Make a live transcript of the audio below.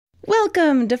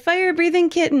Welcome to Fire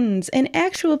Breathing Kittens, an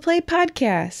actual play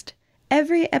podcast.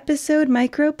 Every episode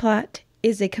microplot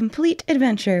is a complete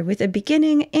adventure with a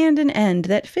beginning and an end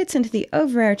that fits into the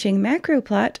overarching macro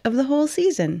plot of the whole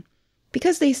season.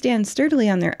 Because they stand sturdily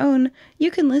on their own,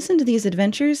 you can listen to these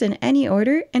adventures in any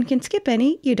order and can skip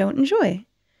any you don't enjoy.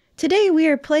 Today we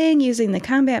are playing using the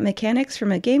combat mechanics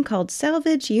from a game called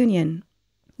Salvage Union.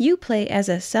 You play as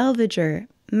a salvager,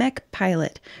 mech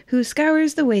pilot, who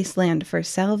scours the wasteland for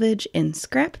salvage in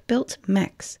scrap-built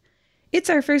mechs. It's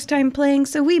our first time playing,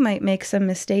 so we might make some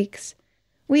mistakes.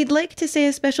 We'd like to say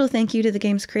a special thank you to the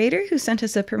game's creator, who sent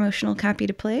us a promotional copy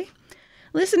to play.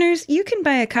 Listeners, you can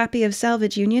buy a copy of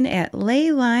Salvage Union at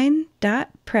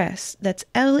leyline.press, that's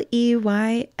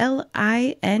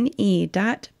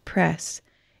Leyline.press,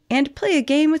 and play a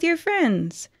game with your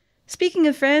friends. Speaking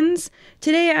of friends,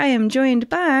 today I am joined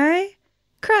by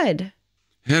Crud.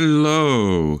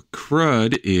 Hello.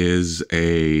 Crud is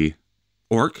a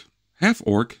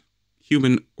half-orc,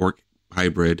 human-orc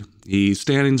hybrid. He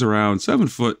stands around 7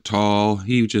 foot tall.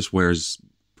 He just wears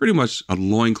pretty much a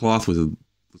loincloth with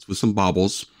some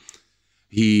baubles.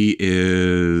 He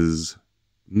is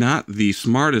not the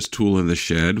smartest tool in the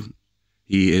shed.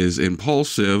 He is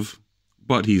impulsive,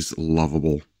 but he's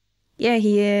lovable. Yeah,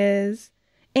 he is.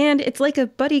 And it's like a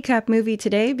buddy cop movie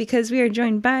today because we are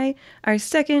joined by our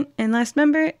second and last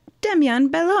member, Demyan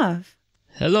Belov.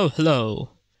 Hello.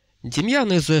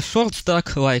 Demyan is a short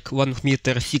stack, like 1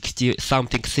 meter 60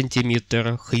 something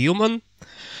centimeter human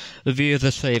with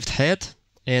a shaved head,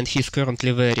 and he's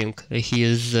currently wearing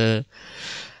his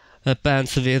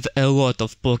pants with a lot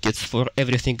of pockets for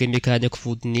everything a mechanic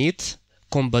would need,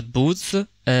 combat boots,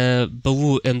 a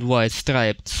blue and white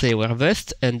striped sailor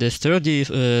vest, and a sturdy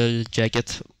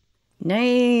jacket.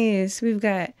 Nice! We've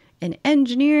got an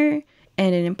engineer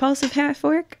and an impulsive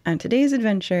half-orc on today's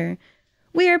adventure.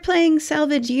 We are playing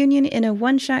Salvage Union in a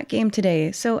one-shot game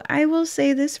today, so I will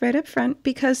say this right up front,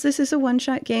 because this is a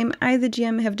one-shot game, I, the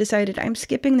GM, have decided I'm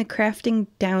skipping the crafting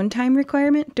downtime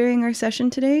requirement during our session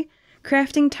today.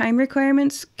 Crafting time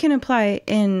requirements can apply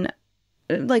in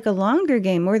like a longer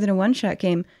game, more than a one-shot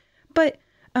game, but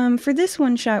for this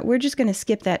one-shot, we're just going to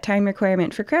skip that time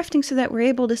requirement for crafting so that we're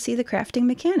able to see the crafting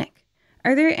mechanic.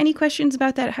 Are there any questions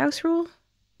about that house rule?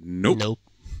 Nope.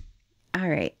 All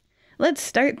right, let's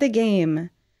start the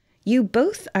game. You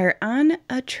both are on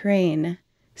a train,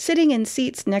 sitting in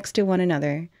seats next to one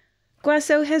another.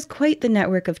 Guaso has quite the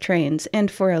network of trains, and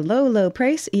for a low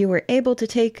price, you were able to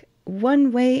take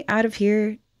one way out of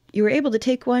here. You were able to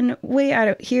take one way out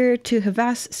of here to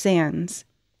Havas Sands.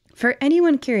 For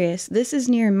anyone curious, this is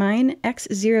near Mine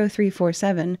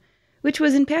X0347, which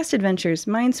was in past adventures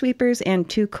Minesweepers and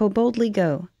To Coboldly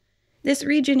Go. This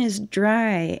region is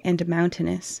dry and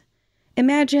mountainous.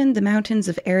 Imagine the mountains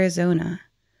of Arizona.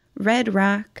 Red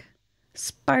rock,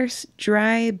 sparse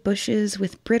dry bushes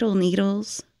with brittle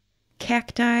needles,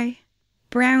 cacti,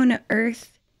 brown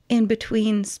earth in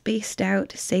between spaced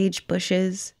out sage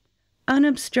bushes,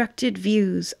 unobstructed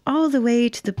views all the way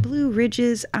to the blue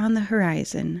ridges on the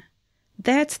horizon.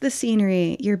 That's the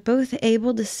scenery you're both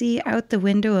able to see out the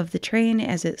window of the train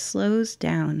as it slows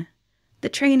down. The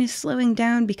train is slowing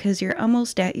down because you're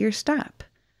almost at your stop.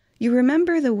 You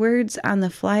remember the words on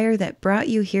the flyer that brought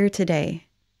you here today.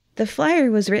 The flyer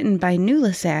was written by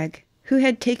Nulasag, who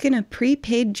had taken a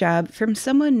prepaid job from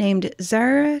someone named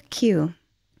Zahra Q.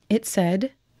 It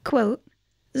said, quote,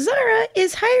 Zahra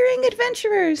is hiring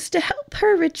adventurers to help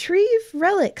her retrieve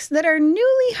relics that are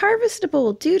newly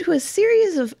harvestable due to a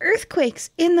series of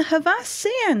earthquakes in the Havas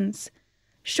Sands.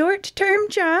 Short-term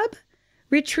job,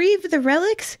 retrieve the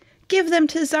relics, give them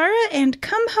to Zahra, and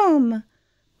come home.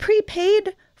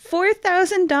 Prepaid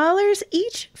 $4,000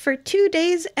 each for 2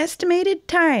 days estimated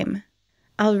time.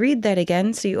 I'll read that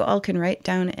again so you all can write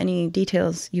down any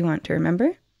details you want to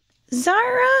remember.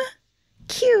 Zahra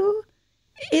Q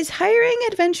is hiring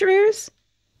adventurers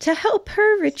to help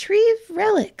her retrieve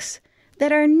relics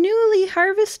that are newly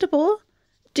harvestable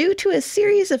due to a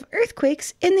series of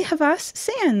earthquakes in the Havas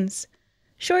Sands.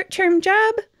 Short-term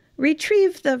job,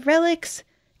 retrieve the relics,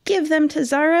 give them to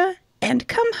Zahra, and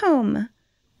come home.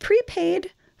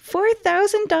 Prepaid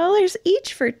 $4,000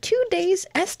 each for 2 days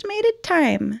estimated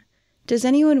time. Does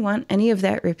anyone want any of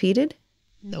that repeated?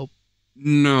 Nope.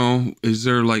 No. Is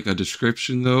there like a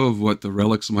description, though, of what the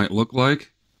relics might look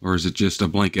like? Or is it just a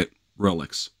blanket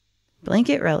relics?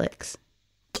 Blanket relics.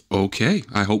 Okay.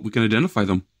 I hope we can identify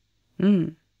them.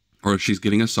 Or she's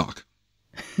getting a sock.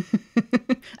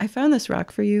 I found this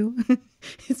rock for you.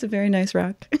 It's a very nice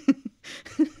rock.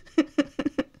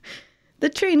 The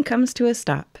train comes to a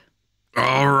stop.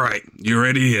 All right. You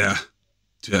ready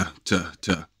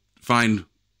to find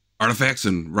artifacts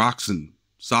and rocks and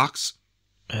socks?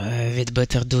 We'd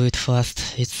better do it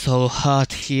fast. It's so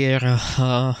hot here.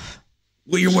 Well,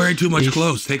 you're wearing too much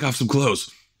clothes. Take off some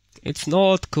clothes. It's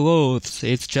not clothes.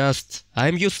 It's just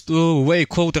I'm used to way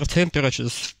colder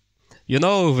temperatures. You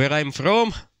know where I'm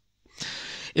from?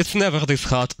 It's never this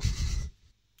hot.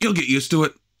 You'll get used to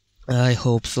it. I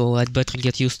hope so. I'd better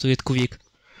get used to it quick.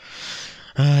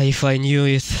 If I knew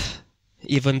it,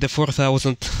 even the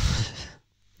 4,000...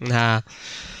 Nah.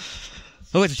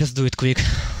 Let's just do it quick.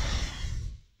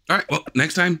 Alright, well,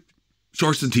 next time,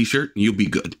 shorts and t-shirt, and you'll be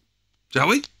good. Shall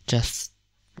we? Just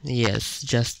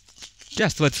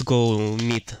let's go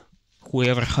meet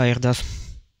whoever hired us.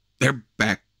 They're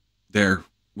back there.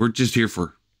 We're just here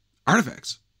for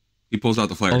artifacts. He pulls out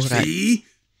the flyer. All right. See?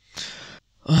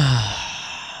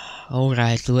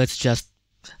 Alright, let's just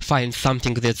find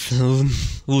something that's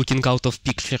looking out of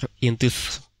picture in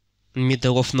this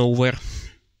middle of nowhere.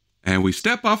 And we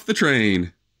step off the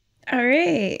train. All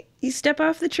right. You step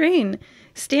off the train.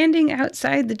 Standing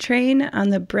outside the train on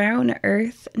the brown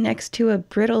earth next to a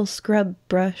brittle scrub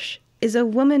brush is a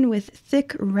woman with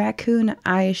thick raccoon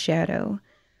eyeshadow.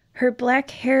 Her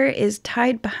black hair is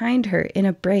tied behind her in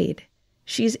a braid.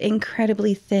 She's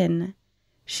incredibly thin.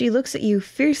 She looks at you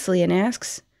fiercely and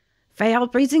asks, "Fire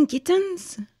breathing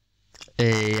kittens?"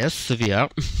 Yes, we are.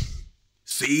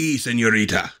 Si,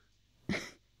 senorita.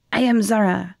 I am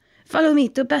Zahra. Follow me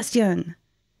to Bastion.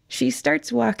 She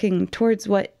starts walking towards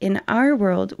what in our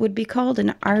world would be called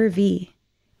an RV.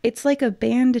 It's like a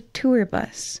band tour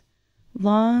bus.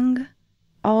 Long,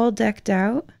 all decked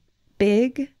out,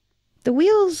 big. The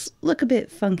wheels look a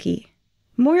bit funky.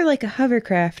 More like a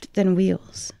hovercraft than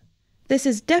wheels. This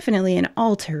is definitely an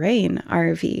all-terrain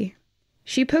RV.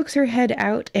 She pokes her head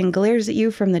out and glares at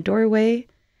you from the doorway.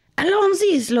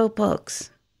 Allons-y, slowpokes.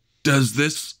 Does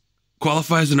this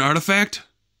qualify as an artifact?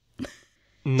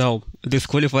 No, this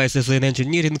qualifies as an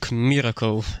engineering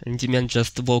miracle. And Demyan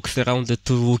just walks around the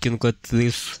two looking at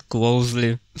this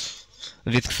closely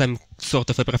with some sort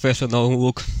of a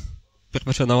professional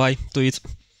eye to it.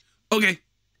 Okay.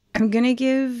 I'm gonna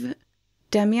give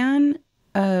Demyan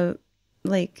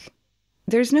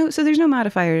there's no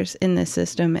modifiers in this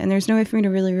system, and there's no way for me to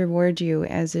really reward you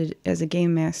as a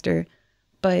game master.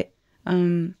 But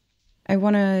I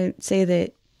want to say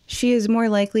that she is more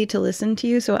likely to listen to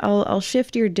you, so I'll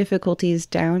shift your difficulties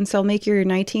down. So I'll make your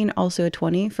 19 also a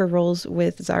 20 for rolls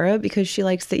with Zahra because she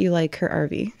likes that you like her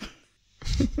RV.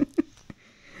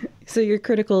 So your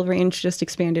critical range just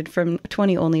expanded from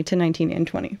 20 only to 19 and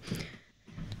 20.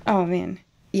 Oh man,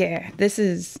 yeah, this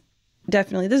is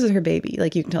her baby.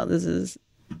 Like you can tell, this is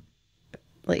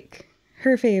like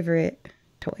her favorite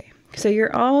toy. So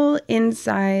you're all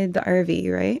inside the RV,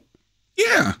 right?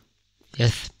 Yeah.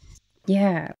 Yes.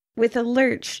 Yeah. With a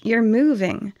lurch, you're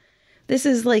moving. This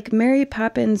is like Mary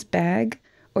Poppins' bag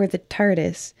or the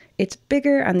TARDIS. It's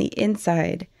bigger on the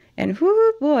inside. And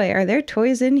whoo boy, are there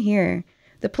toys in here.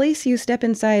 The place you step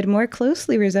inside more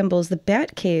closely resembles the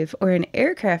Batcave or an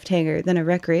aircraft hangar than a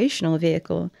recreational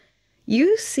vehicle.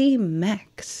 You see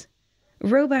mechs.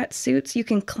 Robot suits you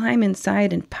can climb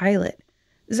inside and pilot.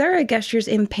 Zahra gestures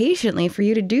impatiently for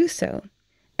you to do so.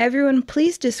 Everyone,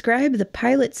 please describe the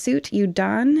pilot suit you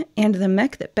don and the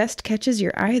mech that best catches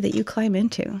your eye that you climb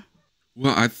into.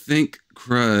 Well, I think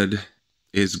Crud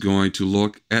is going to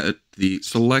look at the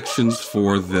selections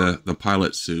for the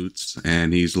pilot suits,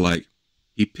 and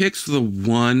he picks the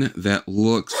one that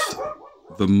looks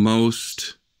the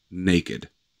most naked.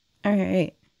 All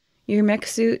right. Your mech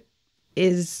suit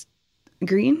is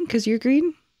green because you're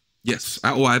green? Yes.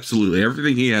 Oh, absolutely.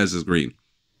 Everything he has is green.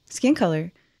 Skin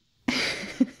color.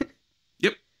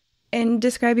 Yep. And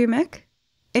describe your mech.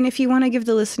 And if you want to give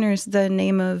the listeners the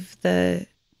name of the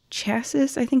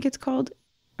chassis, I think it's called.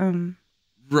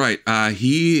 Right.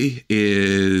 He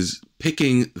is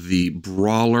picking the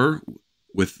Brawler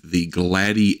with the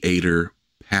Gladiator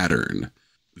pattern.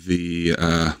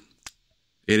 It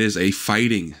is a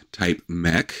fighting type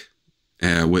mech.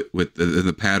 With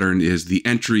the pattern is the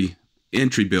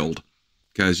entry build,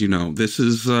 because this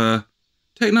is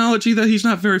technology that he's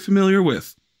not very familiar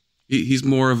with. He's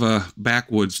more of a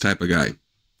backwoods type of guy.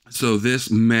 So this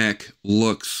mech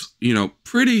looks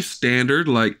pretty standard,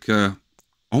 like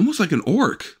almost like an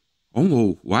orc.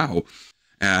 Oh wow!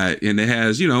 And it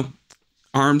has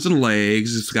arms and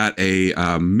legs. It's got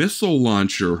a missile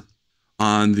launcher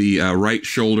on the right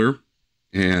shoulder,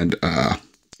 and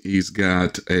he's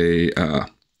got a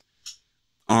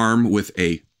arm with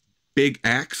a big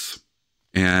axe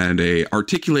and a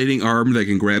articulating arm that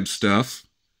can grab stuff,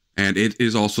 and it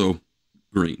is also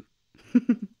green.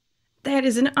 That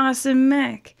is an awesome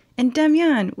mech. And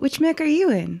Demyan, which mech are you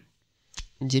in?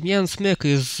 Demyan's mech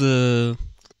is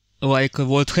like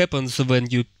what happens when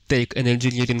you take an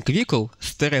engineering vehicle,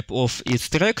 strip off its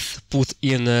tracks, put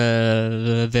in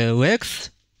the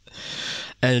legs,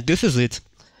 and this is it.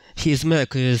 His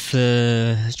mech is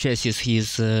chassis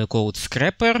is called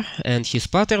Scrapper, and his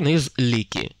pattern is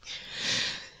Leaky.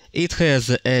 It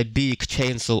has a big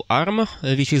chainsaw arm,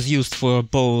 which is used for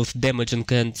both damaging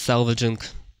and salvaging.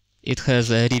 It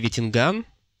has a riveting gun,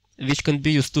 which can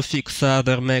be used to fix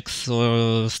other mechs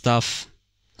or stuff.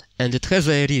 And it has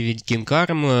a riveting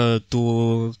arm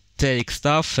to take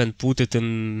stuff and put it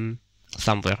in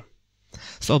somewhere.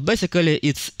 So basically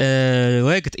it's a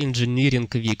legged engineering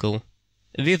vehicle,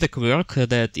 with a quirk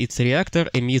that its reactor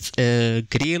emits a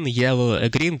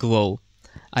green glow.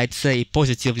 I'd say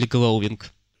positively glowing.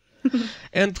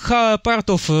 And part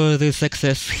of this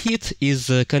excess heat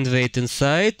is conveyed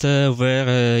inside,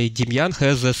 where Demyan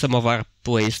has a samovar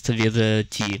placed with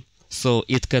tea, so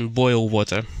it can boil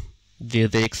water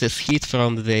with the excess heat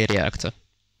from the reactor.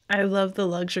 I love the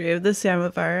luxury of the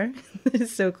samovar.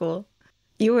 It's so cool.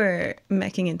 You were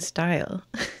meching in style.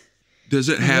 Does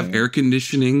it have air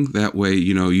conditioning? That way,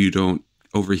 you don't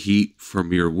overheat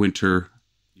from your winter,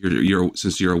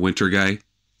 since you're a winter guy?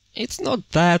 It's not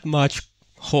that much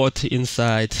hot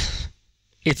inside.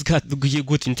 It's got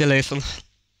good ventilation.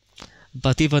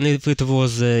 But even if it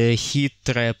was a heat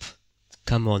trap,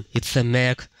 come on, it's a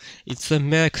mech. It's a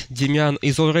mech. Demyan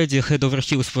is already head over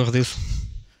heels for this.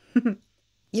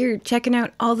 You're checking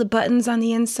out all the buttons on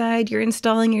the inside. You're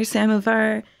installing your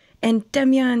samovar. And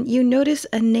Demyan, you notice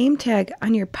a name tag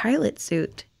on your pilot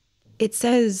suit. It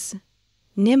says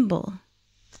Nimble.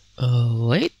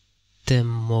 Wait a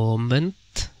moment.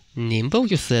 Nimble,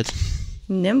 you said?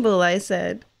 Nimble, I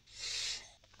said.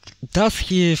 Does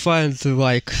he find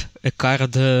like a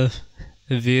card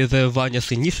with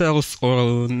Vanya's initials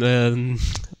or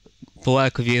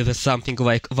black with something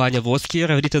like Vanya was here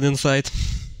written inside?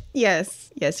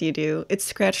 Yes, you do. It's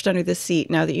scratched under the seat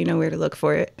now that you know where to look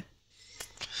for it.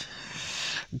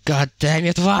 God damn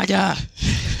it, Vanya!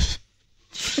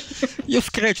 You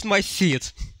scratched my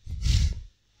seat.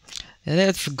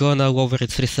 That's gonna lower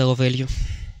its resale value.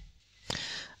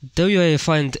 Do you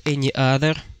find any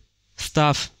other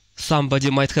stuff somebody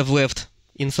might have left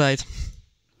inside?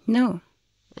 No.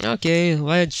 Okay,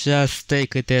 let's just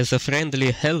take it as a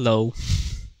friendly hello.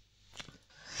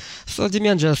 So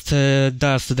Demyan just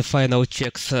does the final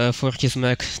checks for his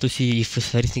mech to see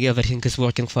if everything is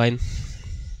working fine.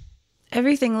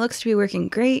 Everything looks to be working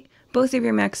great. Both of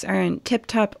your mechs are in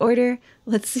tip-top order.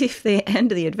 Let's see if they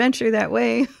end the adventure that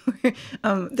way.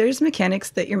 There's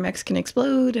mechanics that your mechs can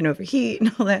explode and overheat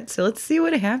and all that. So let's see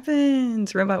what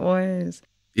happens. Robot Wars.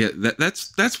 Yeah,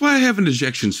 that's why I have an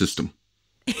ejection system.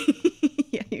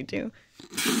 Yeah, you do.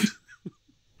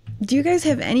 Do you guys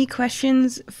have any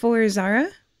questions for Zahra?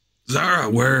 Zahra,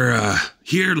 we're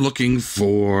here looking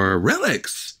for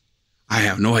relics. I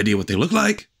have no idea what they look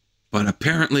like, but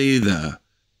apparently the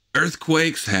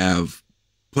earthquakes have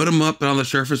put them up on the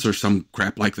surface or some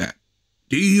crap like that.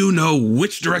 Do you know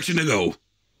which direction to go?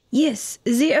 Yes,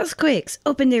 the earthquakes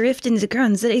opened a rift in the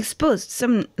ground that exposed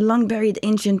some long-buried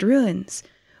ancient ruins.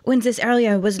 When this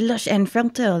area was lush and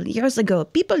fertile years ago,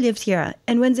 people lived here,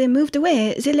 and when they moved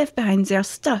away, they left behind their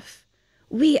stuff.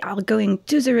 We are going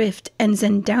to the rift and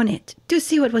then down it to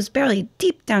see what was buried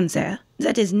deep down there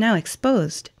that is now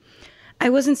exposed. I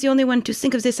wasn't the only one to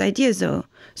think of this idea, though,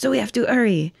 so we have to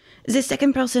hurry. The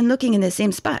second person looking in the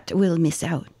same spot will miss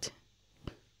out.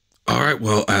 All right,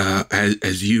 well,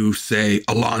 as you say,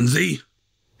 Alonzi.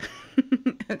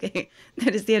 Okay,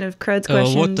 that is the end of Crud's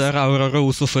questions. What are our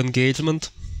rules of engagement?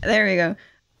 There we go.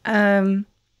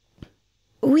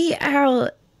 We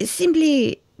are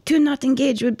simply to not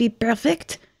engage would be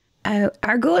perfect.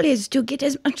 Our goal is to get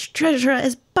as much treasure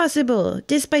as possible.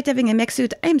 Despite having a mech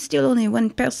suit, I'm still only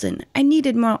one person. I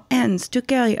needed more hands to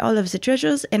carry all of the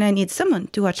treasures, and I need someone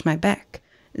to watch my back.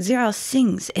 There are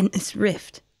things in this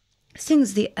rift.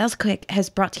 Things the earthquake has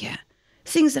brought here.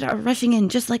 Things that are rushing in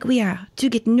just like we are to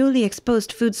get newly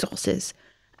exposed food sources.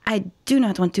 I do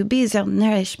not want to be their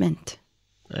nourishment.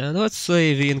 And let's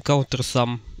say we encounter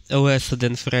some less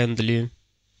than friendly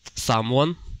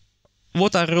someone.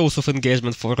 What are rules of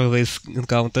engagement for this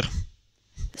encounter?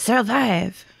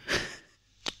 Survive.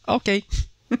 Okay.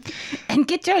 And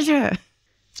get treasure.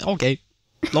 Okay.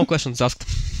 No questions asked.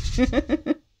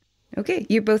 Okay,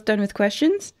 you're both done with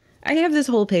questions? I have this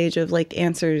whole page of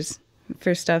answers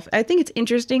for stuff. I think it's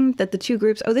interesting that the two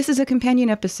groups... Oh, this is a companion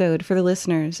episode for the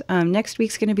listeners. Next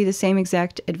week's going to be the same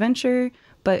exact adventure,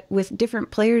 but with different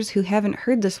players who haven't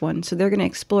heard this one. So they're going to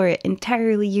explore it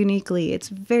entirely uniquely. It's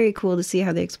very cool to see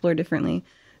how they explore differently.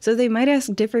 So they might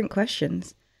ask different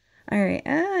questions. All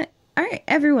right,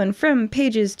 everyone, from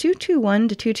pages 221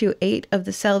 to 228 of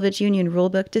the Salvage Union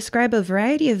Rulebook describe a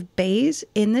variety of bays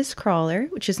in this crawler,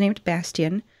 which is named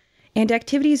Bastion, and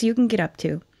activities you can get up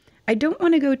to. I don't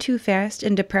want to go too fast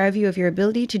and deprive you of your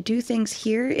ability to do things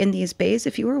here in these bays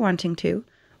if you were wanting to.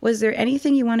 Was there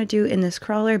anything you want to do in this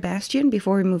crawler Bastion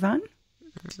before we move on?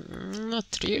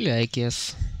 Not really, I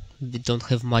guess. We don't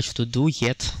have much to do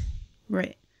yet.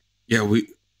 Right. Yeah, we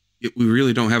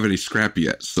really don't have any scrap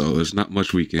yet, so there's not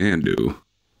much we can do.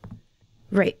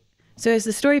 Right. So as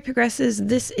the story progresses,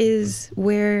 this is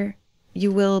where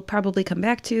you will probably come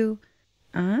back to.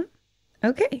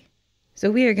 Okay. So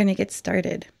we are going to get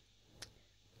started.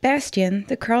 Bastion,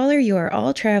 the crawler you are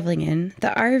all traveling in,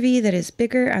 the RV that is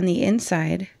bigger on the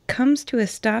inside, comes to a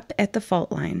stop at the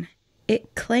fault line.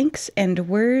 It clanks and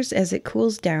whirs as it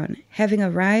cools down, having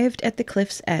arrived at the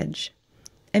cliff's edge.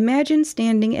 Imagine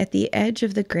standing at the edge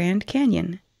of the Grand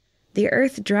Canyon. The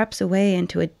earth drops away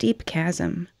into a deep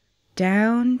chasm.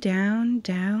 Down, down,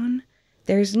 down.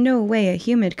 There's no way a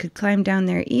human could climb down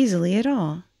there easily at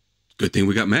all. Good thing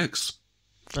we got mechs.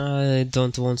 I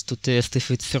don't want to test if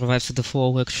it survives the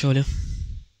fall, actually.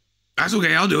 That's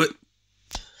okay, I'll do it.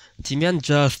 Demyan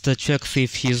just checks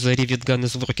if his rivet gun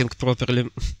is working properly.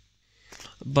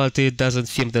 But it doesn't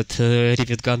seem that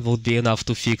rivet gun would be enough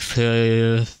to fix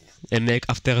a mech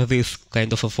after this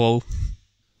kind of a fall.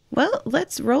 Well,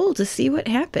 let's roll to see what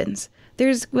happens.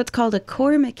 There's what's called a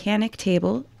core mechanic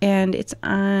table, and it's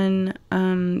on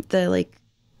the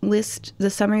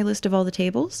summary list of all the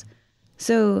tables.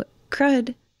 So,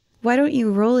 Crud, why don't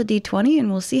you roll a d20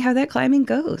 and we'll see how that climbing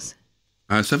goes.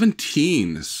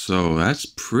 17, so that's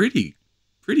pretty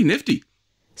nifty.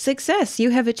 Success!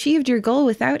 You have achieved your goal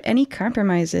without any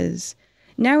compromises.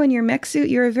 Now in your mech suit,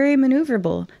 you are very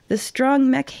maneuverable. The strong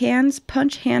mech hands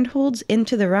punch handholds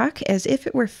into the rock as if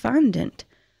it were fondant.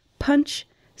 Punch,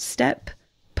 step,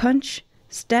 punch,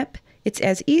 step. It's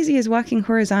as easy as walking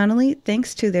horizontally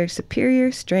thanks to their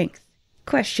superior strength.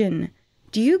 Question: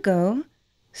 do you go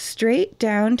straight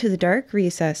down to the dark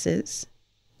recesses,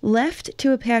 left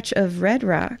to a patch of red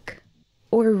rock,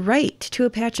 or right to a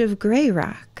patch of gray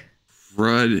rock?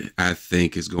 Crud, I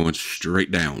think, is going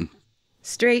straight down.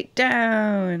 Straight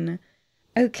down.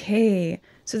 Okay,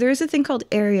 so there is a thing called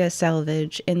area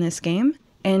salvage in this game,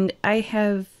 and I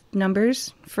have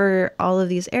numbers for all of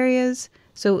these areas.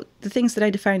 So the things that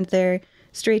I defined there: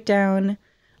 straight down,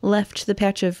 left to the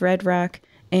patch of red rock,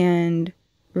 and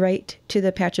right to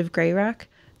the patch of gray rock.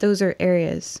 Those are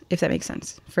areas, if that makes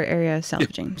sense, for area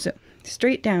salvaging. Yep. So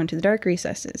straight down to the dark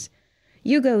recesses.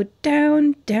 You go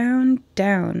down, down,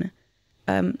 down.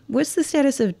 What's the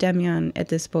status of Demyan at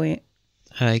this point?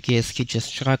 I guess he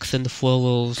just tracks and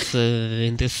follows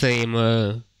in the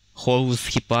same holes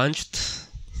he punched.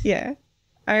 Yeah.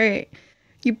 All right.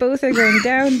 You both are going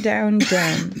down, down,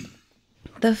 down.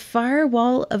 The far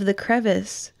wall of the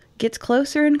crevice gets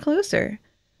closer and closer.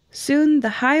 Soon the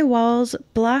high walls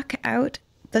block out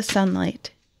the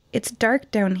sunlight. It's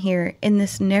dark down here in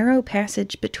this narrow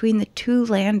passage between the two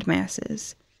land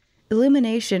masses.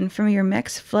 Illumination from your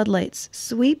mech's floodlights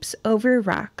sweeps over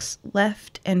rocks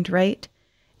left and right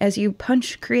as you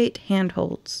create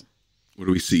handholds. What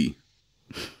do we see?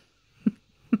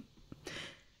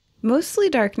 Mostly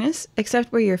darkness,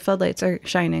 except where your floodlights are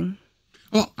shining.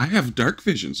 Well, I have dark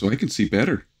vision, so I can see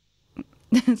better.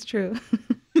 That's true.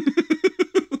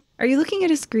 Are you looking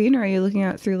at a screen, or are you looking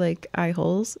out through, eye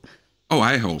holes? Oh,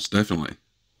 eye holes, definitely.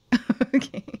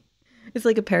 Okay. It's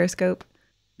like a periscope.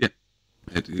 Yeah.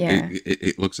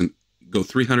 It looks and go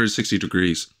 360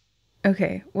 degrees.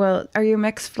 Okay. Well, are your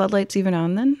mech's floodlights even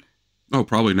on, then? Oh,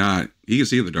 probably not. You can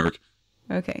see in the dark.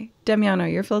 Okay. Demyan, are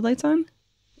your floodlights on?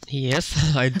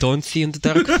 Yes, I don't see in the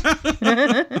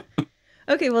dark.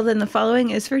 Okay, well then the following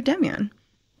is for Demyan.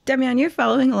 Demyan, you're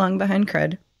following along behind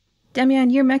Crud.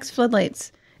 Demyan, your mech's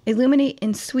floodlights illuminate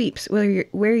in sweeps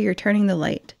where you're turning the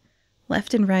light.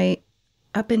 Left and right,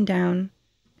 up and down,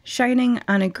 shining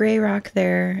on a gray rock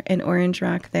there, an orange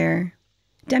rock there.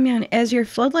 Demyan, as your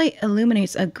floodlight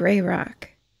illuminates a gray rock,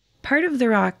 part of the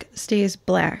rock stays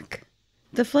black.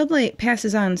 The floodlight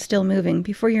passes on still moving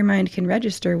before your mind can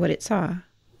register what it saw.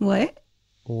 What?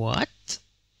 What?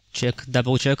 Check,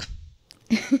 double check.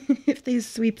 If they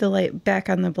sweep the light back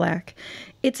on the black.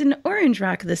 It's an orange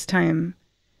rock this time.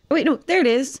 Wait, no, there it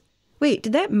is. Wait,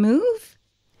 did that move?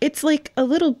 It's like a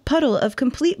little puddle of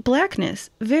complete blackness,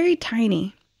 very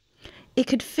tiny. It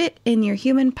could fit in your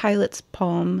human pilot's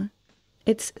palm.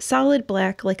 It's solid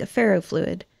black like a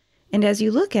ferrofluid, and as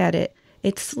you look at it,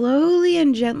 it slowly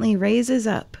and gently raises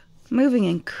up, moving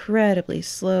incredibly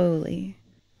slowly.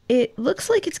 It looks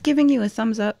like it's giving you a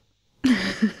thumbs up.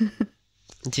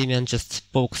 Demyan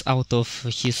just pokes out of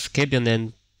his cabin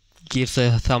and gives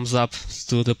a thumbs up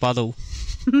to the puddle.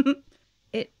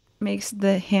 It makes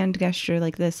the hand gesture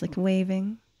like this, like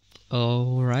waving.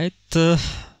 Alright, do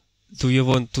you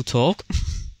want to talk?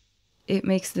 It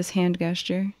makes this hand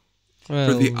gesture.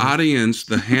 Well, For the audience,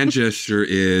 the hand gesture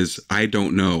is, I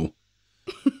don't know.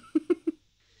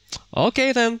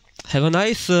 okay then, have a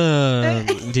nice...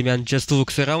 Demyan just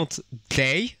looks around,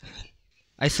 day,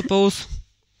 I suppose,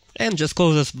 and just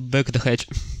closes back the hatch.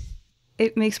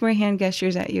 It makes more hand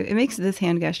gestures at you. It makes this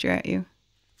hand gesture at you.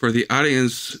 For the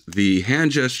audience, the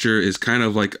hand gesture is kind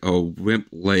of like a wimp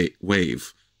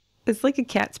wave. It's like a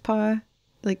cat's paw.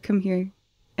 Like, come here.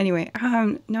 Anyway,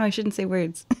 no, I shouldn't say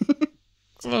words.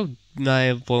 Well,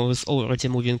 I was already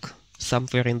moving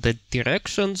somewhere in that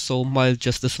direction, so might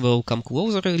just as well come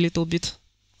closer a little bit.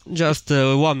 Just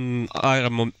one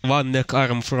neck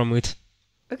arm from it.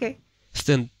 Okay.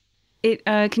 Stand. It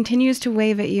continues to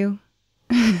wave at you.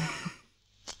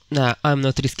 Nah, I'm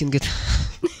not risking it.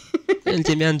 And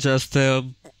Demyan just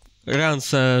runs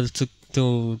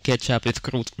to catch up with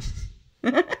Crud.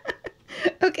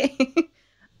 Okay.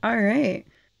 All right.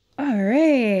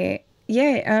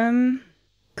 Yeah,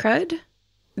 Crud,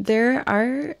 there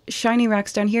are shiny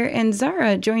rocks down here, and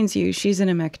Zahra joins you. She's in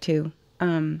a mech too.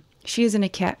 She is in a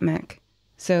cat mech.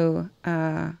 So,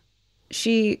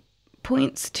 she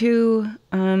points to,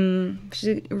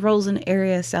 she rolls an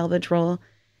area salvage roll,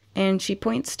 and she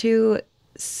points to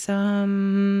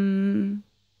some,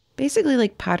 basically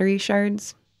like pottery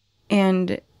shards.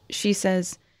 And she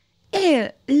says,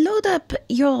 "Hey, load up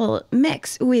your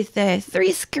mechs with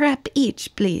 3 scrap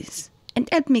each, please, and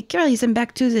help me carry them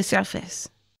back to the surface."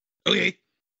 Okay.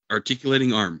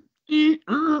 Articulating arm. You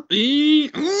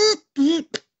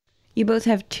both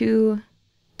have 2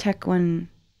 Tech 1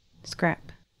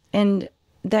 scrap. And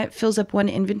that fills up 1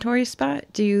 inventory spot.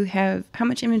 How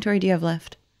much inventory do you have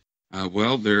left?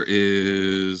 Well, there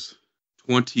is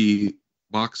 20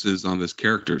 boxes on this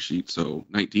character sheet, so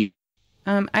 19.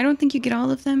 I don't think you get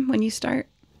all of them when you start.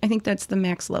 I think that's the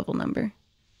max level number.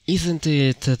 Isn't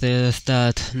it the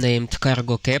stat named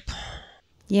cargo cap?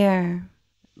 Yeah.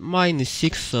 Mine is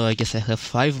 6, so I guess I have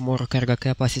 5 more cargo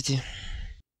capacity.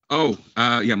 Oh,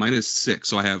 yeah, mine is 6,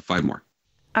 so I have 5 more.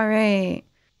 All right.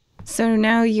 So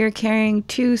now you're carrying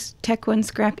 2 Tech 1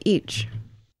 scrap each.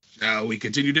 Shall we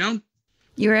continue down?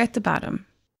 You're at the bottom.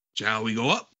 Shall we go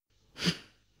up?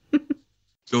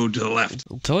 Go to the left.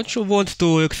 Don't you want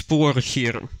to explore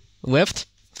here? Left?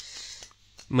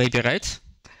 Maybe right?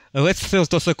 Let's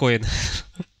first toss a coin.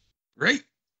 Right?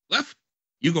 Left?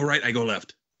 You go right, I go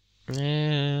left.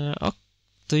 Oh,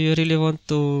 do you really want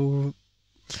to...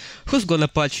 Who's gonna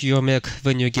patch your mech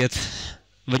when you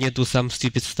do some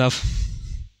stupid stuff?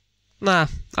 Nah,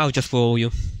 I'll just follow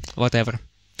you. Whatever.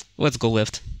 Let's go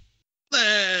left.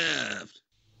 Left!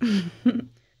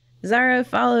 Zahra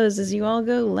follows as you all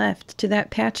go left to that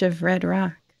patch of red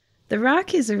rock. The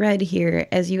rock is red here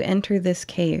as you enter this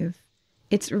cave.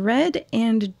 It's red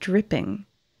and dripping.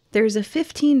 There's a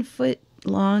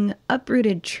 15-foot-long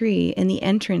uprooted tree in the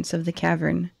entrance of the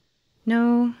cavern.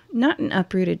 No, not an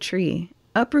uprooted tree.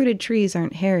 Uprooted trees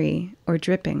aren't hairy or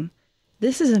dripping.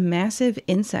 This is a massive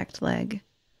insect leg.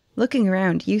 Looking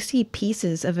around, you see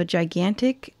pieces of a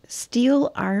gigantic,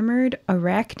 steel-armored,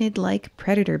 arachnid-like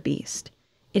predator beast.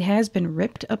 It has been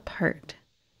ripped apart.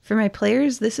 For my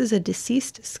players, this is a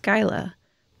deceased Skyla,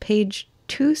 page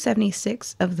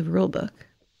 276 of the rulebook.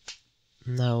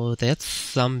 Now that's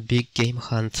some big game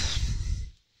hunt.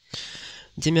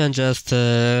 Demyan just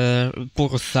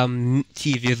pours some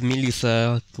tea with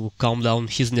Melissa to calm down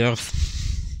his nerves.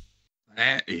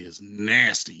 That is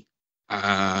nasty.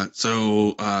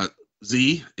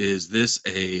 Z, is this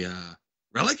a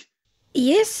relic?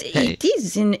 Yes, Hey. it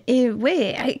is in a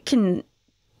way. I can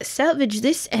salvage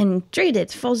this and trade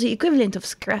it for the equivalent of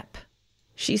scrap.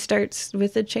 She starts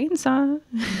with a chainsaw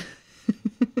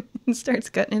and starts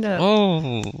cutting it up.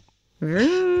 Oh,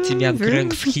 Vroom, Demyan vroom.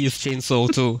 cranks his chainsaw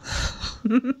too.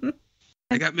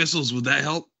 I got missiles. Would that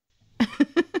help?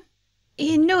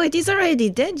 No, it is already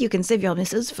dead. You can save your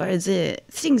missiles for the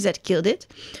things that killed it.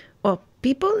 Or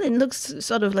people. It looks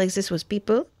sort of like this was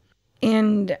people.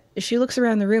 And she looks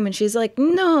around the room and she's like,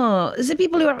 "No, the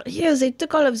people who are here, they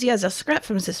took all of the other scrap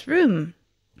from this room."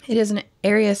 It is an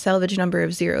area salvage number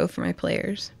of 0 for my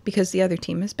players, because the other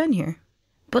team has been here.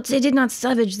 "But they did not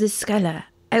salvage this Scala.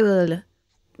 I will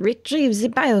retrieve the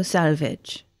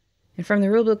biosalvage." And from the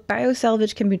rulebook,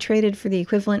 biosalvage can be traded for the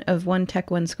equivalent of 1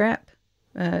 Tech 1 scrap.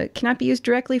 Cannot be used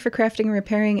directly for crafting or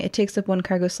repairing. It takes up 1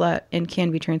 cargo slot and can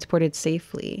be transported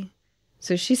safely.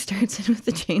 So she starts in with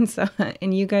the chainsaw,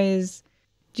 and you guys...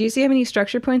 Do you see how many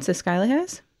structure points the Skyla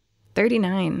has?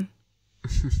 39.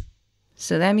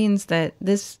 So that means that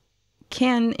this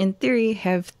can, in theory,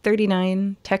 have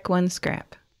 39 Tech 1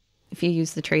 scrap if you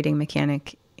use the trading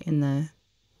mechanic in the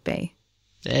bay.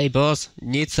 Hey boss,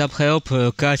 need some help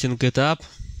cutting it up?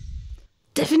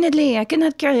 Definitely, I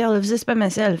cannot carry all of this by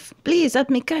myself. Please, help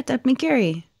me cut, help me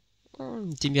carry.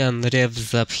 Demyan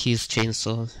revs up his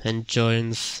chainsaw and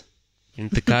joins in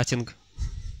the cutting.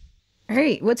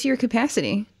 Alright, what's your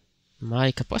capacity?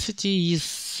 My capacity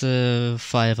is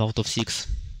 5 out of 6.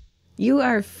 You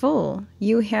are full.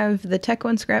 You have the Tech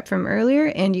 1 scrap from earlier,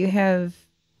 and you have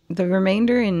the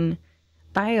remainder in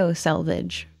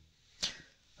Salvage.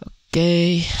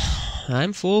 Okay,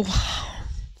 I'm full.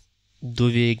 Do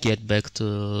we get back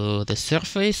to the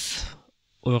surface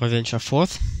or venture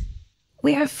forth?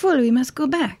 We are full, we must go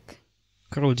back.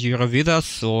 Crud, you're with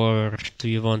us, or do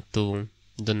you want to,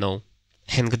 don't know,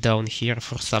 hang down here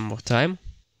for some more time?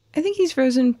 I think he's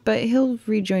frozen, but he'll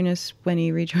rejoin us when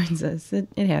he rejoins us. It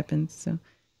happens, so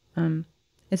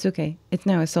it's okay. It's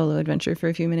now a solo adventure for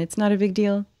a few minutes, not a big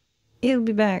deal. He'll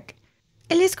be back.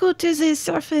 Let's go to the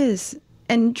surface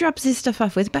and drop this stuff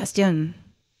off with Bastion.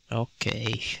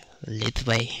 Okay, lead the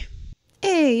way.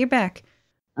 Hey, you're back.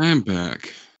 I'm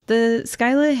back. The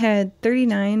Skyla had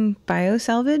 39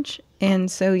 biosalvage,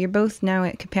 and so you're both now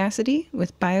at capacity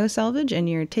with biosalvage, and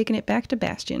you're taking it back to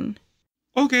Bastion.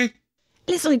 Okay.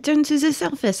 Let's return to the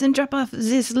surface and drop off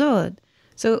this load.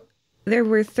 So there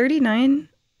were 39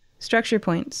 structure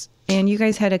points, and you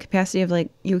guys had a capacity of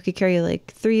you could carry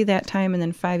 3 that time and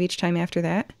then 5 each time after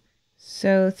that.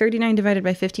 So 39 divided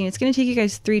by 15, it's going to take you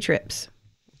guys 3 trips.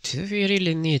 Do we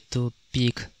really need to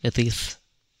pick this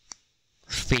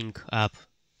thing up?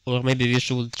 Or maybe we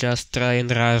should just try and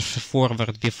rush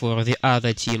forward before the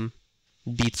other team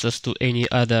beats us to any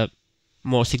other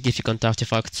more significant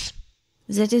artifacts.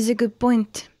 That is a good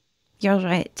point. You're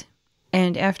right.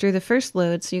 And after the first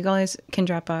load, so you guys can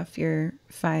drop off your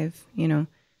 5,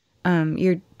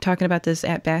 you're talking about this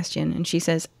at Bastion, and she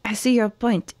says, I see your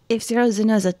point. If there is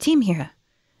another team here,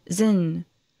 then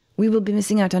we will be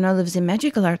missing out on all of the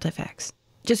magical artifacts.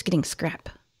 Just getting scrap.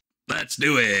 Let's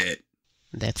do it.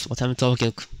 That's what I'm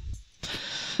talking.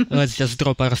 Let's just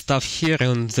drop our stuff here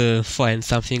and find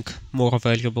something more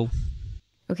valuable.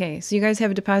 Okay, so you guys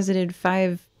have deposited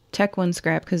 5 Tech 1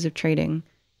 scrap because of trading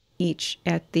each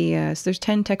at the... so there's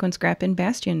 10 Tech 1 scrap in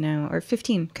Bastion now, or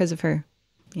 15 because of her.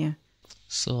 Yeah.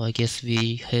 So I guess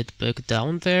we head back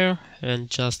down there and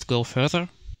just go further.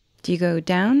 Do you go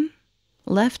down,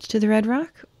 left to the red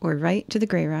rock, or right to the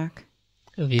gray rock?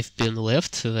 We've been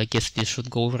left, so I guess we should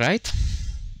go right.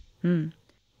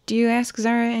 Do you ask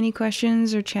Zahra any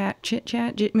questions or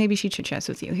chit-chat? Maybe she chit-chats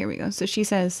with you. Here we go. So she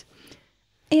says,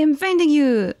 I am finding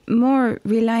you more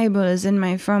reliable than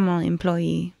my former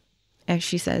employee, as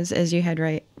she says, as you head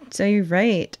right. So you're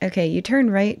right. Okay, you turn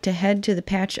right to head to the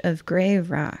patch of gray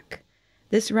rock.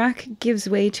 This rock gives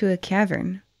way to a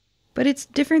cavern, but it's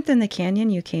different than the canyon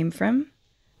you came from.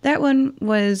 That one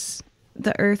was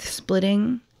the earth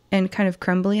splitting and kind of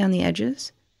crumbly on the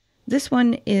edges. This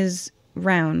one is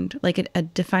round, like a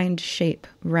defined shape,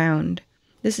 round.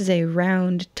 This is a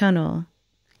round tunnel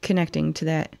connecting to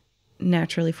that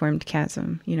naturally formed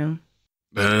chasm,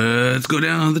 Let's go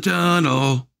down the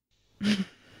tunnel.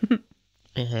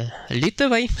 Lead the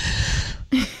way.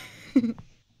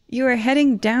 You are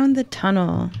heading down the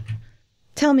tunnel.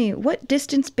 Tell me, what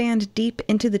distance band deep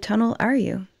into the tunnel are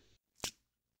you?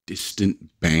 Distant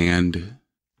band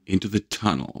into the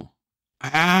tunnel.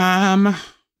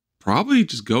 Probably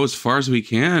just go as far as we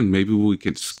can. Maybe we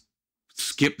could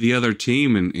skip the other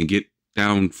team and get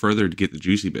down further to get the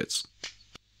juicy bits.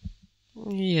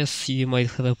 Yes, you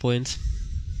might have a point.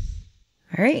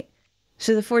 All right.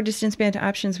 So the 4 distance band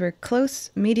options were close,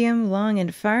 medium, long,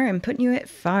 and far. I'm putting you at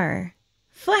far.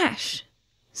 Flash!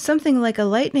 Something like a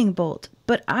lightning bolt,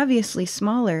 but obviously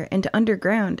smaller and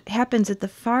underground, happens at the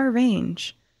far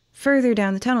range, further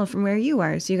down the tunnel from where you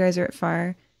are. So you guys are at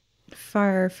far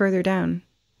further down.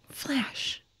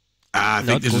 Flash. I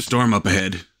think there's a storm up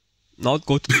ahead. Not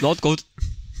good, not good.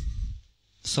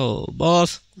 So,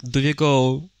 boss, do we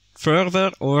go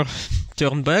further or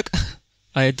turn back?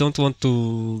 I don't want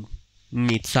to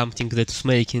meet something that's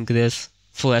making these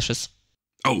flashes.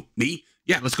 Oh, me?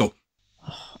 Yeah, let's go.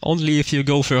 Only if you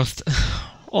go first.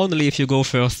 Only if you go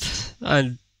first.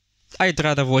 And I'd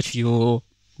rather watch you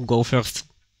go first.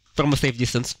 From a safe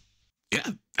distance. Yeah,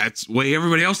 that's the way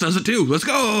everybody else does it too. Let's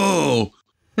go!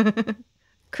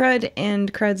 Crud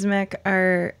and Crud's mech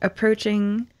are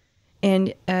approaching,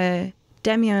 and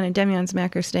Demyan and Demyan's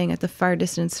mech are staying at the far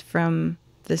distance from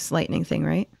this lightning thing,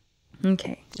 right?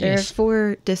 Okay. There are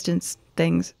 4 distance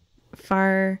things.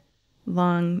 Far,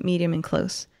 long, medium, and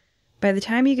close. By the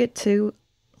time you get to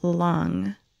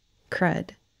long, Crud,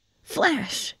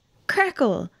 flash,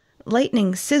 crackle,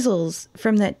 lightning sizzles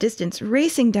from that distance,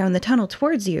 racing down the tunnel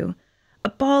towards you. A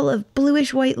ball of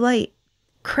bluish-white light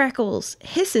crackles,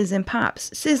 hisses, and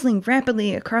pops, sizzling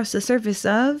rapidly across the surface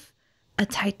of a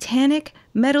titanic,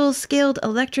 metal-scaled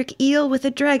electric eel with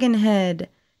a dragon head.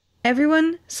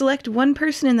 Everyone, select one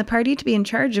person in the party to be in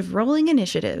charge of rolling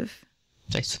initiative.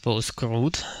 I suppose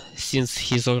Crud, since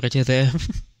he's already there.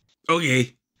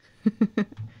 Okay.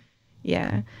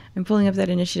 Yeah, I'm pulling up that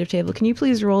initiative table. Can you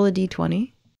please roll a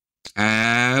d20?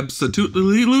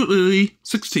 Absolutely.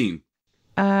 16.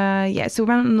 Yeah, so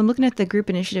I'm looking at the group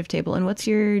initiative table, and what's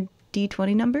your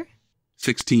d20 number?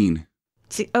 16.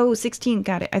 16,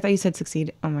 got it. I thought you said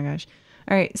succeed. Oh my gosh.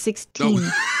 All right, 16.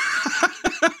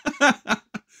 Oh.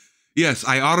 Yes,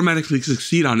 I automatically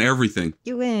succeed on everything.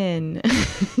 You win.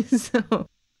 So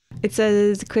it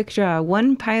says, quick draw.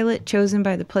 One pilot chosen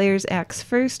by the players acts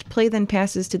first. Play then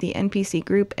passes to the NPC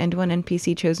group, and one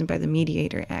NPC chosen by the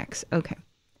mediator acts. Okay.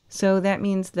 So that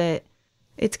means that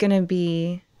it's going to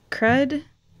be Crud,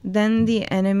 then the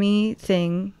enemy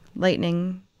thing,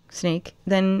 lightning snake,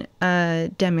 then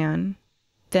Demyan,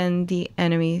 then the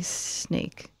enemy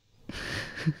snake.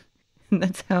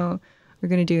 That's how we're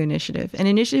going to do initiative. And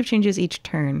initiative changes each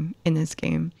turn in this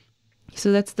game.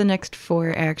 So that's the next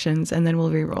 4 actions, and then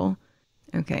we'll re-roll.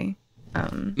 Okay.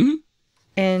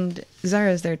 And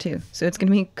Zahra's there too. So it's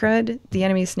going to be Crud, the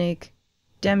enemy snake,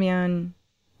 Demyan,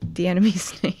 the enemy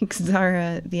snake,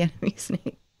 Zahra, the enemy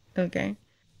snake. Okay.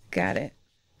 Got it.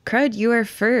 Crud, you are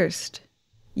first.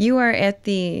 You are at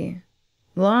the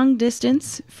long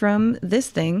distance from this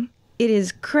thing. It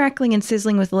is crackling and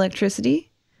sizzling with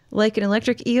electricity, like an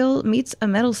electric eel meets a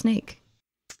metal snake.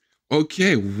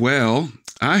 Okay, well,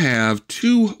 I have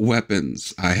 2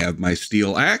 weapons. I have my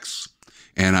steel axe,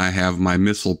 and I have my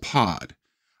missile pod.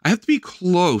 I have to be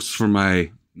close for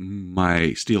my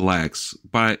steel axe,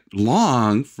 but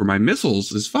long for my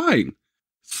missiles is fine.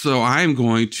 So I'm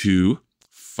going to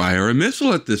fire a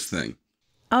missile at this thing.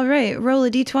 All right, roll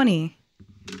a d20.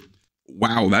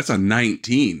 Wow, that's a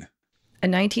 19. A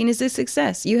 19 is a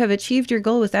success. You have achieved your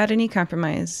goal without any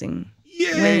compromising.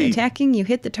 Yay! When attacking, you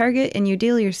hit the target and you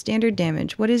deal your standard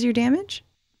damage. What is your damage?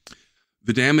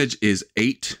 The damage is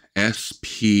 8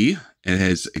 SP. It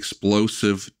has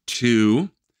explosive 2,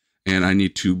 and I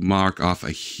need to mark off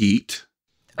a heat.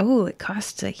 Oh, it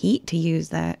costs a heat to use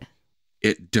that.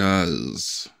 It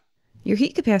does. Your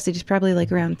heat capacity is probably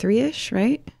like around 3-ish,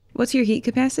 right? What's your heat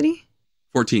capacity?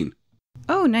 14.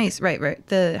 Oh, nice. Right.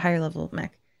 The higher level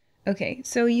mech. Okay,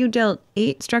 so you dealt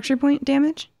 8 structure point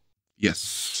damage?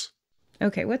 Yes.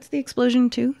 Okay, what's the explosion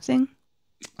 2 thing?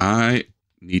 I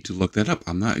need to look that up.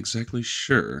 I'm not exactly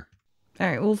sure. All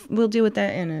right, we'll deal with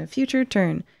that in a future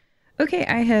turn. Okay,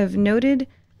 I have noted.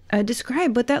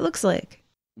 Describe what that looks like.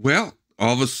 Well,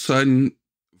 all of a sudden,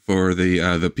 for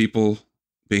the people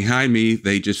behind me,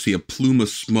 they just see a plume of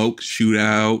smoke shoot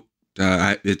out.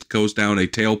 It goes down a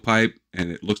tailpipe,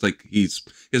 and it looks like his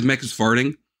mech is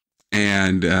farting.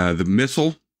 And the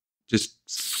missile just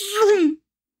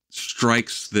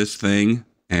strikes this thing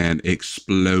and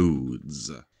explodes.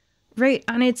 Right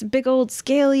on its big old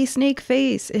scaly snake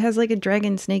face. It has like a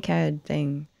dragon snake head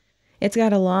thing. It's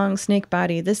got a long snake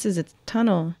body. This is its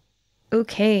tunnel.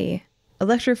 Okay.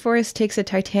 Electroforce takes a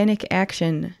titanic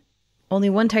action. Only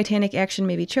one titanic action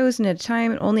may be chosen at a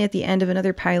time, and only at the end of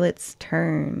another pilot's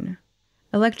turn.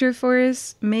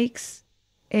 Electroforce makes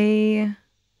a...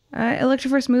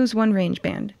 Electroforce moves 1 range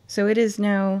band. So it is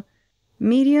now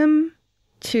medium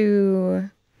to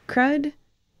Crud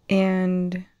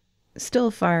and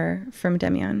still far from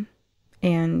Demyan.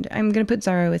 And I'm going to put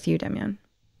Zahra with you, Demyan.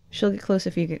 She'll get close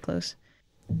if you get close.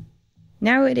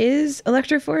 Now it is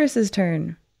Electroforce's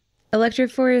turn.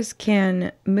 Electroforce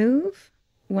can move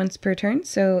once per turn,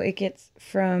 so it gets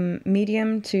from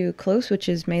medium to close, which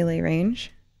is melee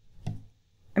range.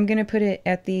 I'm going to put it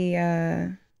at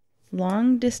the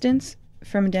long distance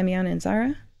from Demyan and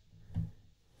Zahra.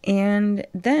 And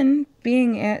then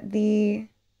being at the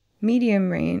medium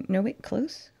range... No, wait,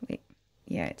 close? Wait.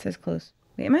 Yeah, it says close.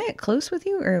 Wait, am I at close with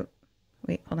you? Or...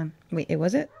 Wait, hold on. Wait, it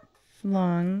was it?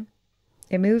 Long.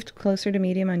 It moved closer to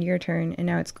medium on your turn, and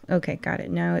now it's... Okay, got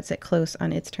it. Now it's at close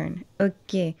on its turn.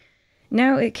 Okay.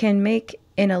 Now it can make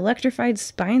an electrified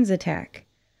spines attack.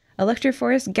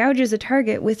 Electroforce gouges a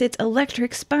target with its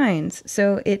electric spines.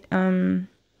 So it,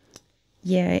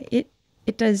 yeah,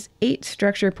 it does 8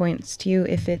 structure points to you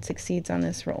if it succeeds on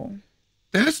this roll.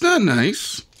 That's not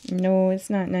nice. No, it's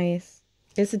not nice.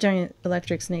 It's a giant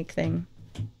electric snake thing.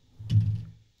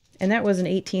 And that was an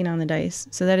 18 on the dice.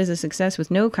 So that is a success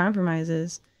with no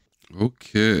compromises.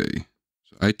 Okay.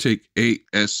 I take 8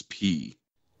 SP.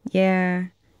 Yeah.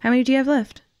 How many do you have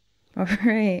left? All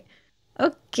right.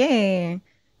 Okay.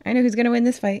 I know who's going to win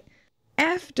this fight.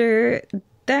 After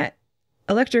that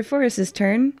Electrophorus's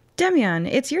turn, Demyan,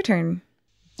 it's your turn.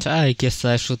 I guess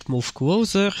I should move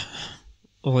closer.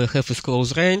 All I have is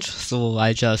close range, so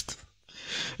I just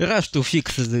rush to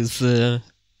fix this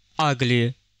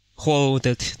ugly hole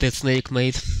that snake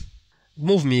made.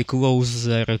 Move me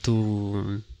closer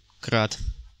to Crud.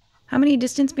 How many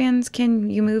distance bands can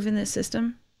you move in this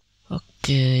system?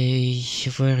 Okay,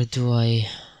 where do I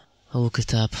look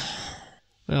it up?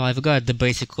 Well, I've got the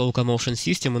basic locomotion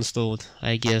system installed,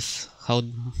 I guess.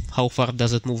 How far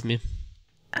does it move me?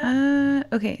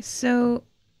 Okay, so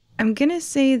I'm gonna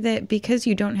say that because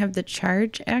you don't have the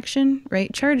charge action,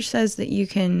 right? Charge says that you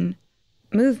can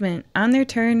movement. On their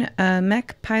turn, a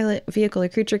mech, pilot, vehicle, or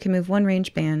creature can move 1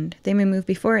 range band. They may move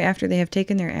before or after they have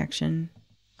taken their action.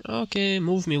 Okay,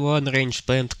 move me 1 range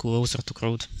band closer to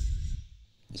Crud.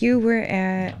 You were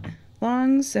at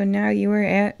long, so now you are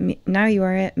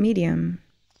at medium.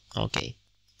 Okay.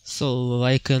 So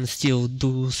I can still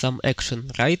do some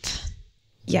action, right?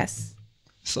 Yes.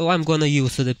 So I'm gonna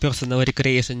use the personal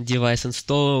recreation device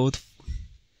installed.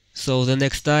 So the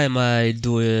next time I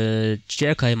do a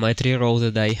check, I might reroll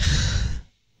the die.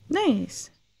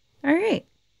 Nice. All right.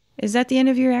 Is that the end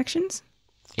of your actions?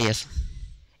 Yes.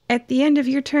 At the end of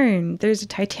your turn, there's a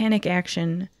Titanic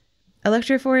action.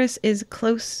 Electrophorus is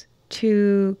close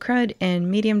to Crud and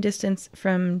medium distance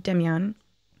from Demyan.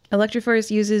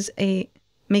 Electrophorus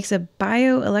makes a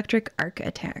bioelectric arc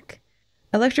attack.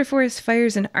 Electrophorus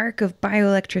fires an arc of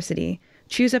bioelectricity.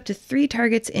 Choose up to 3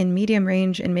 targets in medium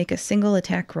range and make a single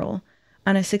attack roll.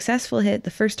 On a successful hit,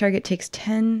 the first target takes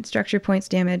 10 structure points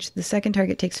damage, the second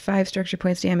target takes 5 structure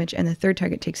points damage, and the third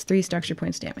target takes 3 structure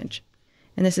points damage.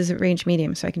 And this is at range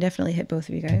medium, so I can definitely hit both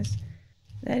of you guys.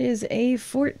 That is a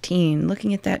 14.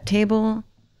 Looking at that table,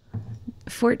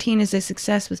 14 is a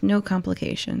success with no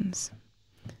complications.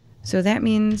 So that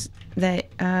means that,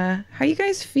 how you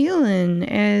guys feeling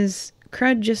as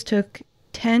Crud just took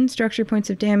 10 structure points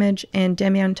of damage and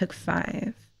Demyan took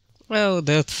 5? Well,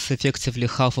 that's effectively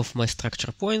half of my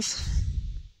structure points.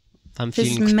 I'm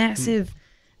This feeling... massive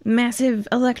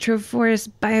Electrophorus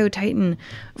Biotitan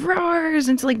roars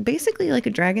into basically like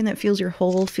a dragon that fills your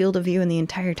whole field of view in the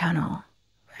entire tunnel.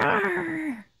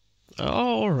 Roar!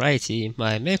 Alrighty,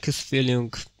 my mech is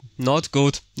feeling not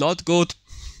good.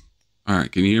 All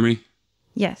right, can you hear me?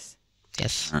 Yes.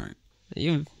 Yes. All right.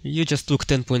 You just took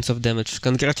 10 points of damage.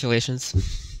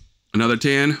 Congratulations. Another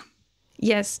 10?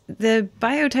 Yes, the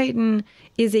Biotitan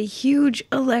is a huge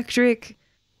electric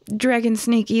dragon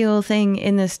snake eel thing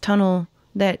in this tunnel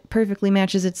that perfectly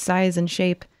matches its size and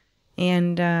shape.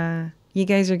 And you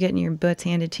guys are getting your butts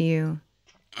handed to you.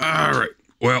 All right.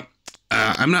 Well,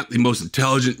 I'm not the most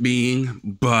intelligent being,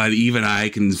 but even I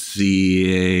can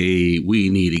see we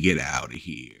need to get out of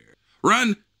here.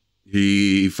 Run!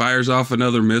 He fires off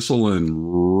another missile and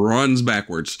runs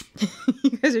backwards.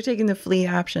 You guys are taking the flee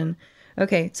option.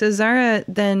 Okay, so Zahra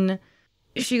then,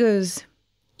 she goes,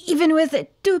 even with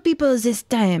 2 people this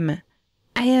time,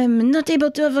 I am not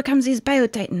able to overcome these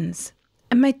biotitans.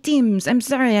 And my teams, I'm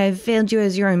sorry I failed you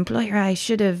as your employer. I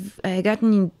should have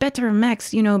gotten better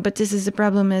mechs, but this is the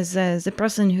problem as the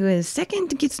person who is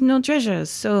second gets no treasures.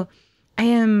 So I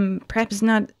am perhaps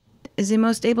not the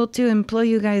most able to employ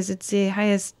you guys at the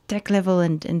highest tech level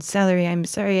and salary. I'm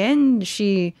sorry. And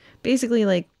she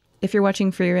basically, if you're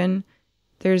watching Freerun,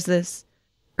 there's this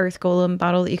earth golem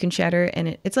bottle that you can shatter,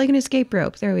 and it's like an escape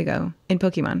rope. There we go, in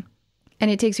Pokemon.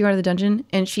 And it takes you out of the dungeon,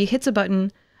 and she hits a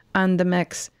button on the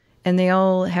mechs, and they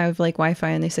all have Wi-Fi,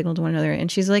 and they signal to one another,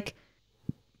 and she's like,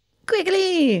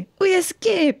 quickly, we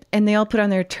escape! And they all put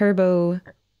on their turbo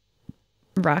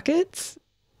rockets,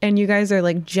 and you guys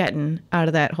are jetting out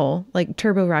of that hole,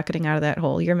 turbo rocketing out of that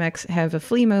hole. Your mechs have a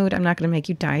flee mode. I'm not going to make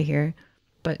you die here,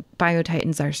 but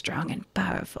biotitans are strong and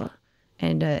powerful.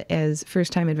 And as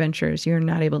first-time adventurers, you're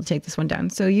not able to take this one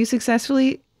down. So you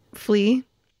successfully flee,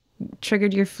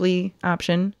 triggered your flee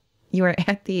option. You are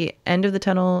at the end of the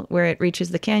tunnel where it reaches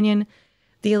the canyon.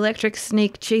 The electric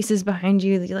snake chases behind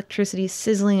you, the electricity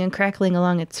sizzling and crackling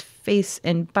along its face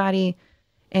and body.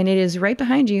 And it is right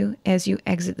behind you as you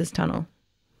exit this tunnel.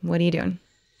 What are you doing?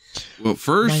 Well,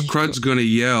 first, Crud's going to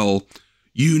yell,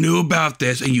 you knew about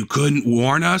this and you couldn't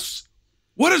warn us?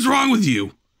 What is wrong with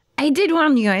you? I did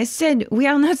warn you. I said we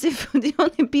are not the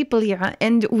only people here,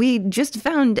 and we just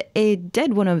found a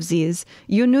dead one of these.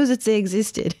 You knew that they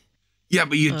existed. Yeah,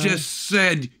 but you just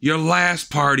said your last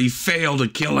party failed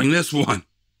at killing this one.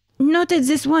 Not at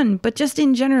this one, but just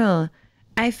in general.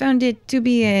 I found it to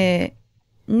be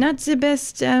not the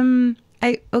best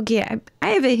I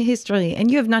have a history, and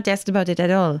you have not asked about it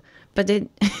at all. But it,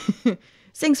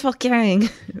 thanks for caring.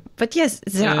 But yes,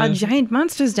 there are giant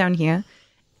monsters down here,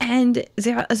 and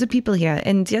there are other people here,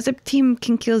 and the other team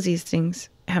can kill these things.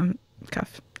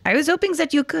 Cuff. I was hoping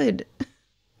that you could.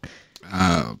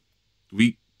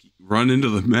 We run into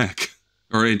the mech,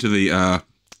 or into the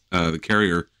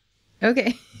carrier.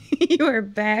 Okay, you are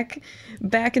back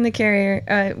in the carrier.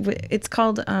 It's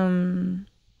called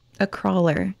a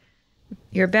crawler.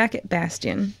 You're back at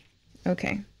Bastion.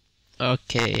 Okay.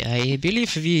 Okay, I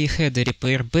believe we had a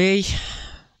repair bay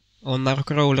on our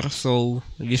crawler, so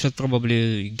we should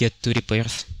probably get to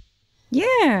repairs.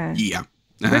 Yeah. Yeah.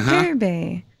 Repair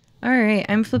bay. All right,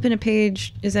 I'm flipping a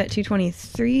page. Is that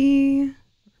 223?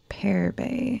 Repair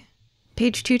bay.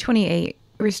 Page 228.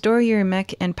 Restore your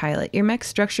mech and pilot. Your mech's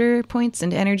structure points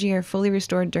and energy are fully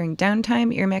restored during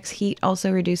downtime. Your mech's heat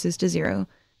also reduces to 0.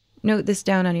 Note this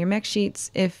down on your mech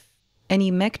sheets. If any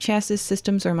mech chassis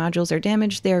systems or modules are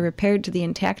damaged, they are repaired to the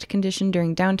intact condition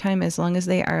during downtime as long as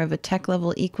they are of a tech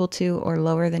level equal to or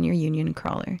lower than your Union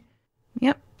crawler.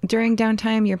 Yep. During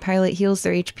downtime, your pilot heals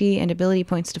their HP and ability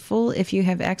points to full. If you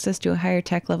have access to a higher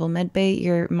tech level medbay,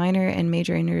 your minor and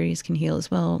major injuries can heal as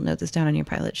well. Note this down on your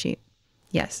pilot sheet.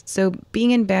 Yes, so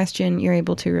being in Bastion, you're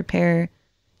able to repair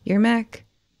your mech,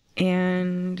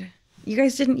 and you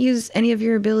guys didn't use any of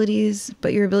your abilities,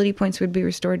 but your ability points would be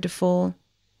restored to full,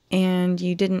 and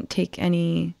you didn't take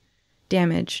any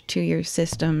damage to your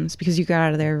systems because you got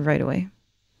out of there right away.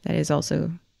 That is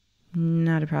also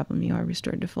not a problem. You are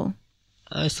restored to full.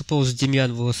 I suppose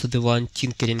Demyan was the one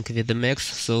tinkering with the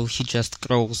mechs, so he just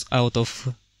crawls out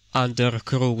of under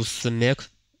Crow's mech,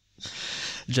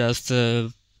 just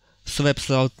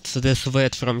sweeps out the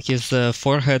sweat from his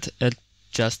forehead and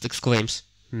just exclaims,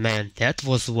 "Man, that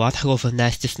was one hell of a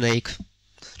nasty snake.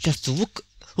 Just look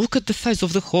at the size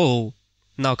of the hole,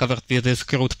 now covered with this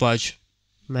crude pudge.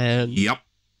 Man." Yep.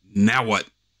 Now what?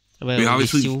 Well, we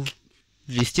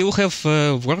still have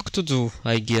work to do,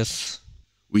 I guess.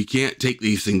 We can't take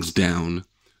these things down.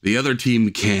 The other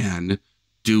team can.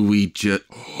 Do we just...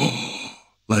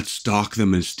 let's stalk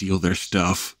them and steal their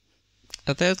stuff.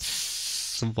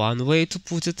 That's one way to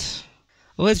put it.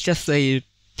 Let's just say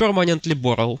permanently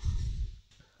borrow.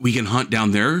 We can hunt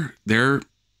down their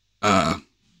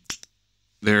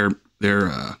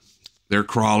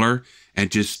crawler and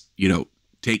just,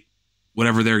 take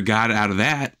whatever they got out of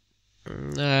that.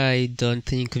 I don't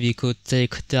think we could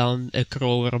take down a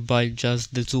crawler by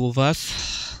just the two of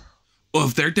us. Well,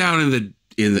 if they're down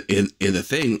in the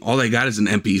thing, all they got is an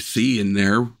NPC in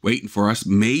there waiting for us.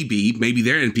 Maybe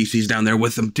their NPC's down there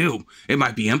with them too. It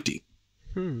might be empty.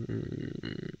 We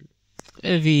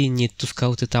need to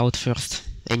scout it out first,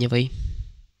 anyway.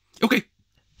 Okay.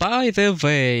 By the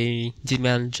way,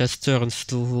 Demyan just turns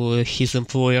to his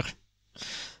employer.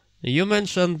 You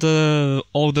mentioned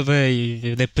all the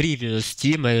way the previous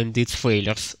team and its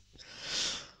failures.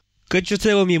 Could you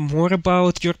tell me more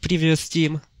about your previous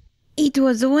team? It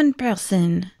was one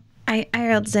person. I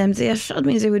hired them. They assured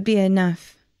me there would be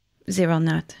enough. They were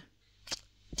not.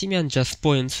 Demyan just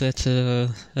points at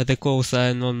the call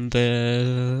sign on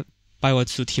the pilot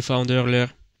suit he found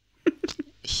earlier.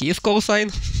 His call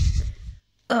sign?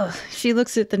 Ugh, she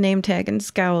looks at the name tag and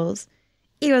scowls.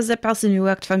 He was the person who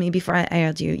worked for me before I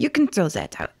hired you. You can throw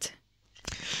that out.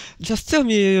 Just tell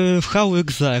me how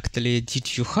exactly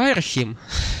did you hire him?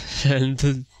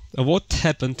 And what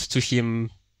happened to him?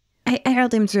 I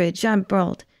hired him through a job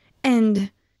board.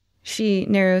 And she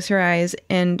narrows her eyes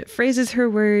and phrases her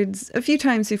words a few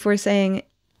times before saying,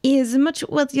 he is much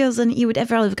wealthier than he would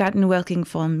ever have gotten working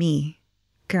for me,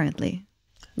 currently.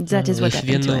 That is what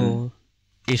happened to him.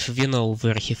 If we know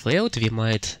where he failed, we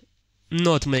might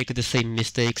not make the same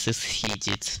mistakes as he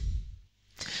did.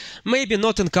 Maybe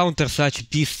not encounter such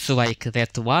beasts like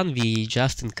that one we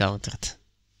just encountered.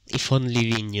 If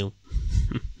only we knew.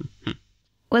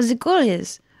 Well, the goal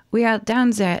is, we are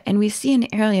down there and we see an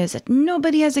area that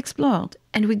nobody has explored,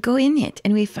 and we go in it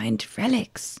and we find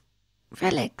relics.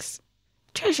 Relics.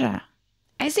 Treasure.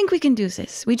 I think we can do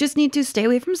this. We just need to stay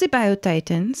away from the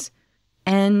Bio-Titans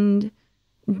and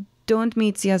don't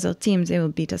meet the other teams. They will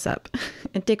beat us up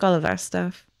and take all of our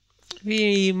stuff.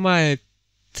 We might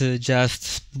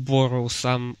just borrow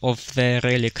some of the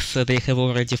relics they have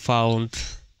already found.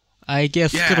 I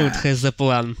guess Crud has a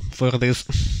plan for this.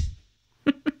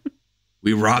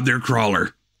 We robbed their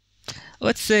crawler.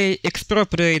 Let's say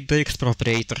expropriate the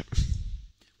expropriator.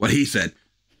 What he said.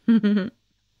 Oh,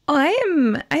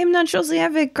 I am not sure they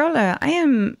have a crawler.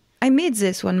 I made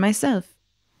this one myself.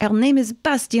 Her name is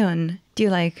Bastion. Do you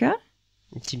like her?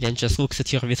 Demyan just looks at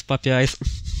her with puppy eyes.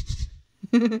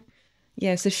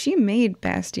 Yeah, so she made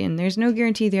Bastion. There's no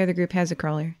guarantee the other group has a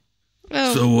crawler.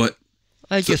 Well, So what?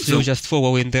 I guess we'll just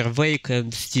follow in their wake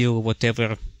and steal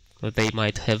whatever they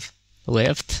might have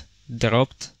left,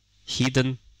 dropped,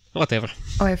 hidden, whatever.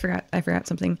 Oh, I forgot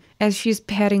something. As she's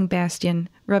patting Bastion,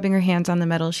 rubbing her hands on the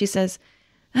metal, she says,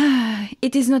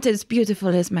 it is not as beautiful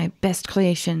as my best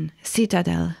creation,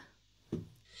 Citadel.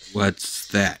 What's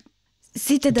that?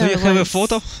 Citadel. Do you have a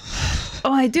photo?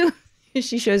 Oh, I do.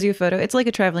 She shows you a photo. It's like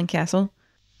a traveling castle.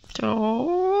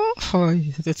 Oh,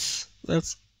 that's.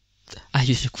 I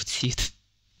wish I could see it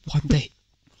one day.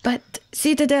 But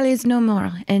Citadel is no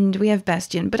more, and we have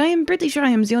Bastion. But I am pretty sure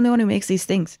I am the only one who makes these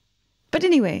things. But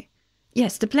anyway,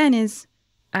 yes, the plan is,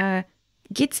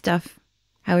 get stuff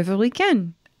however we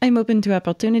can. I'm open to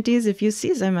opportunities. If you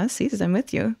seize them, I'll seize them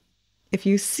with you. If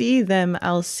you see them,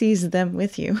 I'll seize them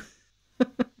with you.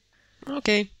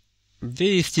 Okay.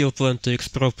 We still plan to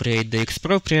expropriate the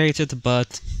expropriated,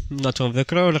 but not from the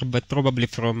crawler, but probably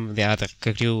from the other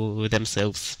crew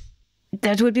themselves.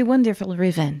 That would be wonderful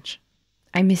revenge.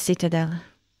 I miss Citadel.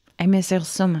 I miss her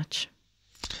so much.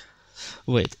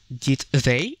 Wait, did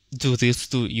they do this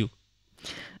to you?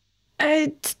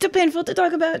 It's too painful to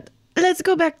talk about. Let's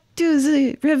go back to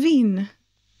the ravine.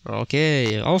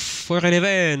 Okay, off for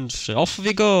revenge. Off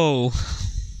we go.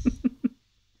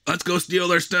 Let's go steal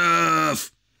their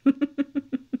stuff.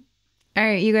 All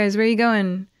right, you guys, where are you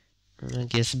going? I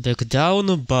guess back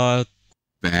down, but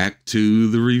Back to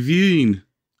the ravine,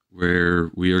 where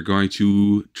we are going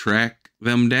to track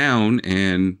them down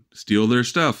and steal their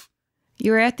stuff.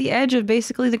 You are at the edge of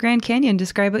basically the Grand Canyon.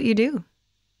 Describe what you do.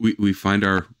 We find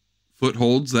our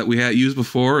footholds that we had used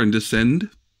before and descend.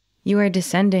 You are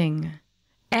descending.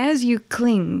 As you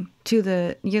cling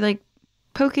to you're like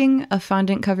poking a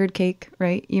fondant-covered cake,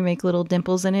 right? You make little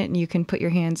dimples in it, and you can put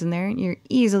your hands in there, and you're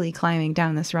easily climbing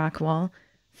down this rock wall.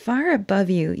 Far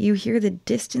above you, you hear the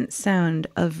distant sound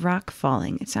of rock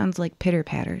falling. It sounds like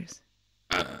pitter-patters.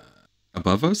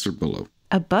 Above us or below?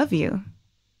 Above you.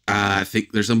 I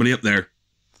think there's somebody up there.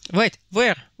 wait,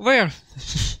 where?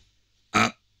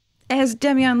 Up. As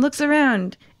Demyan looks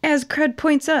around, as Crud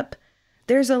points up,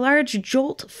 there's a large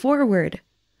jolt forward.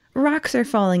 Rocks are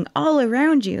falling all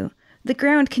around you. The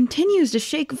ground continues to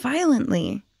shake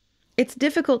violently. It's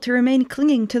difficult to remain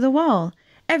clinging to the wall.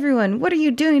 Everyone, what are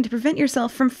you doing to prevent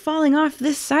yourself from falling off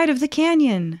this side of the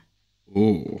canyon?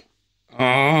 Oh.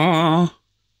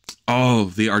 Oh,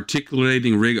 the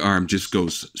articulating rig arm just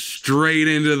goes straight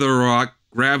into the rock,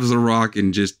 grabs the rock,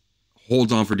 and just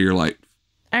holds on for dear life.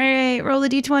 All right, roll a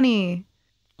d20.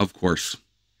 Of course.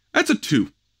 That's a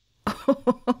 2.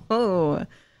 Oh,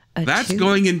 That's 2.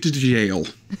 going into jail.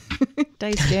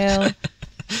 Dice jail.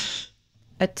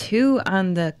 A 2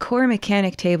 on the core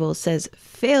mechanic table says,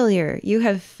 failure. You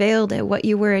have failed at what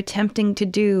you were attempting to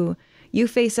do. You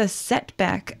face a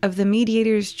setback of the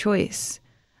mediator's choice.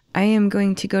 I am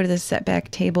going to go to the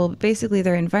setback table. Basically,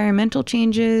 there are environmental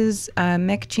changes,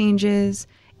 mech changes,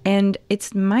 and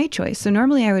it's my choice. So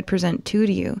normally I would present 2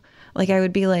 to you. Like I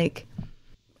would be like,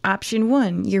 option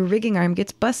 1, your rigging arm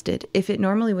gets busted. If it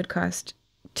normally would cost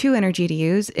 2 energy to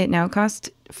use, it now costs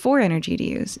 4 energy to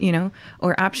use, you know?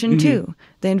 Or option 2,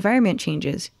 the environment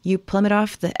changes. You plummet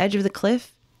off the edge of the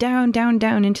cliff, down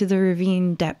into the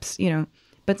ravine depths, you know?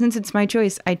 But since it's my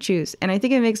choice, I choose. And I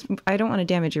think I don't want to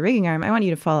damage your rigging arm. I want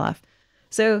you to fall off.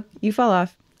 So you fall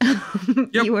off.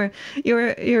 Yep.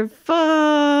 You're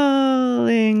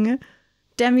falling.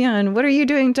 Demyan, what are you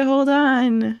doing to hold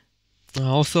on?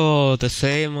 Also, the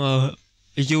same,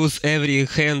 use every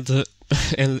hand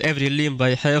and every limb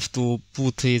I have to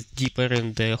put it deeper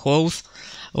in the holes.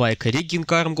 Like rigging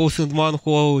arm goes in one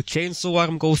hole, chainsaw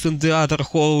arm goes in the other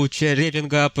hole,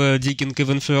 revving up, digging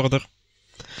even further.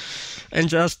 And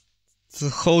just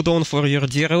hold on for your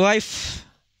dear life.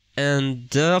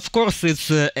 And of course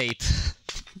it's 8.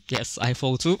 Yes, I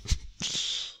fall too.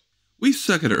 We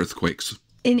suck at earthquakes.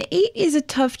 An 8 is a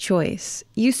tough choice.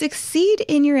 You succeed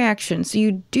in your action, so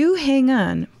you do hang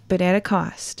on, but at a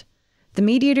cost. The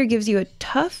mediator gives you a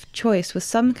tough choice with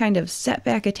some kind of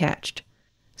setback attached.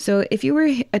 So if you were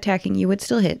attacking, you would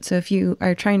still hit. So if you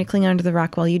are trying to cling onto the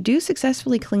rock wall, you do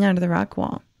successfully cling onto the rock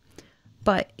wall.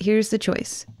 But here's the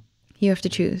choice. You have to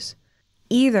choose.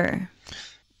 Either.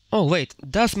 Oh wait,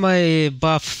 does my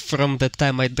buff from the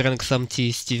time I drank some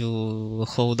tea still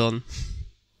hold on?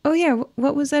 Oh yeah,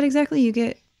 what was that exactly? You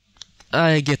get...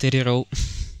 I get a reroll.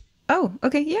 Oh,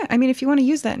 okay, yeah. I mean, if you want to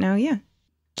use that now, yeah.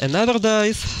 Another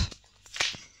dice.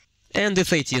 And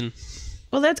it's 18.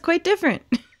 Well, that's quite different.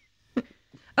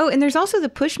 Oh, and there's also the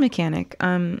push mechanic.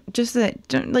 Just that,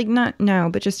 like, not now,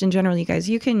 but just in general, you guys.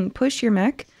 You can push your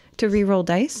mech to re-roll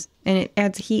dice, and it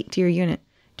adds heat to your unit.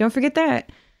 Don't forget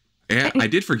that. Yeah, I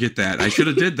did forget that. I should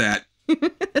have did that.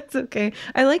 That's okay.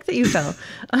 I like that you fell.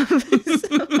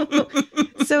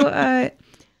 So,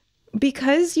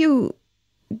 because you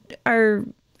are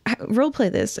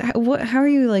roleplay this, how are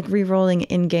you like re-rolling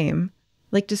in game?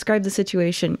 Like, describe the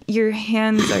situation. Your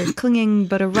hands are clinging,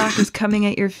 but a rock is coming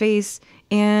at your face,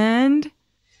 and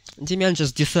Demyan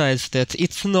just decides that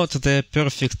it's not the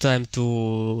perfect time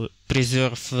to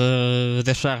preserve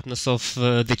the sharpness of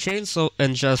the chainsaw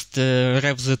and just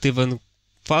revs it even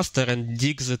faster and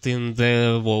digs it in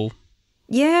the wall.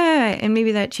 yeah, and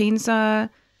maybe that chainsaw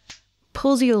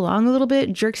pulls you along a little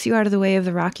bit, jerks you out of the way of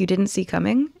the rock you didn't see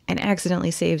coming, and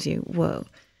accidentally saves you. Whoa.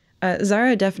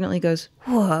 Zahra definitely goes,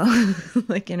 whoa,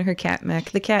 like in her cat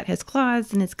mech. The cat has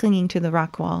claws and it's clinging to the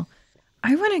rock wall.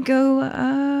 I want to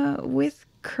go with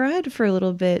Crud for a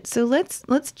little bit. So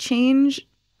let's change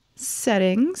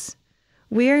settings.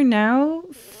 We are now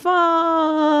falling,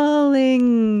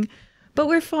 but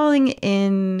we're falling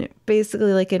in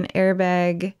basically like an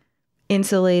airbag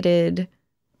insulated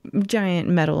giant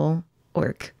metal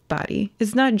orc body.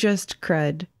 It's not just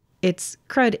Crud. It's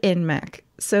Crud in mech.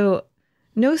 So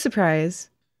no surprise.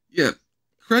 Yeah,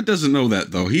 Crud doesn't know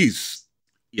that though. He's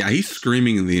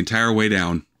screaming the entire way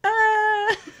down.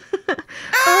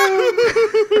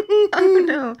 Oh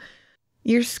no.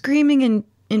 You're screaming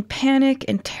in panic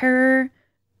and terror.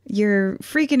 You're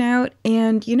freaking out,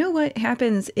 and you know what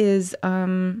happens is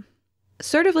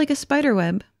sort of like a spider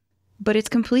web, but it's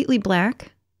completely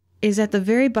black, is at the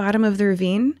very bottom of the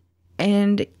ravine,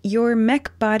 and your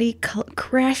mech body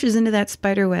crashes into that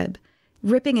spider web,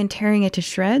 ripping and tearing it to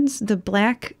shreds. The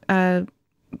black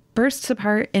bursts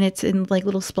apart, and it's in like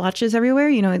little splotches everywhere.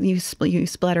 You know, you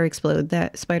splatter explode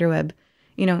that spider web,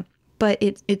 you know. But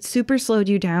it super slowed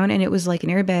you down, and it was like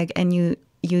an airbag, and you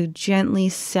gently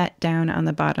set down on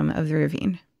the bottom of the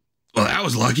ravine. Well, that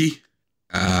was lucky.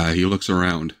 He looks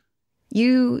around.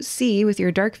 You see with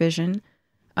your dark vision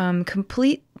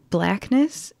complete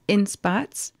blackness in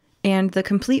spots, and the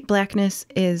complete blackness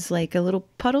is like a little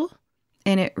puddle,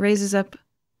 and it raises up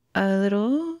a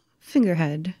little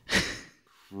fingerhead.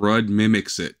 Crud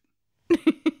mimics it.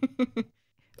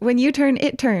 When you turn,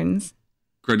 it turns.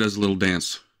 Crud does a little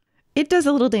dance. It does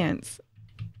a little dance.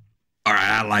 All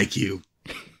right, I like you.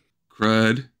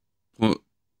 Crud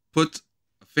puts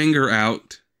a finger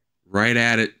out right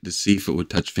at it to see if it would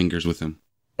touch fingers with him.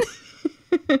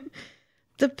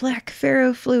 The black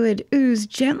pharaoh fluid ooze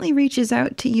gently reaches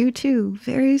out to you too,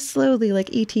 very slowly,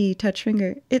 like E.T. touch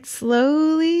finger. It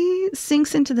slowly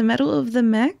sinks into the metal of the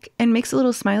mech and makes a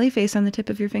little smiley face on the tip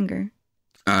of your finger.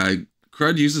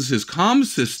 Crud uses his comm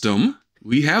system.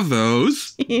 We have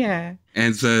those. Yeah.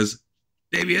 And says,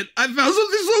 Damien, I found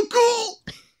something so cool.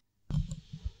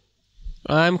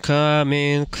 I'm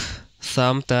coming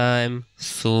sometime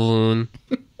soon.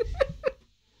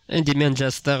 And Demyan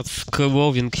just starts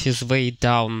clawing his way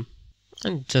down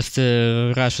and just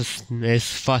rushes as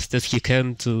fast as he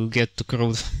can to get to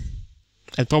Crud.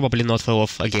 And probably not fall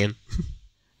off again.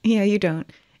 Yeah, you don't.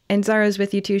 And Zahra's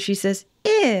with you too. She says,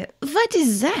 "Ew, what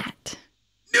is that?"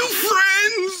 New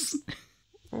friends!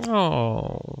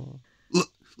 Oh.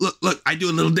 Look, I do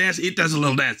a little dance. It does a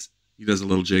little dance. He does a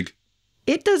little jig.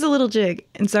 It does a little jig,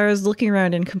 and Zahra's looking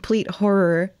around in complete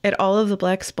horror at all of the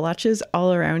black splotches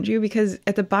all around you, because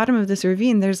at the bottom of this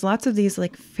ravine, there's lots of these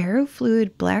like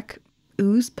ferrofluid black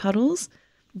ooze puddles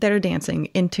that are dancing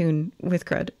in tune with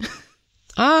Crud.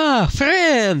 Ah,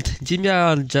 friend!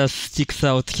 Demyan just sticks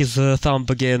out his thumb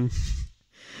again.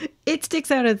 It sticks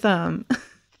out a thumb.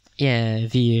 Yeah,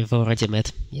 we've already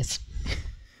met, yes.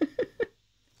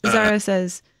 Zahra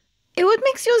says, "Hey, what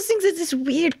makes you think that this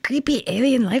weird, creepy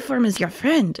alien life form is your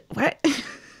friend? What?"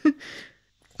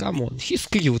 Come on, he's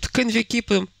cute. Can we keep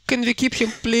him? Can we keep him,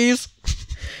 please?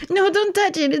 No, don't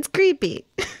touch it. It's creepy.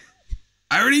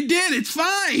 I already did. It's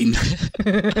fine.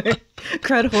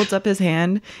 Crud holds up his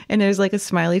hand, and there's like a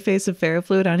smiley face of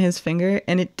ferrofluid on his finger,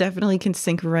 and it definitely can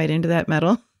sink right into that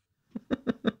metal.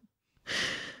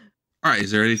 All right. Is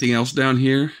there anything else down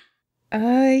here?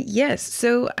 Yes.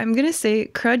 So I'm going to say,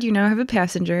 Crud, you now have a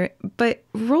passenger, but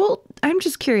I'm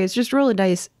just curious, just roll a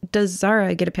dice. Does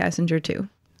Zahra get a passenger too?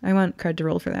 I want Crud to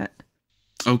roll for that.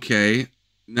 Okay.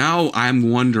 Now I'm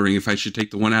wondering if I should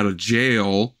take the one out of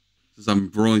jail, since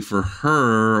I'm rolling for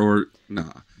her, or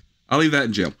nah. I'll leave that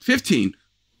in jail. 15.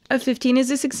 A 15 is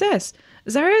a success.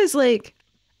 Zahra is like,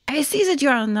 "I see that you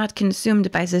are not consumed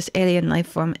by this alien life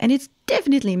form, and it's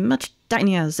definitely much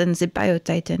tinier than the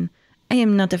Bio-Titan. I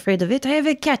am not afraid of it. I have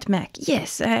a cat mech.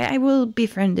 Yes, I will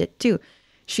befriend it too."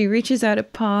 She reaches out a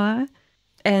paw,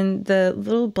 and the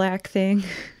little black thing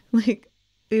like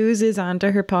oozes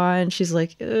onto her paw, and she's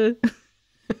like, "Ugh."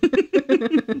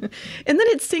 And then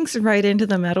it sinks right into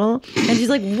the metal. And she's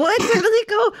like, what? Where did they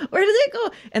go? Where did they go?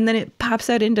 And then it pops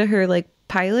out into her like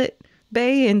pilot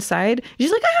bay inside.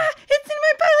 She's like, it's in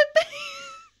my pilot bay.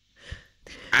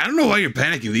 I don't know why you're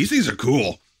panicking. These things are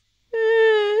cool.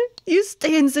 You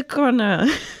stay in the corner.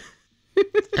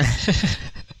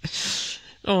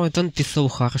 Oh, don't be so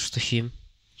harsh to him.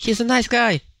 He's a nice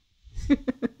guy.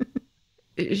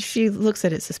 She looks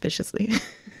at it suspiciously.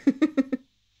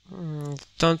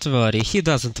 Don't worry, he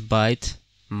doesn't bite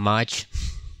much.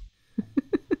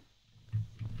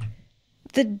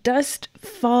 The dust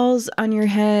falls on your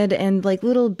head and like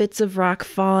little bits of rock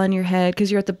fall on your head because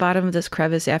you're at the bottom of this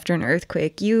crevice after an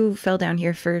earthquake. You fell down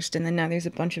here first and then now there's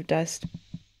a bunch of dust.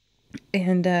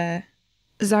 And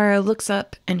Zahra looks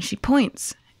up and she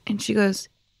points and she goes,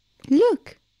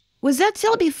 look, was that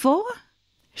there before?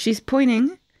 She's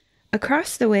pointing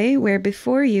across the way where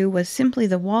before you was simply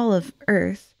the wall of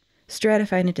earth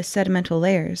stratified into sedimental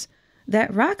layers.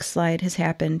 That rock slide has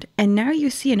happened, and now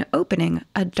you see an opening,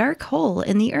 a dark hole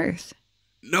in the earth.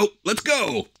 Nope, let's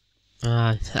go.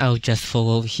 I'll just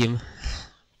follow him.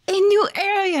 A new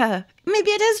area! Maybe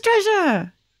it is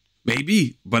treasure!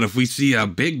 Maybe, but if we see a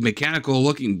big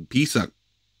mechanical-looking piece of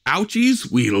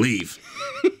ouchies, we leave.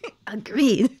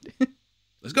 Agreed.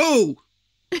 Let's go!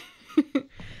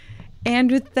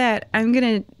 And with that, I'm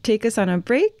going to take us on a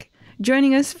break.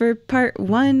 Joining us for part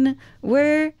 1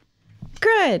 were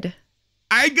Crud.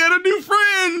 I got a new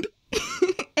friend!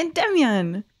 And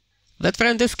Demyan. That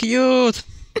friend is cute!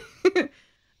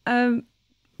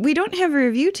 We don't have a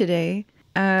review today,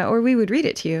 or we would read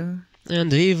it to you. And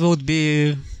we would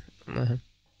be...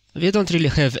 we don't really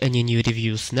have any new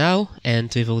reviews now,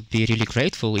 and we would be really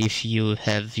grateful if you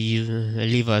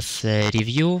leave us a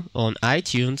review on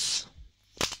iTunes.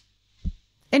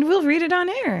 And we'll read it on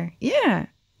air. Yeah.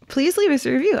 Please leave us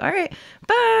a review. All right.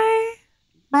 Bye.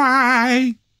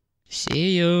 Bye!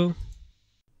 See you!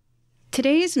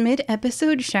 Today's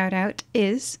mid-episode shout-out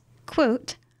is,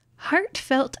 quote,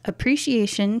 heartfelt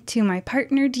appreciation to my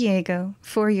partner Diego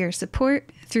for your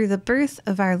support through the birth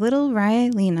of our little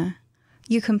Rylena.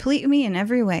 You complete me in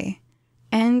every way.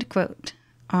 End quote.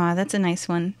 Aw, that's a nice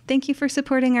one. Thank you for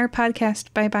supporting our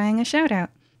podcast by buying a shout-out.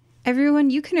 Everyone,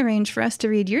 you can arrange for us to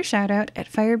read your shout-out at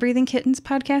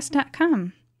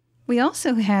firebreathingkittenspodcast.com. We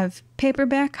also have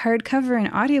paperback, hardcover,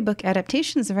 and audiobook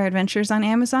adaptations of our adventures on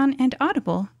Amazon and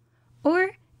Audible.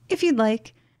 Or, if you'd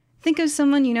like, think of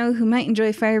someone you know who might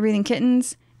enjoy Fire Breathing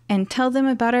Kittens and tell them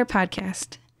about our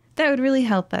podcast. That would really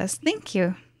help us. Thank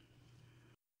you.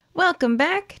 Welcome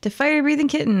back to Fire Breathing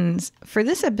Kittens. For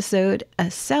this episode, a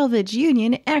Salvage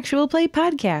Union actual play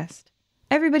podcast.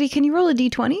 Everybody, can you roll a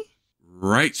d20?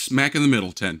 Right smack in the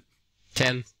middle, 10.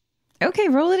 10. Okay,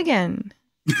 roll it again.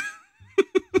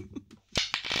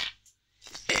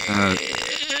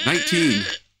 19.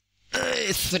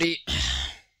 3.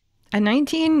 A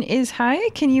 19 is high.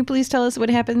 Can you please tell us what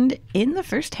happened in the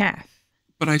first half?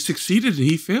 But I succeeded and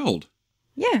he failed.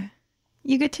 Yeah,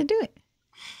 you get to do it.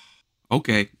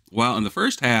 Okay, well, in the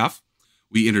first half,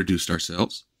 we introduced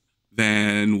ourselves.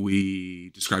 Then we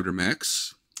described our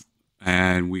mechs.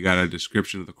 And we got a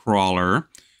description of the crawler.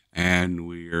 And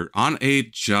we're on a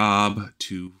job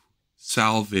to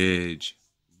salvage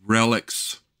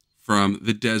relics from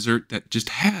the desert that just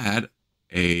had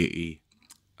a,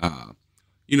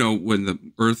 when the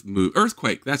earth moved,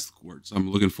 earthquake, that's the words I'm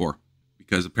looking for,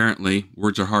 because apparently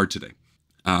words are hard today.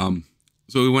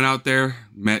 So we went out there,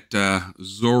 met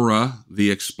Zahra,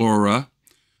 the explorer,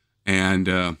 and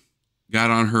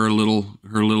got on her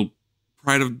little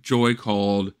pride of joy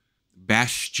called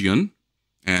Bastion,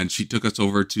 and she took us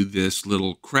over to this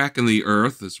little crack in the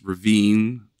earth, this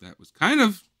ravine that was kind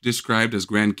of described as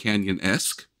Grand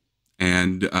Canyon-esque.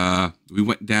 And we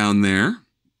went down there.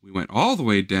 We went all the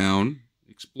way down,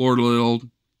 explored a little,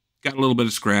 got a little bit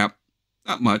of scrap,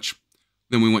 not much.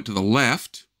 Then we went to the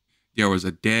left. There was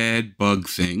a dead bug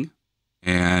thing.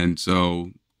 And so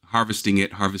harvesting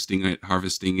it.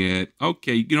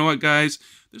 Okay, you know what, guys?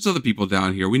 There's other people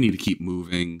down here. We need to keep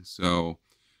moving. So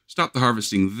stopped the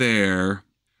harvesting there.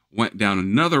 Went down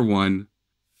another one.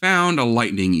 Found a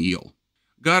lightning eel.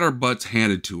 Got our butts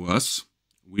handed to us.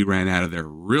 We ran out of there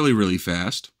really, really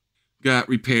fast. Got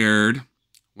repaired.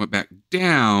 Went back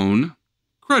down.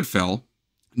 Crud fell.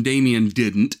 Demyan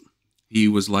didn't. He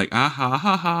was like, ah ha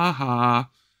ha ha ha.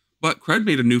 But Crud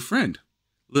made a new friend.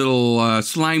 Little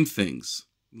slime things.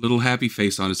 Little happy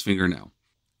face on his finger now.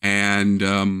 And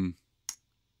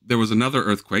there was another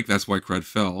earthquake. That's why Crud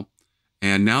fell.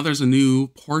 And now there's a new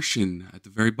portion at the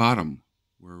very bottom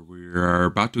where we are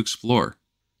about to explore.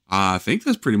 I think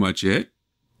that's pretty much it.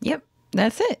 Yep,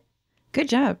 that's it. Good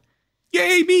job.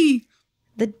 Yay, me!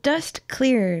 The dust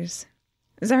clears.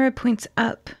 Zahra points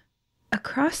up.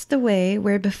 Across the way,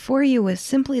 where before you was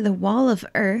simply the wall of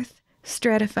earth,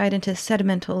 stratified into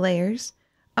sedimental layers,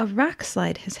 a rock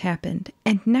slide has happened,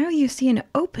 and now you see an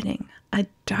opening, a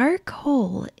dark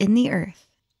hole in the earth.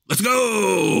 Let's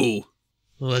go!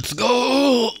 Let's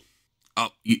go! Oh,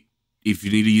 if you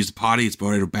need to use the potty, it's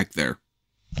right back there.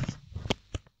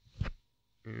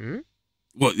 Hmm?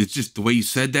 Well, it's just the way you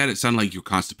said that, it sounded like you're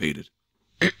constipated.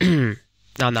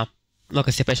 No. No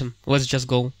constipation. Let's just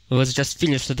go. Let's just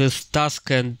finish this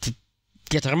task and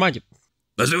get our money.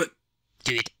 Let's do it.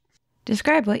 Do it.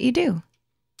 Describe what you do.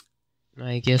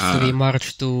 I guess we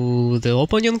march to the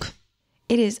opening.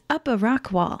 It is up a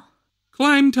rock wall.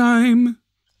 Climb time.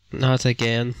 Not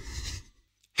again.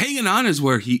 Hanging on is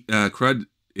where Crud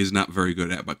is not very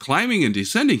good at, but climbing and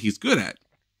descending he's good at.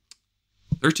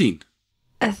 13.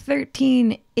 A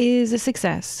 13 is a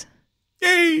success.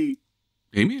 Yay!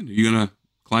 Damien, are you going to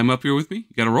climb up here with me?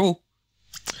 You got to roll.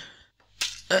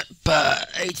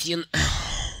 18.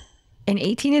 An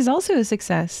 18 is also a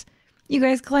success. You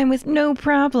guys climb with no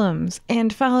problems,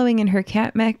 and following in her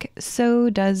cat mech, so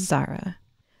does Zahra.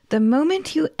 The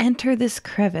moment you enter this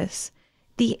crevice,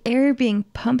 the air being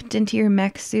pumped into your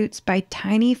mech suits by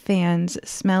tiny fans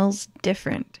smells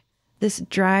different. This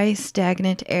dry,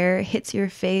 stagnant air hits your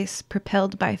face,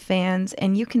 propelled by fans,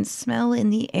 and you can smell in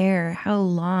the air how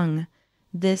long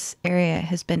this area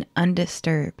has been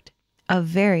undisturbed. A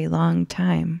very long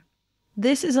time.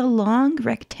 This is a long,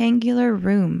 rectangular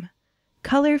room.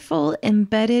 Colorful,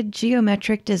 embedded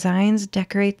geometric designs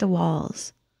decorate the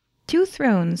walls. 2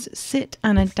 thrones sit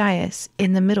on a dais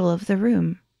in the middle of the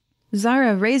room.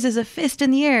 Zahra raises a fist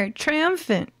in the air,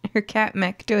 triumphant, her cat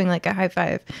mech doing like a high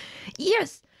five.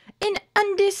 Yes, an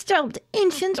undisturbed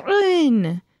ancient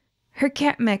ruin! Her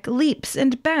cat mech leaps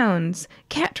and bounds,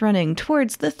 cat running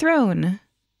towards the throne.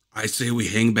 I say we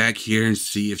hang back here and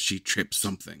see if she trips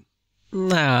something.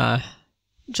 Nah.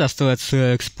 Just let's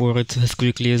explore it as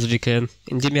quickly as we can.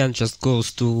 And Demyan just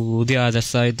goes to the other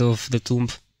side of the tomb.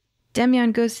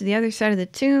 Demyan goes to the other side of the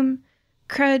tomb.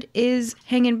 Crud is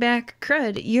hanging back.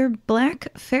 Crud, your black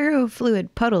ferrofluid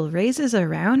puddle raises a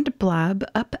round blob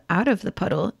up out of the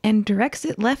puddle and directs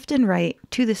it left and right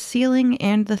to the ceiling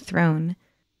and the throne.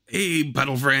 Hey,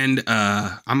 puddle friend,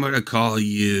 I'm going to call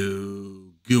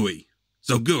you Gooey.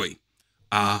 So, Gooey,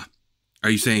 are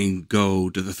you saying go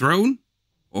to the throne?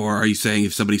 Or are you saying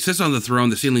if somebody sits on the throne,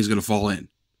 the ceiling's going to fall in?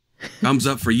 Thumbs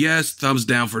up for yes, thumbs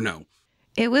down for no.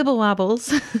 It wibble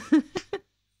wobbles.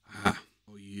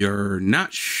 You're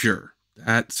not sure.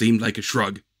 That seemed like a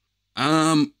shrug.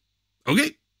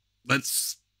 Okay.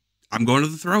 I'm going to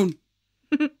the throne.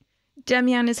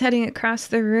 Demyan is heading across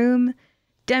the room.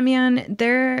 Demyan,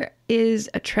 there is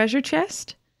a treasure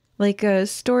chest, like a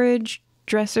storage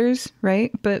dressers,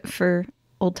 right? But for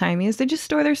old-timies, they just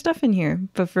store their stuff in here.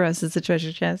 But for us, it's a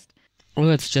treasure chest.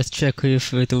 Let's just check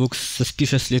if it looks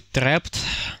suspiciously trapped.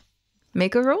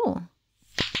 Make a roll.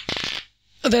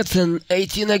 That's an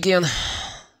 18 again.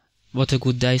 What a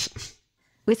good dice.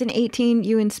 With an 18,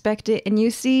 you inspect it, and you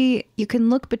see you can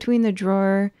look between the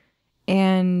drawer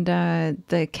and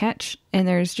the catch, and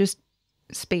there's just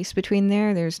space between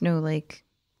there. There's no, like,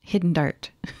 hidden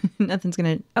dart. Nothing's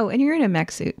gonna... Oh, and you're in a mech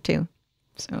suit, too.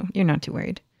 So you're not too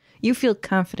worried. You feel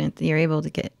confident that you're able to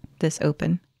get this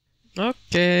open.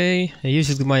 Okay.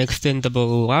 Using my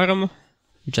extendable arm,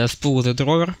 just pull the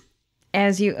drawer.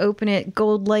 As you open it,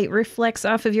 gold light reflects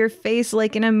off of your face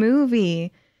like in a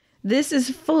movie. This is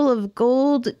full of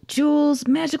gold, jewels,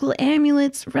 magical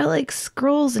amulets, relics,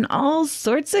 scrolls, and all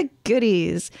sorts of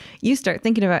goodies. You start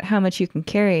thinking about how much you can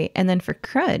carry, and then for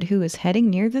Crud, who is heading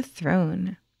near the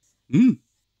throne.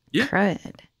 Yeah.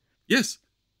 Crud. Yes.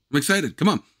 I'm excited. Come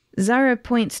on. Zahra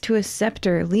points to a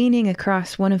scepter leaning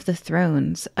across one of the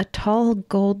thrones, a tall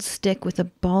gold stick with a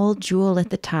ball jewel at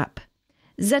the top.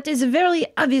 That is very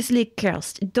obviously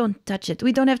cursed. Don't touch it.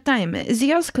 We don't have time.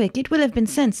 The earthquake, it will have been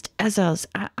sensed. Others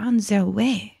are on their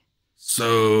way.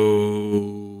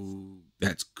 So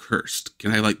that's cursed.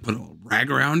 Can I put a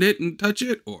rag around it and touch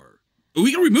it? Or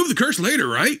we can remove the curse later,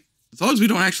 right? As long as we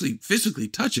don't actually physically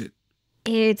touch it.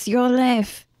 It's your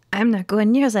life. I'm not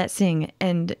going near that thing.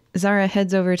 And Zahra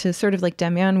heads over to sort of like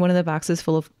Demyan, one of the boxes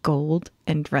full of gold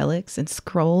and relics and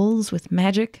scrolls with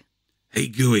magic. Hey,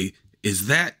 Gooey, is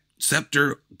that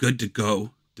scepter good to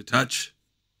go to touch?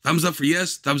 Thumbs up for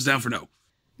yes, thumbs down for no.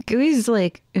 Gooey's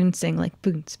like unsing, like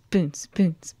boons, boons,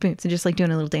 boons, boons, and just like doing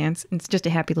a little dance. It's just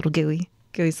a happy little Gooey.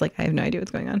 Gooey's like, I have no idea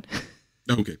what's going on.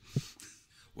 Okay.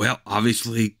 Well,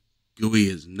 obviously, Gooey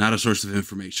is not a source of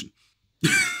information.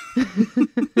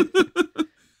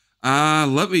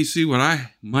 Let me see what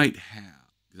I might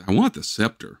have. I want the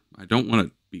scepter. I don't want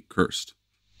to be cursed.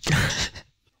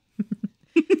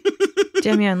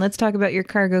 Demyan, let's talk about your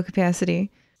cargo capacity.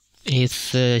 It's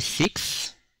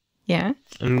 6. Yeah?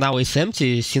 And now it's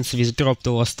empty since we dropped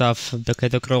our stuff back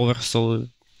at the crawler, so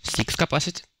 6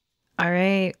 capacity. All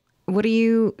right. What do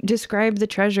you describe the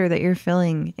treasure that you're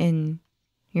filling in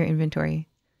your inventory?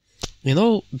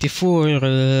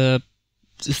 Before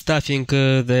stuffing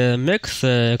the mechs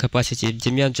capacity,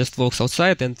 Demyan just walks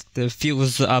outside and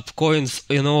fills up coins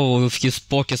in all of his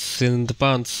pockets in the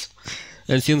pants.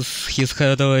 And since he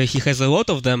has a lot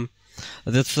of them,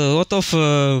 that's a lot of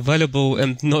valuable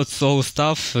and not so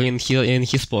stuff in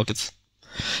his pockets.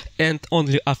 And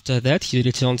only after that he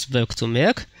returns back to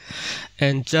mech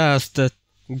and just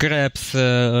grabs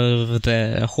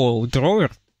the whole drawer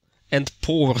and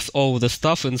pours all the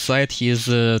stuff inside his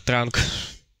trunk.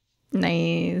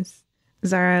 Nice.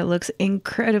 Zahra looks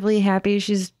incredibly happy.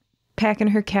 She's packing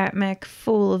her cat mech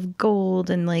full of gold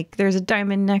and there's a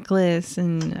diamond necklace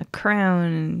and a crown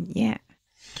and yeah.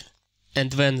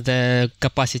 And when the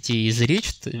capacity is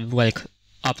reached,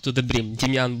 up to the brim,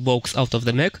 Demyan walks out of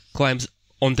the mech, climbs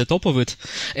on the top of it,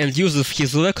 and uses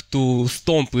his leg to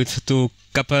stomp it to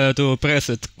press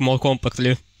it more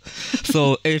compactly.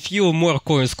 So a few more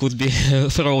coins could be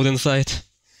thrown inside.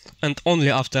 And only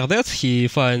after that he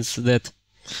finds that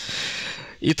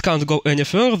it can't go any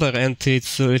further and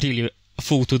it's really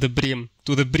full to the brim,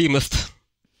 to the brimest.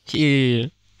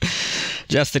 He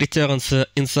just returns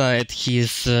inside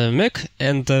his mech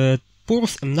and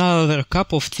pours another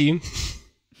cup of tea.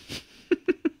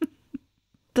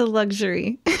 The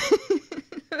luxury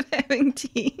of having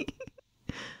tea.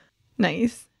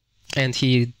 Nice. And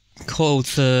he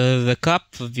holds the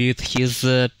cup with his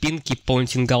pinky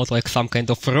pointing out like some kind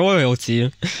of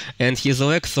royalty and his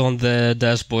legs on the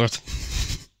dashboard.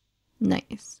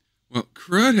 Nice. Well,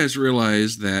 Crud has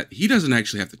realized that he doesn't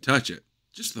actually have to touch it,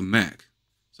 just the mech.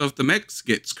 So if the mech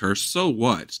gets cursed, so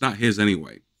what? It's not his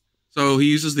anyway. So he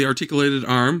uses the articulated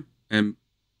arm and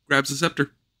grabs the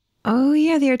scepter. Oh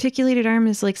yeah, the articulated arm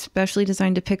is specially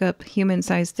designed to pick up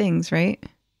human-sized things, right?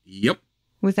 Yep.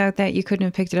 Without that, you couldn't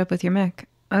have picked it up with your mech.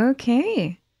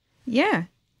 Okay. Yeah.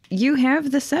 You have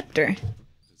the scepter.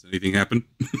 Does anything happen?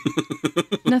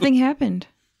 Nothing happened.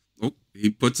 Oh,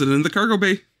 he puts it in the cargo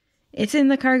bay. It's in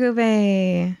the cargo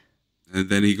bay. And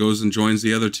then he goes and joins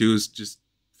the other two, just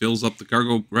fills up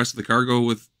the rest of the cargo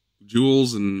with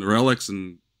jewels and relics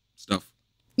and stuff.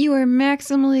 You are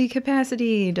maximally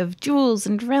capacitated of jewels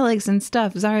and relics and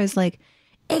stuff. Zahra's like,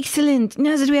 excellent.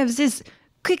 Now that we have this,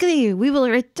 quickly, we will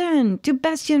return to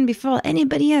Bastion before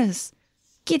anybody else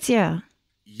gets here.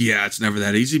 Yeah, it's never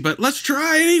that easy, but let's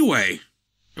try anyway.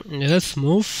 Let's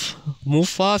move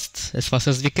fast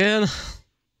as we can.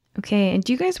 Okay, and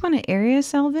do you guys want to area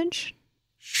salvage?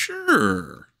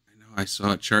 Sure. I know I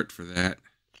saw a chart for that.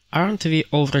 Aren't we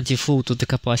already full to the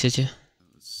capacity?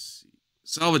 Let's see.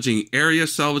 Salvaging area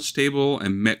salvage table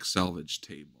and mech salvage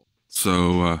table.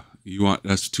 So you want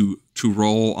us to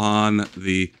roll on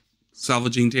the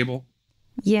salvaging table?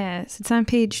 Yes, it's on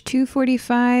page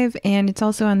 245, and it's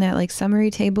also on that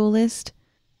summary table list.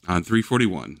 On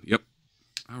 341, yep.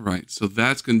 All right, so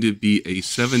that's going to be a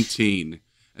 17.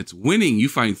 It's winning. You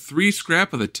find 3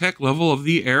 scrap of the tech level of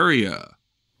the area.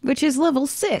 Which is level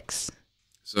 6.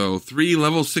 So 3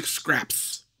 level 6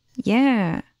 scraps.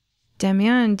 Yeah.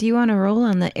 Demyan, do you want to roll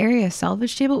on the area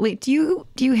salvage table? Wait, do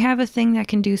you have a thing that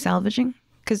can do salvaging?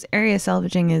 Because area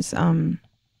salvaging is,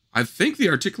 I think the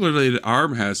articulated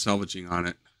arm has salvaging on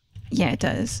it. Yeah, it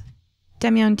does.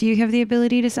 Demyan, do you have the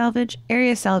ability to salvage?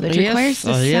 Area salvage requires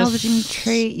the salvaging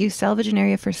trait. You salvage an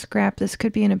area for scrap. This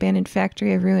could be an abandoned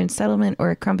factory, a ruined settlement, or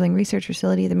a crumbling research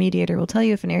facility. The mediator will tell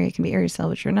you if an area can be area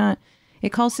salvaged or not. It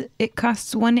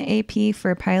costs 1 AP for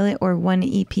a pilot or 1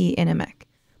 EP in a mech.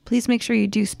 Please make sure you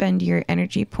do spend your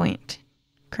energy point.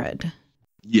 Crud.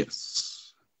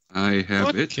 Yes, I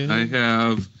have it. I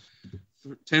have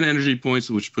 10 energy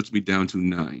points, which puts me down to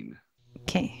 9.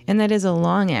 Okay, and that is a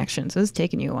long action, so it's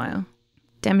taking you a while.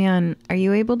 Demyan, are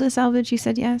you able to salvage? You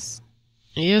said yes?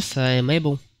 Yes, I am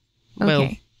able. Okay. Well,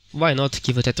 why not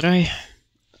give it a try?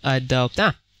 I doubt...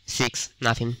 6.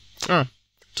 Nothing. 2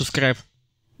 scrap.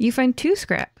 You find 2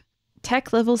 scrap.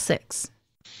 Tech level 6.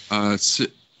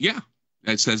 Yeah.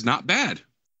 It says not bad.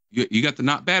 You got the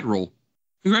not bad roll.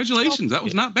 Congratulations, that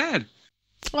was not bad.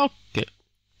 Okay.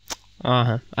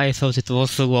 I thought it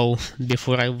was low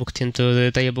before I looked into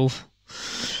the table.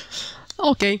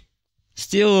 Okay.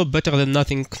 Still better than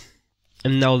nothing.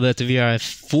 And now that we are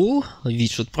full, we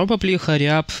should probably hurry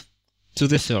up to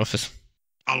the surface.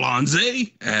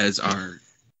 Alonze, as our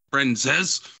friend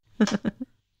says.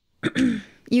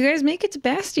 You guys make it to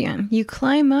Bastion. You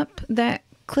climb up that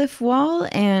cliff wall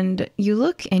and you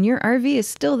look and your RV is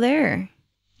still there.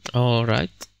 All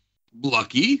right.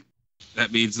 Lucky.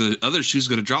 That means the other shoe's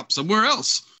going to drop somewhere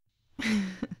else.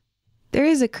 There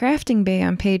is a crafting bay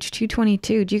on page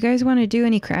 222. Do you guys want to do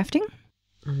any crafting?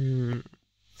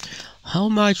 How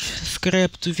much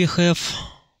scrap do we have?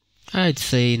 I'd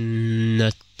say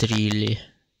not really.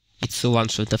 It's a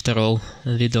one-shot after all.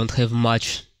 We don't have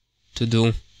much to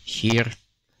do here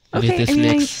with this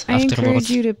mix I encourage afterwards.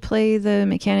 you to play the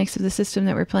mechanics of the system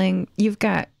that we're playing. You've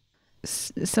got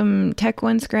some Tech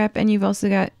 1 scrap, and you've also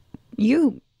got...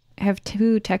 You have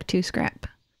 2 Tech 2 scrap.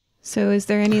 So is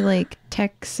there any, like,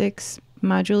 Tech 6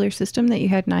 modular system that you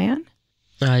had an eye on?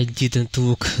 I didn't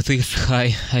look this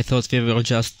high. I thought we were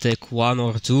just Tech 1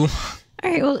 or 2. All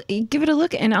right, well, give it a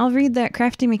look, and I'll read that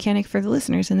crafting mechanic for the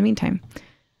listeners in the meantime.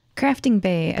 Crafting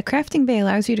bay. A crafting bay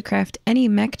allows you to craft any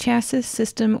mech chassis,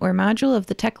 system, or module of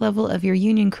the tech level of your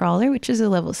Union Crawler, which is a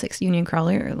level 6 Union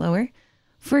Crawler or lower.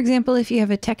 For example, if you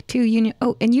have a Tech 2 Union...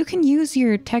 Oh, and you can use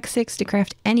your Tech 6 to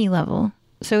craft any level.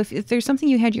 So if there's something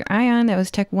you had your eye on that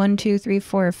was Tech 1, 2, 3,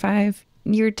 4, or 5,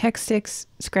 your Tech 6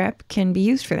 scrap can be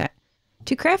used for that.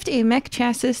 To craft a mech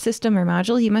chassis, system, or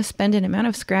module, you must spend an amount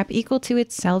of scrap equal to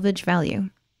its salvage value.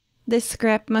 This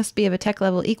scrap must be of a tech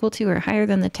level equal to or higher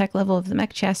than the tech level of the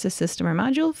mech chassis, system, or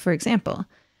module. For example,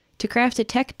 to craft a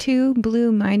Tech 2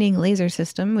 blue mining laser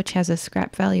system, which has a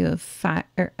scrap value of 5,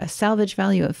 or a salvage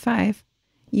value of 5,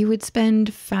 you would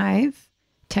spend 5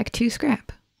 Tech 2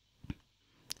 scrap.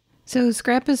 So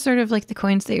scrap is sort of like the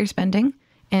coins that you're spending,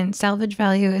 and salvage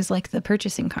value is like the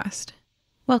purchasing cost.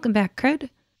 Welcome back, Crud.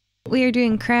 We are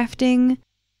doing crafting.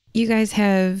 You guys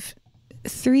have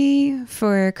 3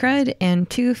 for Crud and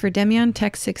 2 for Demyan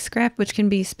Tech 6 scrap, which can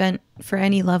be spent for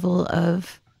any level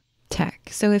of tech.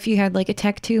 So if you had like a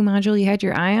Tech 2 module you had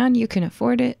your eye on, you can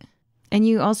afford it. And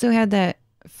you also had that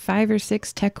 5 or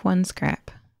 6 Tech 1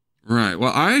 scrap. Right.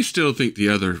 Well, I still think the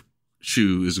other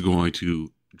shoe is going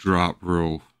to drop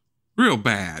real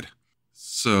bad.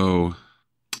 So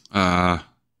I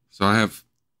have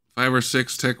 5 or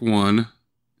 6 Tech 1.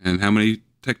 And how many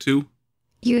Tech 2?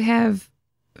 You have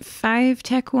 5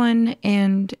 Tech 1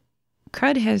 and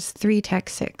Crud has 3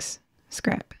 Tech 6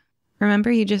 scrap.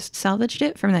 Remember, you just salvaged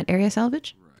it from that area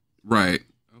salvage? Right.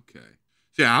 Okay.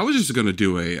 Yeah, I was just going to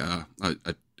do a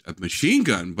machine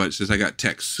gun, but since I got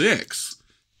Tech 6...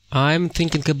 I'm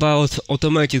thinking about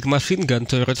automatic machine gun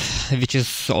turret, which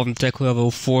is on tech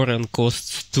level 4 and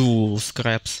costs 2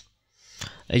 scraps.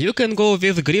 You can go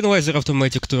with green laser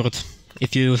automatic turret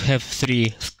if you have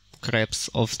 3 scraps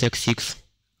of tech 6.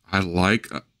 I like...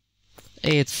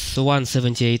 It's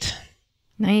 178.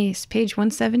 Nice. Page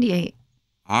 178.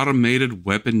 Automated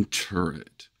weapon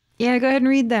turret. Yeah, go ahead and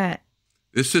read that.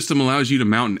 This system allows you to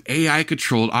mount an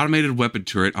AI-controlled automated weapon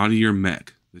turret onto your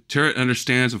mech. The turret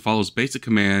understands and follows basic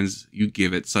commands you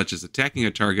give it, such as attacking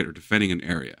a target or defending an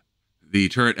area. The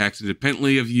turret acts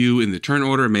independently of you in the turn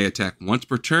order and may attack once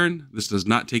per turn. This does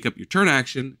not take up your turn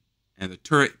action, and the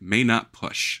turret may not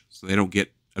push, so they don't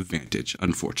get advantage,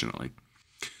 unfortunately.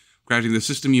 Crafting the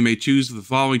system, you may choose the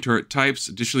following turret types.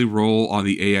 Additionally, roll on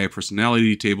the AI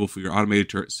personality table for your automated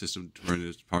turret system to turn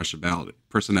its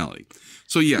personality.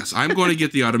 So yes, I'm going to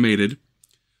get the automated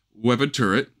weapon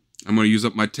turret. I'm going to use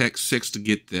up my Tech 6 to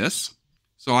get this.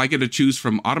 So I get to choose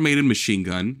from automated machine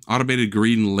gun, automated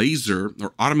green laser,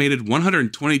 or automated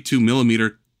 122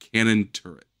 millimeter cannon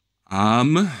turret.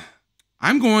 I'm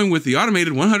going with the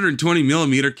automated 120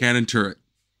 millimeter cannon turret.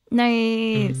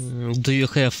 Nice. Do you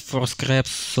have 4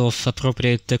 scraps of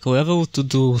appropriate tech level to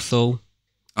do so?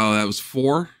 Oh, that was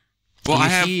 4? Well, you I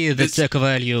have see the tech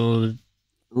value.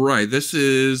 Right, this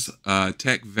is a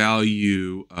tech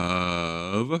value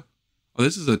of... Oh,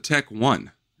 this is a Tech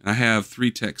 1. And I have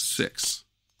 3 Tech 6.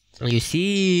 You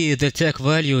see the tech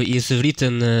value is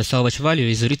written, salvage value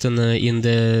is written in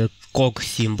the cog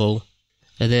symbol.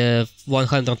 The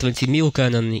 120 mil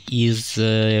cannon is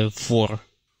 4.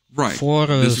 Right.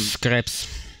 4 scraps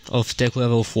of tech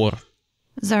level 4.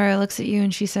 Zahra looks at you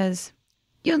and she says,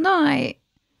 "You know, I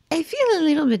feel a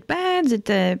little bit bad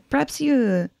that perhaps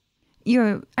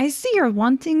I see you're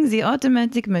wanting the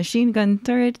automatic machine gun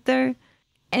turret there.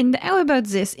 And how about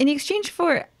this? In exchange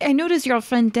for, I notice your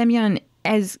friend Demyan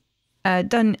has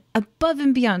done above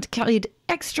and beyond, carried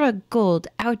extra gold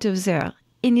out of there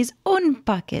in his own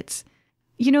pockets.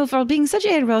 You know, for being such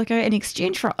a hard worker, in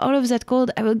exchange for all of that gold,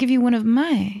 I will give you one of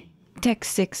my Tech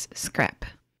 6 scrap.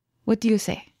 What do you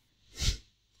say?"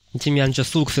 Demyan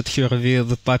just looks at her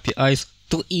with puppy eyes.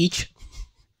 To each.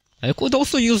 I could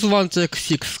also use 1 Tech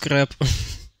 6 scrap.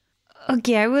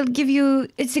 Okay, I will give you,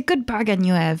 it's a good bargain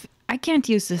you have. I can't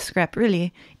use this scrap,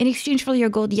 really. In exchange for your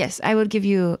gold, yes, I will give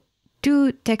you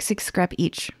 2 Texic scrap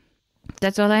each.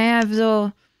 That's all I have,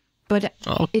 though. But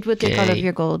it will take all of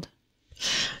your gold.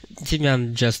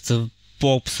 Demyan just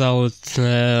pops out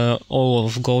all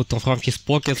of gold from his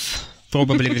pockets,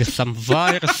 probably with some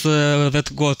wires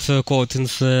that got caught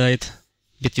inside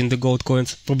between the gold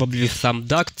coins, probably with some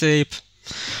duct tape.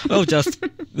 Well, just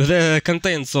the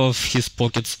contents of his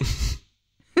pockets.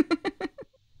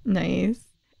 Nice.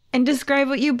 And describe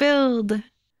what you build.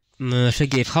 She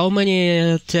gave how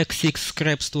many Tech 6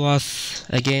 scraps to us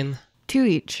again? 2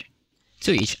 each.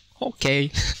 2 each.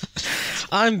 Okay.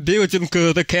 I'm building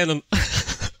the cannon.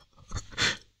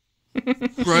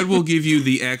 Crud will give you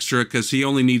the extra because he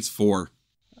only needs 4.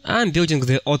 I'm building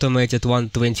the automated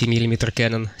 120mm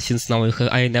cannon, since now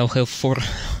I now have 4.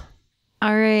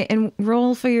 All right, and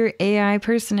roll for your AI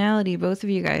personality, both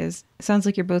of you guys. Sounds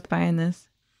like you're both buying this.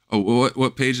 Oh,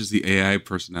 what page is the AI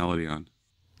personality on?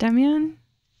 Demyan?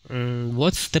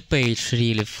 What's the page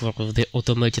really for the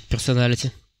automated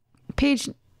personality? Page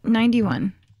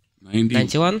 91.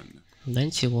 91?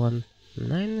 91.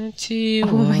 91.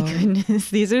 Oh my goodness,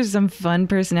 these are some fun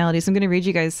personalities. I'm going to read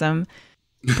you guys some.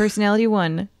 Personality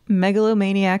 1,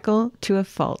 megalomaniacal to a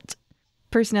fault.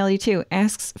 Personality 2,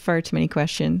 asks far too many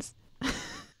questions.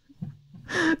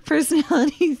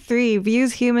 Personality 3,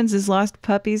 views humans as lost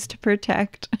puppies to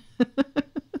protect.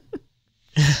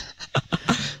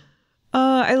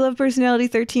 Oh, I love personality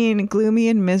 13, gloomy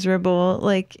and miserable.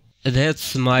 Like,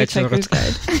 that's my Hitchhiker's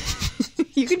turret. Guide.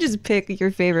 You can just pick your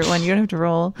favorite one. You don't have to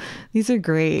roll. These are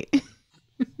great.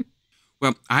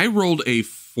 Well, I rolled a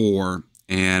 4,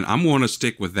 and I'm going to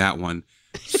stick with that one.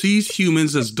 Sees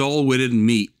humans as dull-witted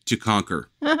meat to conquer.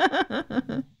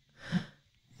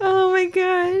 Oh my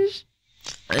gosh.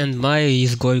 And mine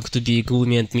is going to be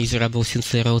gloomy and miserable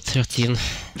since I rolled 13.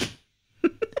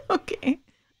 Okay.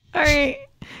 All right.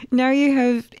 Now you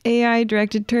have AI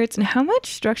directed turrets. And how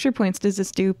much structure points does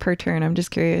this do per turn? I'm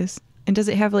just curious. And does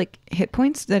it have like hit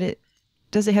points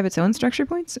does it have its own structure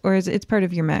points, or is it's part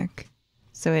of your mech?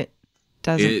 So it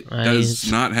doesn't. It does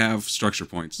not have structure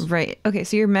points. Right. Okay.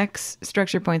 So your mech's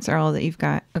structure points are all that you've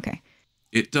got. Okay.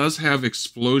 It does have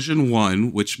explosion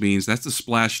 1, which means that's the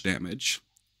splash damage.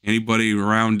 Anybody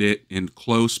around it in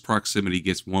close proximity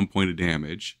gets 1 point of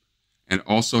damage. And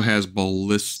also has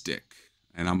ballistic.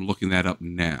 And I'm looking that up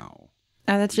now.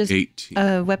 That's just 18.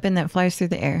 a weapon that flies through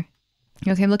the air.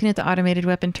 Okay, I'm looking at the automated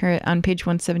weapon turret on page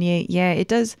 178. Yeah, it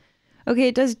does. Okay,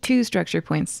 it does 2 structure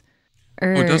points.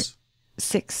 Or it does?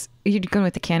 6. Are you going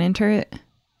with the cannon turret?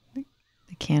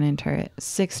 The cannon turret.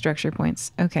 6 structure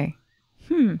points. Okay.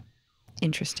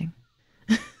 Interesting.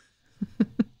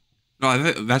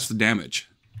 No, that's the damage.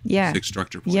 Yeah. 6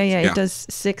 structure points. Yeah, it does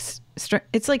 6.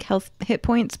 It's like health hit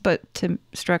points, but to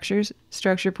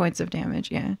structure points of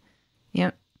damage. Yeah.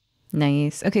 Yep.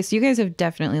 Nice. Okay, so you guys have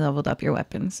definitely leveled up your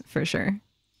weapons for sure.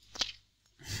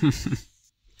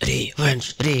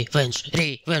 Revenge. Okay,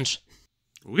 let's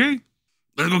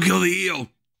go kill the eel.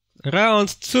 Round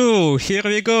 2, here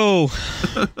we go.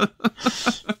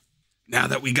 Now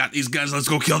that we got these guns, let's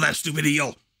go kill that stupid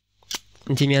eel.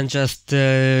 Demyan just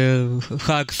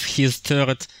hugs his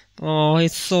turret. Oh,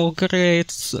 it's so great.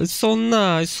 It's so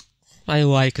nice. I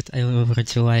like it. I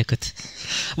already like it.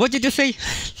 What did you say?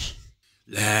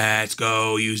 Let's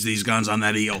go use these guns on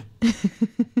that eel.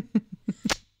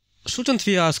 Shouldn't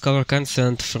we ask our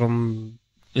consent from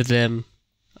them?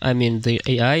 I mean, the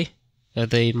AI?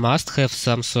 They must have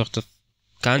some sort of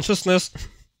consciousness.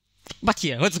 But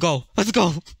yeah, let's go. Let's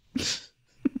go.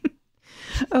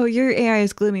 Oh, your AI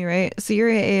is gloomy, right? So your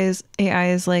AI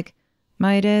is like,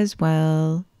 might as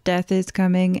well. Death is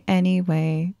coming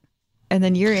anyway. And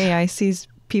then your AI sees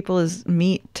people as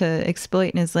meat to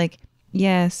exploit and is like,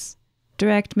 yes,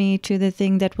 direct me to the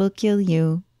thing that will kill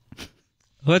you.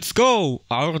 Let's go.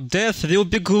 Our death will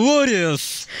be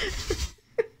glorious.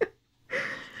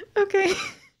 Okay.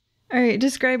 All right,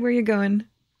 describe where you're going.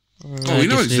 Oh, we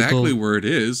know exactly where it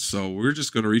is, so we're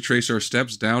just going to retrace our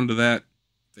steps down to that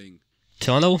thing.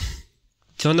 Tunnel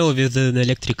with an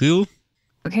electric eel.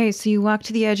 Okay, so you walk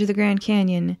to the edge of the Grand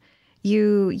Canyon.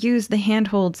 You use the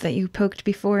handholds that you poked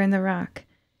before in the rock.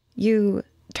 You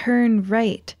turn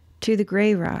right to the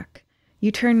gray rock.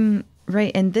 You turn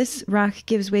right, and this rock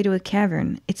gives way to a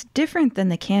cavern. It's different than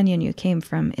the canyon you came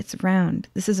from. It's round.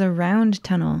 This is a round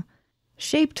tunnel,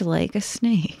 shaped like a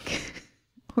snake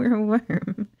or a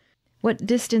worm. What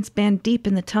distance band deep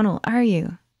in the tunnel are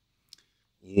you?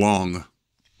 Long.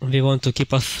 We want to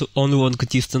keep us on long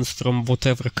distance from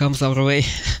whatever comes our way.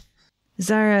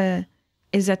 Zahra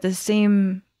is at the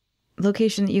same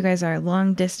location that you guys are,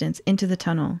 long distance into the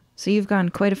tunnel. So you've gone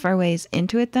quite a far ways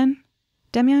into it then,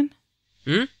 Demyan?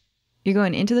 Hmm? You're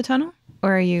going into the tunnel?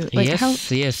 Or are you like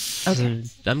yes. Okay.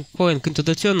 I'm going into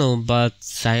the tunnel, but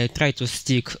I try to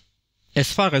stick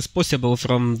as far as possible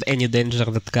from any danger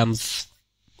that comes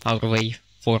our way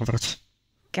forward.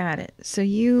 Got it. So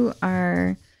you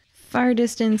are far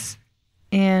distance,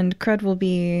 and Crud will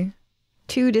be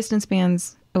 2 distance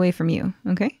bands away from you,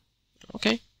 okay?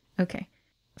 Okay.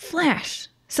 Flash!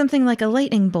 Something like a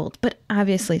lightning bolt, but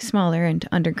obviously smaller and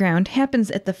underground, happens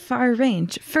at the far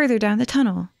range, further down the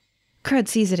tunnel. Crud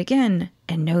sees it again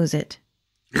and knows it.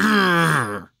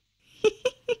 The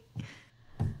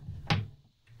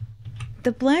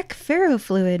black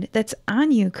ferrofluid that's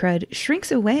on you, Crud,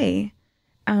 shrinks away.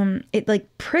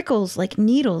 It prickles like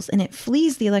needles, and it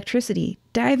flees the electricity,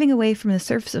 diving away from the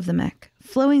surface of the mech,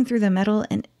 flowing through the metal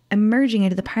and emerging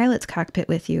into the pilot's cockpit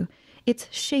with you. It's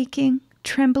shaking,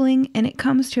 trembling, and it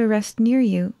comes to a rest near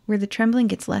you, where the trembling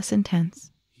gets less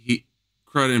intense.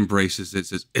 Crud embraces it,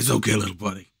 says, "It's okay, little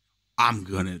buddy. I'm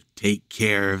gonna take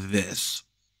care of this."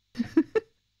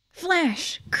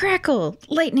 Flash! Crackle!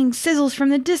 Lightning sizzles from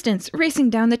the distance, racing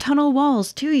down the tunnel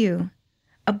walls to you.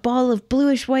 A ball of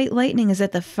bluish-white lightning is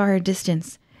at the far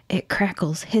distance. It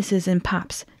crackles, hisses, and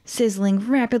pops, sizzling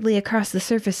rapidly across the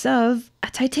surface of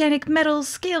a titanic metal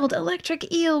scaled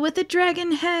electric eel with a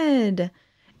dragon head.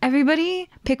 Everybody,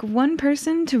 pick one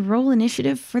person to roll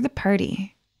initiative for the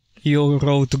party. You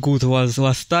wrote good ones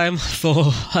last time,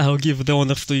 so I'll give the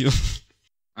honors to you.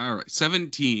 All right,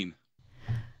 17.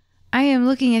 I am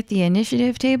looking at the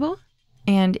initiative table,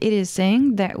 and it is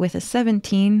saying that with a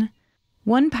 17,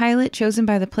 one pilot chosen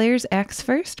by the players acts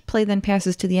first, play then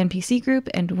passes to the NPC group,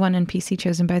 and one NPC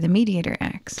chosen by the mediator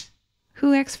acts.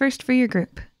 Who acts first for your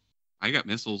group? I got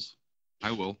missiles.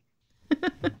 I will.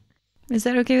 Is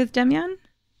that okay with Demyan?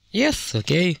 Yes,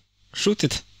 okay. Shoot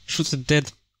it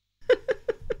dead.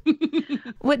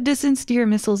 What distance do your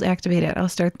missiles activate at? I'll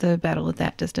start the battle at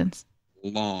that distance.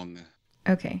 Long.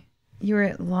 Okay. You're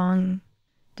at long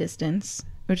distance,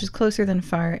 which is closer than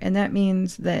far, and that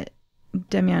means that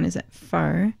Demyan is at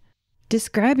far.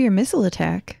 Describe your missile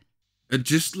attack.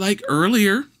 Just like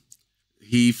earlier,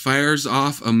 he fires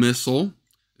off a missile.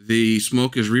 The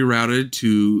smoke is rerouted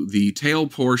to the tail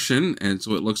portion, and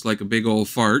so it looks like a big old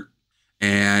fart.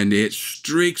 And it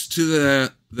streaks to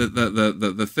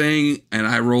the thing, and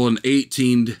I roll an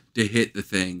 18 to hit the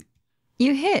thing.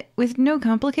 You hit with no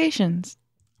complications.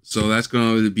 So that's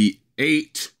going to be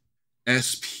 8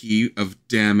 SP of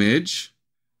damage.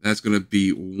 That's going to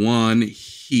be 1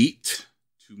 heat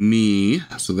to me.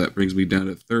 So that brings me down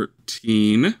to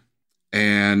 13.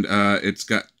 And it's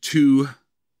got 2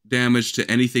 damage to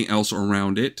anything else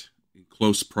around it in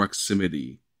close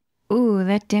proximity. Ooh,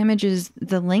 that damages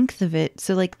the length of it.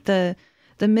 So the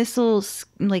missile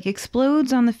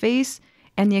explodes on the face,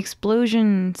 and the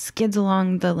explosion skids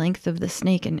along the length of the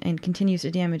snake and continues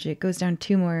to damage it. Goes down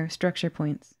 2 more structure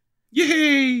points.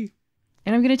 Yay!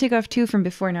 And I'm going to take off 2 from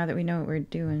before now that we know what we're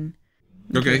doing.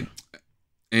 Okay.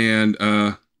 And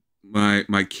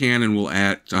my cannon will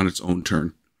act on its own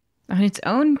turn. On its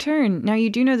own turn. Now, you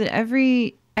do know that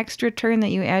every extra turn that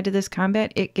you add to this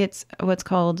combat, it gets what's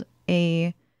called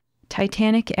a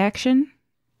Titanic action.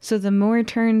 So the more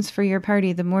turns for your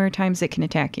party, the more times it can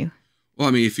attack you. Well,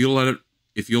 I mean, if you'll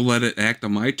let it act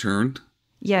on my turn,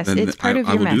 yes, it's part of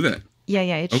your mech. I will do that. Yeah,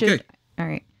 it okay. should. All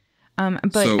right.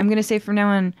 But I'm going to say from now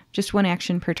on, just 1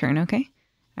 action per turn, okay?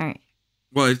 All right.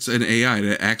 Well, it's an AI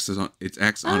that acts on its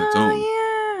own.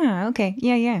 Oh, yeah. Okay.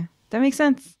 Yeah. That makes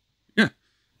sense.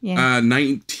 Yeah.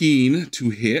 19 to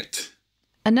hit.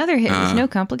 Another hit with no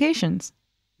complications.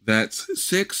 That's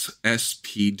 6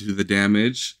 SP to the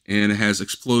damage, and it has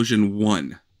explosion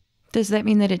 1. Does that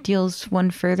mean that it deals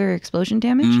 1 further explosion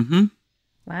damage? Mm-hmm.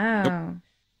 Wow. Yep.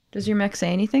 Does your mech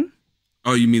say anything?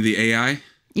 Oh, you mean the AI?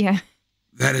 Yeah.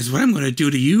 That is what I'm going to do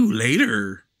to you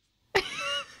later.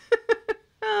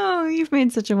 Oh, you've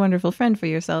made such a wonderful friend for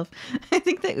yourself. I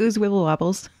think the ooze wibble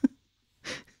wobbles.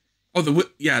 Oh,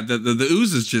 the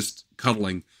ooze is just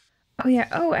cuddling. Oh, yeah.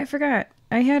 Oh, I forgot.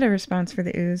 I had a response for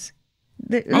the ooze.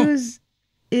 The ooze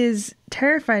is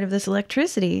terrified of this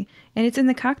electricity, and it's in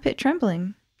the cockpit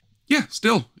trembling. Yeah,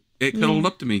 still. It cuddled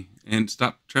up to me and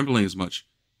stopped trembling as much.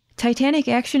 Titanic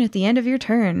action at the end of your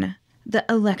turn. The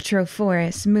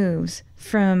Electrophorus moves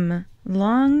from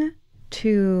long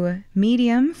to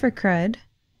medium for Crud,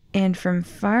 and from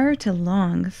far to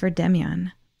long for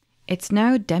Demyan. It's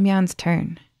now Demyan's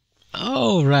turn.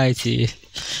 Alrighty.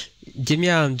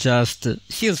 Demyan just,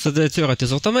 since the turret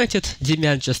is automated,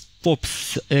 Demyan just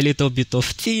pops a little bit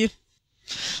of tea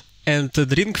and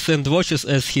drinks and watches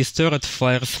as his turret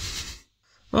fires.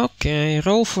 Okay,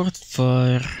 roll for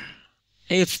fire.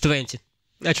 It's 20.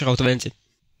 Natural 20.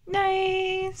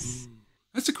 Nice.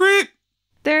 That's a crit.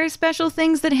 There are special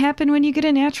things that happen when you get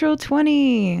a natural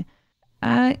 20.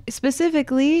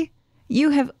 Specifically,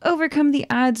 you have overcome the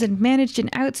odds and managed an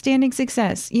outstanding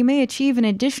success. You may achieve an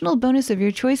additional bonus of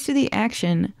your choice to the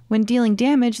action. When dealing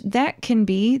damage, that can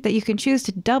be that you can choose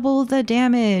to double the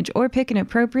damage or pick an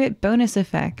appropriate bonus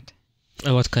effect.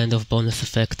 What kind of bonus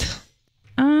effect?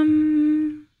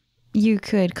 You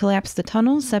could collapse the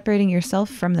tunnel, separating yourself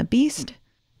from the beast.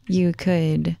 You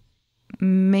could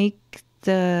make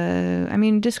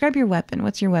describe your weapon.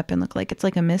 What's your weapon look like? It's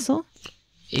like a missile?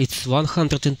 It's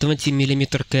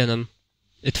 120mm cannon.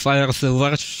 It fires a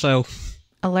large shell.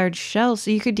 A large shell,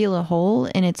 so you could deal a hole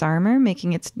in its armor,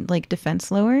 making its like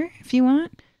defense lower if you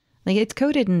want. Like it's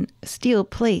coated in steel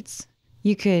plates.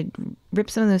 You could rip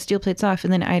some of those steel plates off,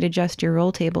 and then I'd adjust your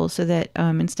roll table so that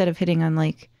instead of hitting on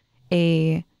like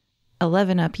a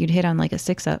 11 up, you'd hit on like a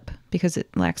 6 up because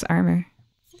it lacks armor.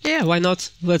 Yeah, why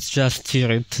not? Let's just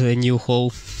tear it a new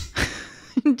hole.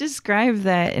 Describe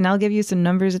that, and I'll give you some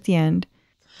numbers at the end.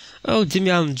 Oh,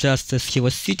 Demyan, just as he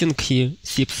was sitting, he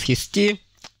sips his tea.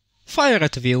 Fire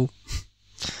at will.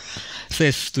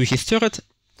 Says to his turret,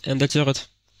 and the turret,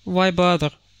 why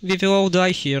bother? We will all die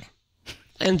here.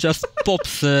 And just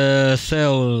pops a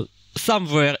shell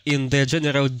somewhere in the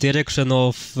general direction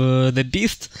of the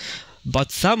beast,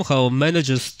 but somehow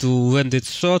manages to land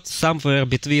its shot somewhere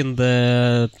between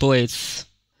the plates.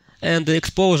 And the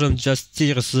explosion just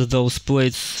tears those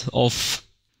plates off.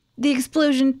 The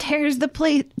explosion tears the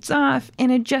plates off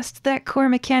and adjusts that core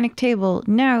mechanic table.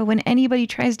 Now, when anybody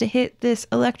tries to hit this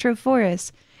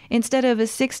Electrophorus, instead of a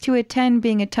 6 to a 10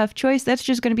 being a tough choice, that's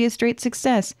just going to be a straight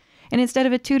success. And instead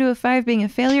of a 2 to a 5 being a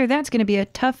failure, that's going to be a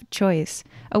tough choice.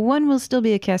 A 1 will still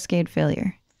be a cascade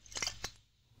failure.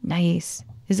 Nice.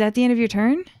 Is that the end of your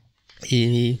turn?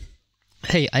 Hey,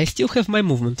 I still have my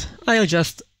movement. I'll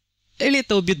just a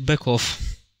little bit back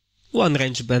off. One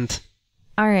range bend.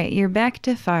 Alright, you're back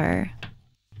to far.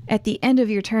 At the end of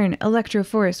your turn,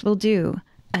 Electrophorus will do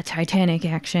a Titanic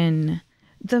action.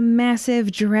 The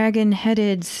massive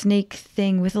dragon-headed snake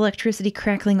thing with electricity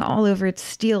crackling all over its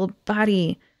steel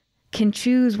body can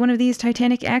choose one of these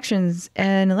Titanic actions.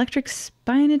 An electric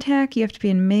spine attack, you have to be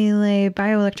in melee.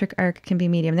 Bioelectric arc can be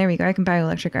medium. There we go, I can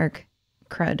bioelectric arc.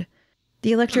 Crud.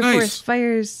 The Electrophorus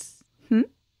fires...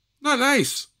 Not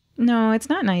nice. No, it's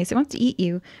not nice. It wants to eat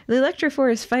you. The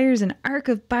Electrophorus fires an arc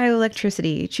of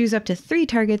bioelectricity. Choose up to 3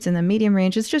 targets in the medium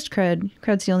range. It's just Crud.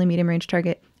 Crud's the only medium range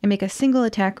target. And make a single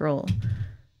attack roll.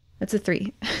 That's a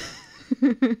 3.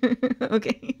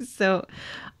 Okay, so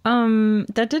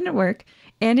that didn't work.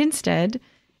 And instead,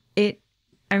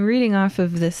 I'm reading off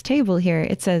of this table here.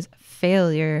 It says,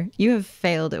 failure. You have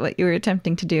failed at what you were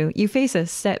attempting to do. You face a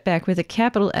setback with a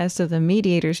capital S of the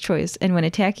mediator's choice, and when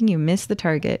attacking, you miss the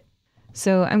target.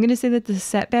 So I'm going to say that the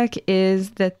setback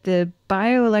is that the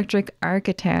bioelectric arc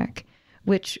attack,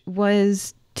 which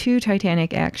was 2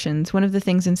 Titanic actions, one of the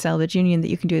things in Salvage Union that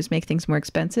you can do is make things more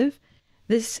expensive.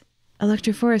 This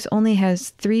Electrophorus only has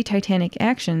 3 Titanic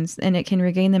actions, and it can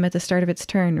regain them at the start of its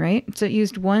turn, right? So it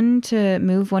used 1 to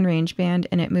move 1 range band,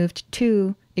 and it used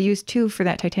 2 for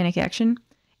that Titanic action.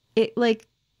 It,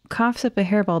 coughs up a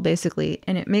hairball, basically,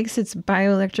 and it makes its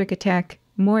bioelectric attack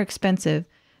more expensive.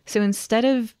 So instead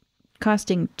of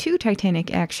costing 2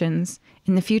 Titanic actions,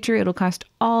 in the future it'll cost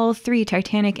all 3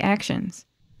 Titanic actions.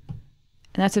 And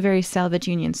that's a very Salvage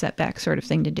Union setback sort of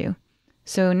thing to do.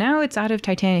 So now it's out of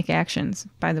Titanic actions,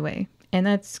 by the way. And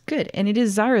that's good. And it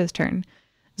is Zahra's turn.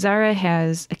 Zahra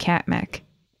has a cat mech.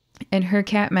 And her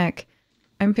cat mech,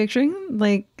 I'm picturing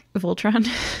Voltron.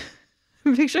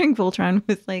 I'm picturing Voltron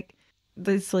with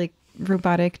this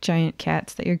robotic giant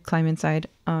cats that you climb inside.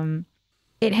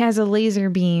 It has a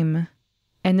laser beam.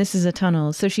 And this is a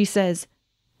tunnel. So she says,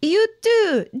 "You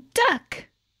do, duck."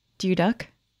 Do you duck?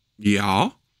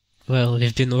 Yeah. Well,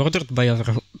 we've been ordered by our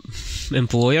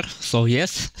employer, so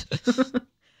yes.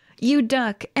 You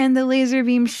duck, and the laser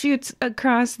beam shoots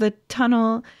across the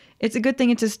tunnel. It's a good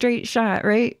thing it's a straight shot,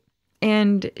 right?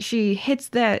 And she hits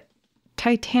that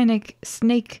Titanic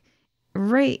snake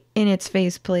right in its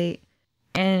faceplate,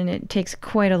 and it takes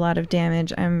quite a lot of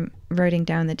damage. I'm writing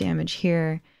down the damage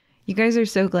here. You guys are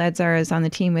so glad Zahra's on the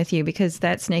team with you because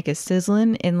that snake is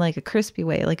sizzling in a crispy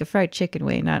way, like a fried chicken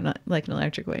way, not like an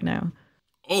electric way now.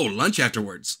 Oh, lunch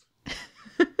afterwards.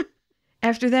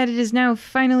 After that, it is now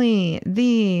finally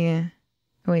the...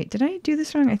 Wait, did I do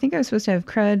this wrong? I think I was supposed to have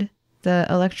Crud, the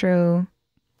Electrophorus,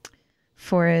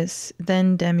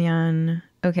 then Demyan.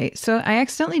 Okay, so I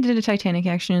accidentally did a Titanic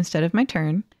action instead of my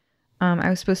turn. I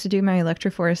was supposed to do my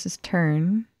Electrophorus's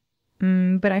turn,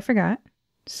 but I forgot.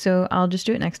 So I'll just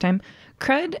do it next time.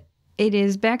 Crud It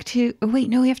is back to... Oh, wait,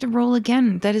 no, we have to roll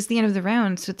again. That is the end of the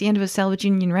round. So at the end of a Salvage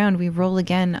Union round, we roll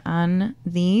again on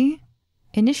the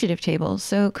initiative table.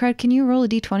 So, Crud, can you roll a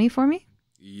d20 for me?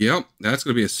 Yep, that's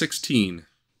going to be a 16.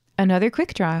 Another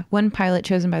quick draw. One pilot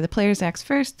chosen by the players acts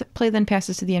first. The play then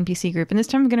passes to the NPC group. And this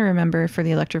time I'm going to remember for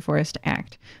the Electroforest to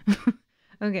act.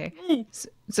 Okay.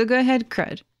 So go ahead,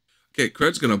 Crud. Okay,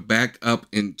 Crud's going to back up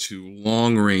into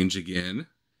long range again.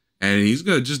 And he's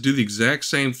going to just do the exact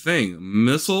same thing.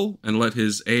 Missile and let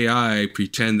his AI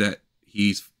pretend that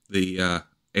he's the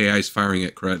AI's firing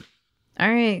at Crud.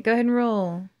 All right, go ahead and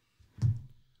roll.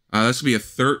 That's going to be a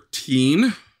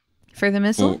 13. For the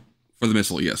missile? Oh, for the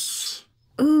missile, yes.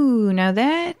 Ooh, now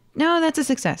that... No, that's a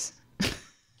success.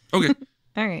 Okay.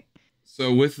 All right.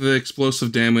 So with the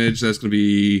explosive damage, that's going to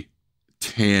be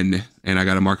 10. And I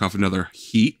got to mark off another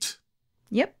heat.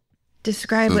 Yep.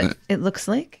 Describe what it looks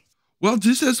like. Well,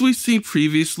 just as we've seen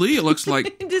previously, it looks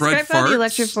like Describe how the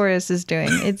Electroforest is doing.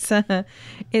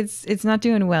 It's not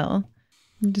doing well.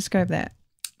 Describe that.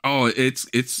 Oh, it's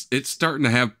starting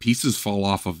to have pieces fall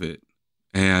off of it,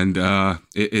 and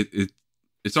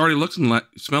it's already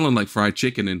smelling like fried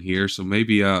chicken in here. So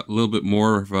maybe a little bit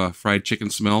more of a fried chicken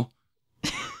smell.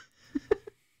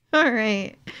 All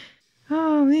right.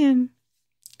 Oh man.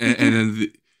 And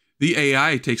then the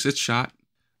AI takes its shot.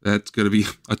 That's going to be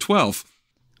a 12.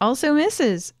 Also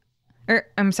misses.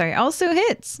 I'm sorry, also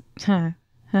hits. Huh.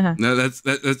 No,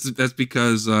 that's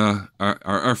because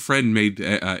our friend made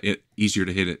it easier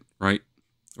to hit it, right?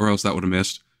 Or else that would have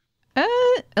missed.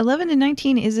 11 to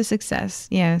 19 is a success.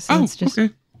 Yeah, so it's just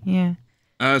okay. Yeah.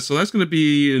 So that's going to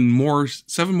be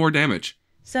 7 more damage.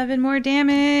 7 more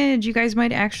damage. You guys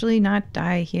might actually not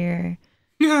die here.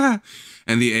 Yeah.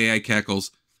 And the AI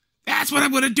cackles. That's what I'm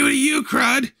going to do to you,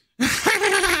 Crud.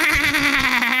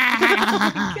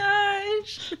 Oh my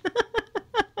gosh.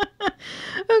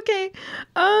 Okay.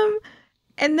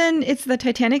 And then it's the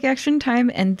Titanic action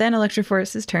time and then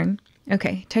Electroforest's turn.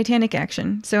 Okay, Titanic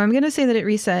action. So I'm going to say that it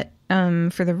reset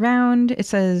for the round. It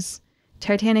says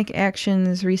Titanic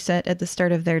actions reset at the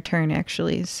start of their turn,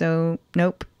 actually. So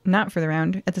nope, not for the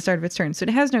round, at the start of its turn. So it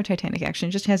has no Titanic action,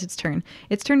 it just has its turn.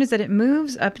 Its turn is that it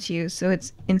moves up to you. So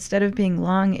it's, instead of being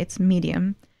long, it's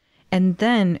medium. And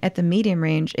then at the medium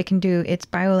range, it can do its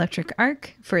bioelectric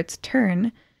arc for its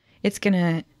turn. It's going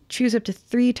to choose up to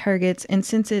 3 targets. And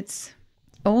since it's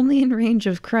only in range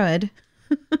of Crud,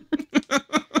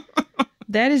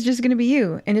 that is just going to be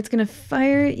you. And it's going to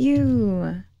fire at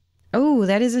you. Oh,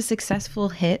 that is a successful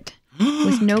hit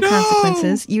with no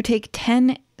consequences. You take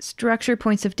 10 structure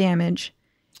points of damage.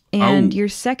 And your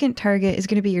second target is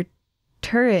going to be your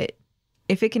turret.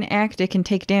 If it can act, it can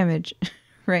take damage.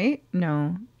 Right?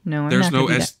 No, I'm there's not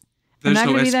going to There's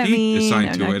no SP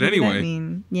assigned to it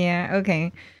anyway. Yeah,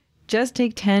 okay. Just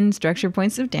take 10 structure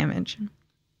points of damage.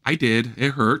 I did.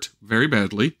 It hurt very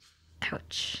badly.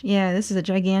 Ouch. Yeah, this is a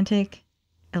gigantic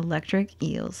electric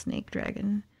eel snake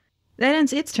dragon. That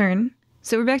ends its turn.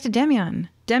 So we're back to Demyan.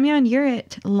 Demyan, you're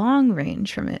at long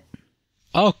range from it.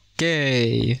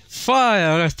 Okay.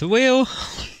 Fire at will.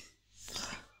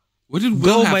 What did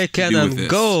Will Go, have my to do with cannon,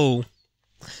 this? go.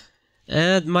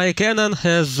 And my cannon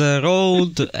has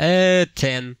rolled a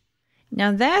 10.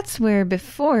 Now that's where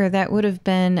before that would have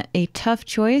been a tough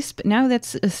choice, but now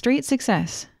that's a straight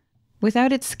success.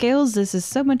 Without its scales, this is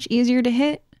so much easier to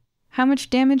hit. How much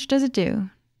damage does it do?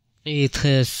 It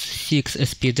has 6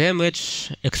 SP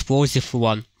damage, explosive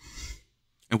 1.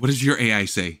 And what does your AI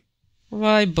say?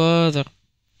 Why bother?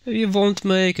 We won't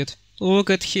make it. Look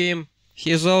at him.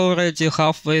 He's already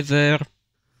halfway there.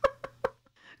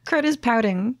 Crud is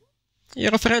pouting.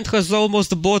 Your friend has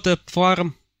almost bought a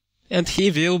farm, and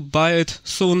he will buy it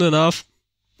soon enough.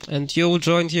 And you'll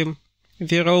join him.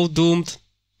 We're all doomed.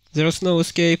 There's no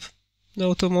escape.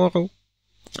 No tomorrow.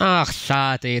 Ah,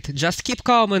 shut it. Just keep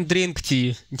calm and drink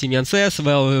tea, Demyan says,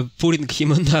 while pouring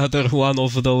him another one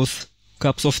of those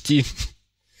cups of tea.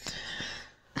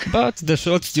 But the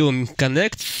shot still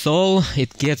connects, so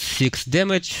it gets 6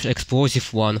 damage,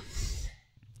 explosive 1.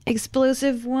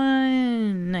 Explosive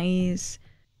 1. Nice.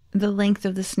 The length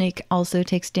of the snake also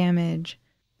takes damage.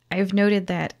 I've noted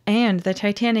that. And the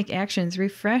Titanic actions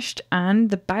refreshed on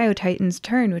the Biotitan's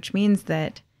turn, which means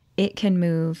that it can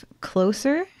move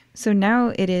closer. So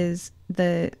now it is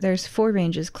there's 4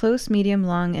 ranges, close, medium,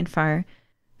 long, and far.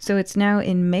 So it's now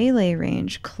in melee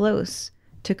range, close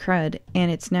to Crud,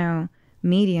 and it's now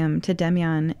medium to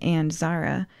Demyan and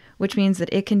Zahra, which means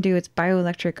that it can do its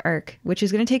bioelectric arc, which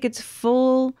is going to take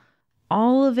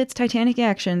all of its Titanic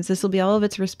actions. This will be all of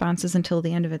its responses until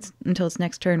its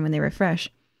next turn when they refresh.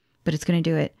 But it's going to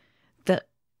do it. The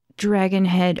dragon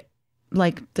head,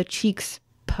 like the cheeks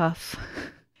puff,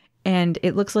 and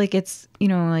it looks like it's,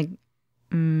 like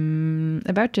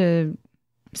about to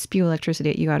spew electricity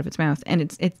at you out of its mouth, and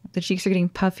it's the cheeks are getting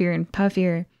puffier and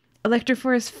puffier.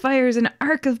 Electroforce fires an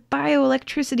arc of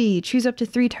bioelectricity. Choose up to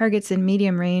 3 targets in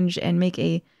medium range and make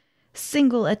a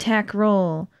single attack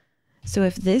roll. So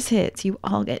if this hits, you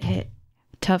all get hit.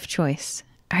 Tough choice.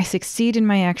 I succeed in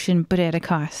my action, but at a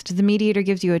cost. The mediator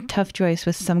gives you a tough choice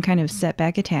with some kind of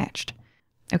setback attached.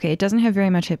 Okay, it doesn't have very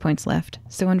much hit points left,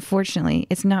 so unfortunately,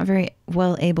 it's not very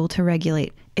well able to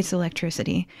regulate its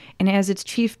electricity. And as its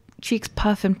cheeks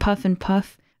puff and puff and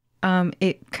puff,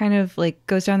 it kind of like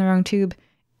goes down the wrong tube,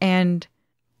 and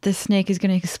the snake is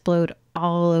going to explode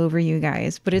all over you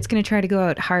guys. But it's going to try to go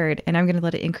out hard, and I'm going to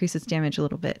let it increase its damage a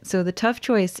little bit. So the tough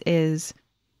choice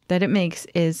that it makes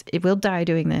is it will die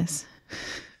doing this,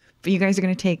 but you guys are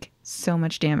going to take so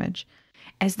much damage.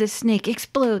 As this snake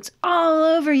explodes all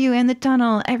over you and the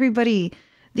tunnel, everybody,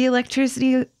 the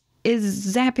electricity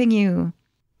is zapping you.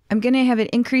 I'm going to have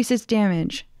it increase its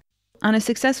damage. On a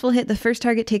successful hit, the first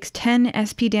target takes 10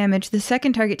 SP damage, the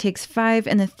second target takes 5,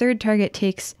 and the third target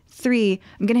takes 3.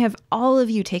 I'm going to have all of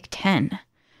you take 10,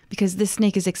 because this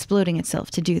snake is exploding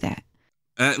itself to do that.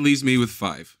 That leaves me with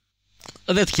 5.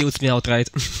 That kills me outright.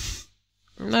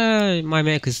 My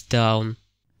mech is down.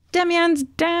 Demyan's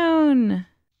down!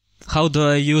 How do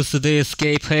I use the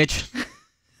escape hatch?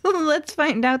 Let's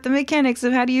find out the mechanics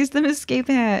of how to use the escape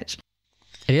hatch.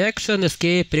 Reaction,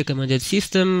 escape, recommended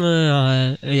system.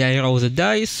 I roll the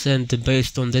dice, and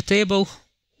based on the table,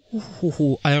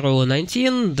 I roll a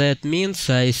 19. That means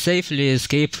I safely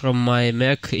escape from my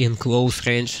mech in close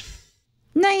range.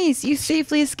 Nice! You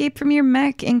safely escape from your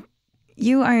mech, and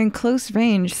you are in close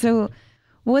range. So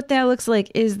what that looks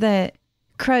like is that,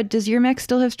 Crud, does your mech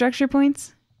still have structure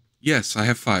points? Yes, I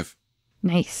have 5.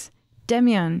 Nice.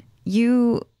 Demyan,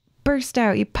 you burst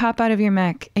out, you pop out of your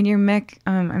mech, and your mech,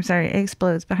 it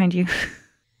explodes behind you.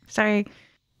 Sorry.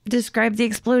 Describe the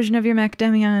explosion of your mech,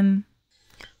 Demyan.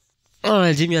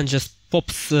 Demyan just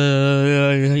pops,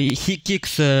 he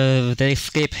kicks the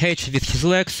escape hatch with his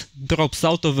legs, drops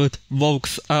out of it,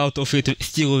 walks out of it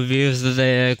still with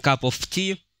the cup of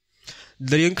tea,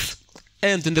 drinks,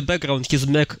 and in the background his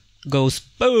mech goes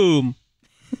boom!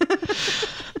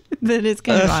 That is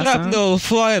kind of awesome. Shrapnel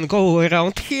flying all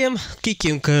around him,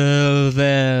 kicking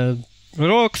the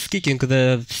rocks, kicking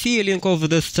the ceiling of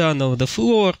this tunnel, the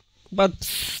floor. But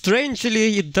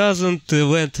strangely, it doesn't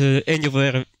went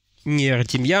anywhere near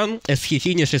Demyan as he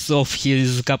finishes off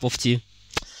his cup of tea.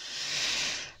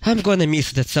 I'm gonna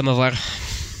miss that samovar.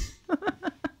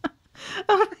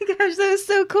 Oh my gosh, that was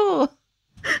so cool.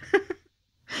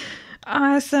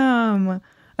 Awesome.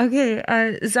 Okay,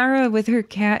 Zahra with her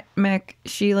cat mech,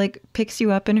 she like picks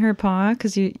you up in her paw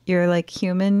because you're like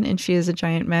human and she is a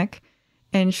giant mech,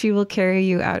 and she will carry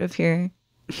you out of here.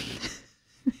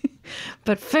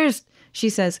 But first, she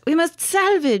says, we must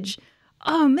salvage.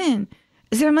 Oh man,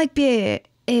 there might be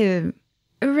a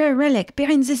rare relic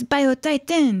behind this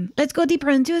bio-titan. Let's go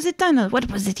deeper into the tunnel.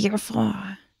 What was it here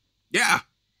for? Yeah,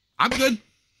 I'm good.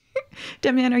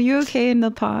 Demyan, are you okay in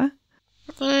the paw?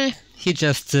 He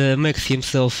just makes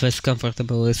himself as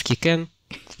comfortable as he can,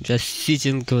 just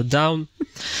sitting down,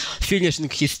 finishing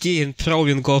his tea and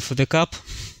throwing off the cup.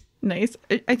 Nice.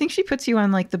 I think she puts you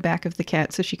on like the back of the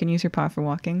cat so she can use her paw for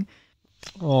walking.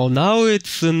 Oh, now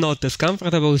it's not as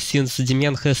comfortable since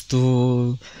Demyan has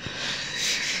to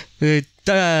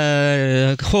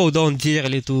hold on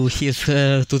dearly to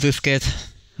this cat,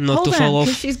 not to fall off.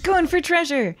 Because she's going for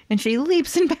treasure, and she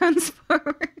leaps and bounds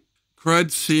forward.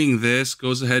 Crud, seeing this,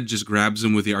 goes ahead, just grabs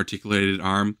him with the articulated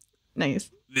arm.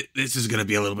 Nice. This is going to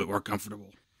be a little bit more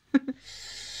comfortable.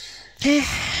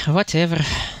 Whatever.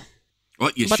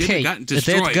 Well, you But should hey, have gotten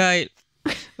destroyed.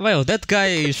 that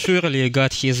guy surely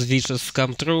got his wishes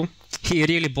come true. He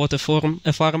really bought a farm.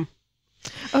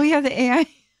 Oh yeah, the AI.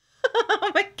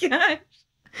 Oh my gosh.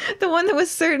 The one that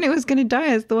was certain it was going to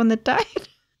die is the one that died.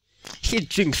 He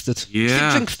jinxed it.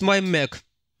 Yeah. He jinxed my mech.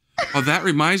 Oh, that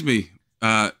reminds me.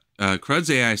 Crud's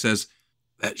AI says,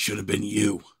 that should have been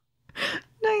you.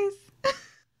 Nice.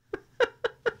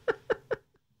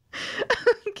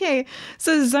 Okay,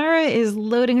 so Zahra is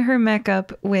loading her mech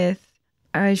up with,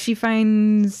 she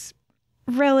finds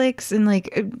relics and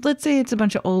like, let's say it's a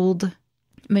bunch of old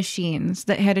machines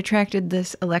that had attracted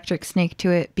this electric snake to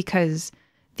it because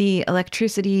the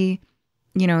electricity,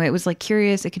 it was like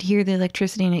curious, it could hear the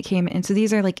electricity and it came. And so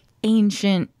these are like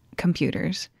ancient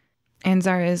computers. And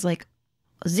Zahra is like,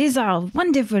 these are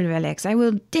wonderful relics. I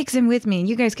will take them with me.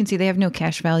 You guys can see they have no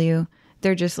cash value.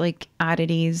 They're just like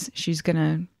oddities. She's going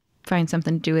to find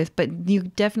something to do with. But you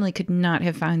definitely could not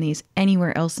have found these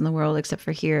anywhere else in the world except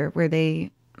for here, where they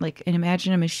like, and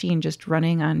imagine a machine just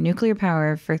running on nuclear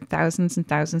power for thousands and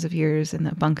thousands of years in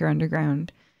the bunker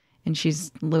underground. And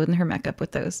she's loading her mech up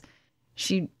with those.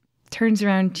 She turns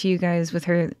around to you guys with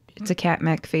her, it's a cat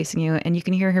mech facing you, and you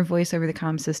can hear her voice over the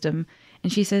comm system.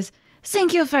 And she says,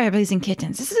 "Thank you, Fireblazing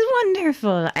Kittens. This is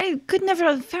wonderful. I could never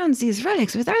have found these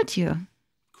relics without you."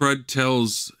 Crud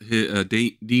tells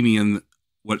Demyan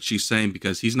what she's saying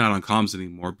because he's not on comms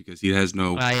anymore because he has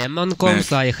no... I am on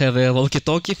comms, I have a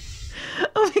walkie-talkie.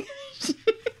 Oh my gosh.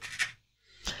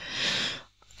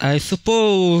 I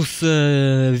suppose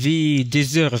we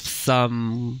deserve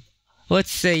some,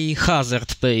 let's say,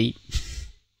 hazard pay.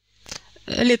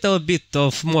 A little bit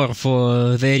of more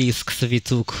for the risks we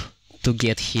took to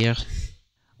get here.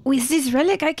 With this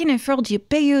relic, I can afford to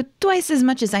pay you twice as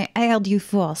much as I hired you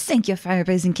for. Thank you,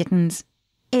 Fireblazing Kittens.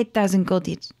 8,000 gold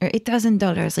each, or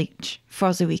 $8,000 each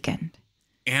for the weekend.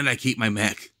 And I keep my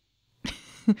mech.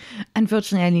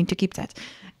 Unfortunately, I need to keep that.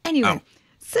 Anyway,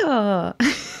 so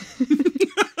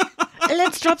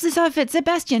let's drop this off at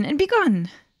Sebastian and be gone.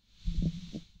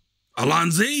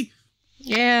 Alonzi?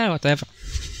 Yeah, whatever.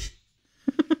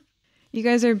 You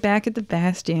guys are back at the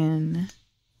Bastion.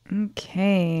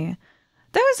 Okay.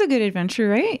 That was a good adventure,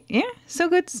 right? Yeah? So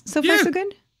good? So far, so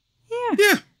good? Yeah.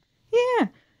 Yeah. Yeah.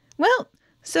 Well,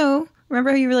 so remember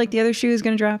how you were like the other shoe is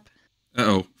going to drop?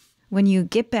 Uh-oh. When you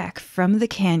get back from the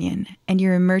canyon and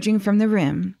you're emerging from the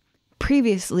rim,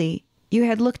 previously you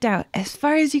had looked out as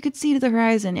far as you could see to the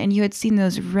horizon and you had seen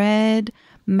those red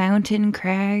mountain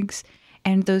crags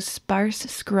and those sparse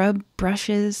scrub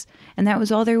brushes, and that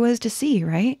was all there was to see,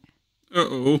 right?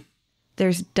 Uh-oh.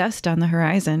 There's dust on the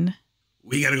horizon.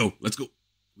 We gotta go. Let's go.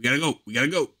 We gotta go. We gotta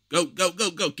go. Go, go,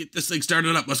 go, go. Get this thing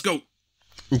started up. Let's go.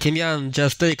 Demyan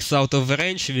just takes out of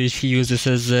range, which he uses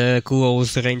as a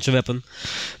close range weapon.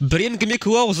 Bring me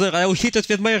closer, I'll hit it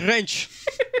with my wrench.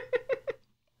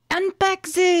 Unpack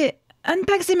the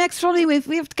mechs for me.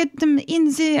 We have to get them in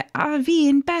the RV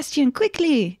in Bastion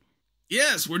quickly.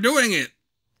 Yes, we're doing it.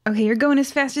 Okay, you're going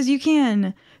as fast as you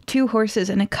can. 2 horses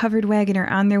and a covered wagon are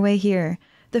on their way here.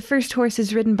 The first horse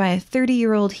is ridden by a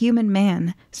 30-year-old human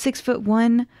man, 6'1",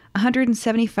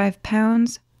 175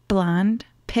 pounds, blonde,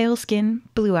 pale skin,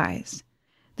 blue eyes.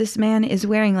 This man is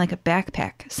wearing like a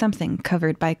backpack, something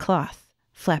covered by cloth,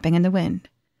 flapping in the wind.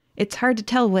 It's hard to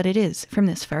tell what it is from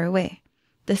this far away.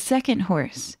 The second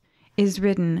horse is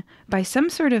ridden by some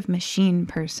sort of machine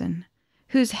person,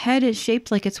 whose head is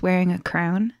shaped like it's wearing a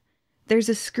crown. There's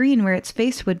a screen where its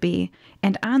face would be,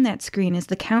 and on that screen is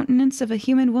the countenance of a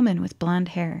human woman with blonde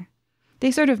hair.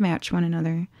 They sort of match one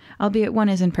another, albeit one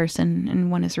is in person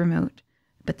and one is remote,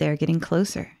 but they are getting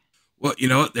closer. Well, you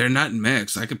know what? They're not in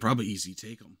mechs. I could probably easily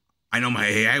take them. I know my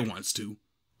AI wants to.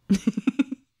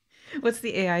 What's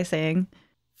the AI saying?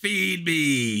 Feed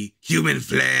me human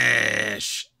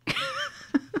flesh. What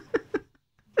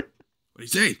do you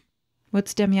say?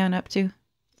 What's Demyan up to?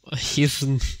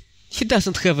 He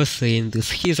doesn't have a say in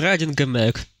this. He's riding a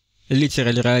mech.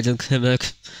 Literally riding a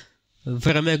mech.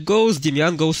 Where a mech goes,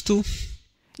 Demyan goes too.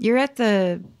 You're at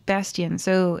the Bastion,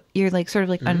 so you're like sort of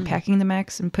like unpacking the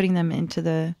mechs and putting them into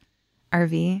the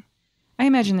RV. I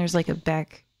imagine there's like a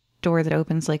back door that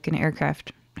opens like an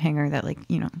aircraft hangar that like,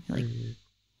 you know, like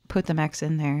put the mechs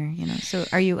in there, you know. So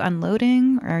are you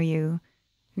unloading or are you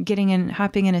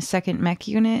hopping in a second mech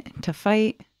unit to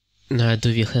fight? Now, do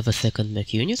we have a second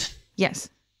mech unit? Yes.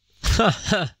 Ha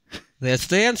ha! That's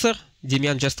the answer.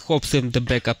 Demyan just hops in the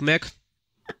backup mech.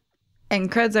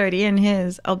 And Crud's already in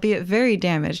his, albeit very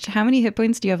damaged. How many hit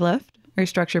points do you have left? Or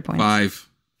structure points? 5.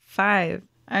 5.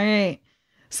 All right.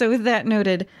 So with that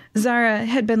noted, Zahra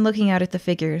had been looking out at the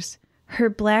figures. Her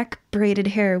black braided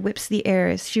hair whips the air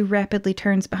as she rapidly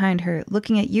turns behind her,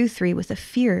 looking at you three with a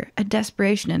fear, a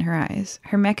desperation in her eyes.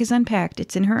 Her mech is unpacked.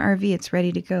 It's in her RV. It's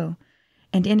ready to go.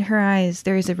 And in her eyes,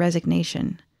 there is a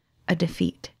resignation, a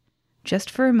defeat.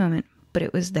 Just for a moment, but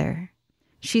it was there.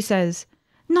 She says,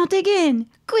 "Not again!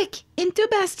 Quick, into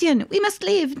Bastion! We must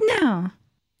leave now!"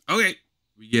 Okay,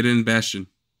 we get in Bastion.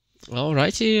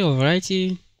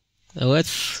 Alrighty.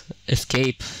 Let's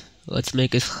escape. Let's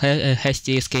make a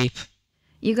hasty escape.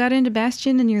 You got into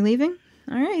Bastion and you're leaving?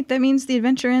 Alright, that means the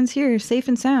adventure ends here, safe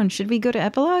and sound. Should we go to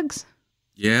epilogues?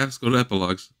 Yeah, let's go to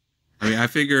epilogues. I mean, I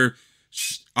figure,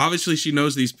 obviously she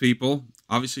knows these people.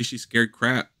 Obviously she scared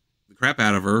the crap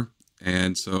out of her.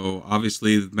 And so,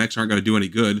 obviously, the mechs aren't going to do any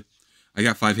good. I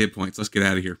got 5 hit points. Let's get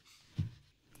out of here.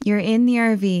 You're in the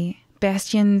RV.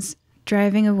 Bastion's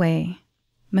driving away.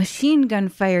 Machine gun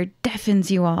fire deafens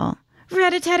you all.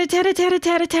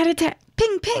 Rat-a-tat-a-tat-a-tat-a-tat-a-tat.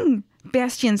 Ping, ping.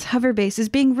 Bastion's hover base is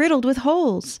being riddled with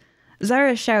holes.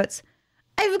 Zahra shouts,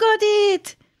 "I've got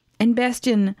it!" And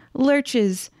Bastion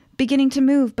lurches, beginning to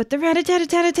move, but the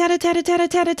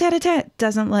rat-a-tat-a-tat-a-tat-a-tat-a-tat-a-tat-a-tat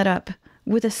doesn't let up.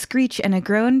 With a screech and a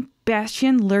groan,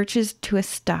 Bastion lurches to a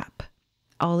stop.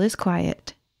 All is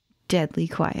quiet. Deadly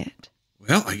quiet.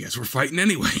 Well, I guess we're fighting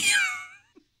anyway.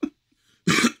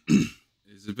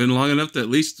 Has it been long enough to at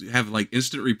least have, like,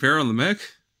 instant repair on the mech?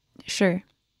 Sure.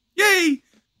 Yay!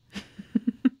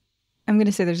 I'm going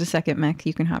to say there's a second mech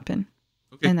you can hop in.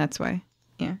 Okay. And that's why.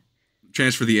 Yeah.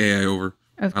 Transfer the AI over.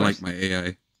 Of course. I like my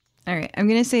AI. All right. I'm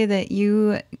going to say that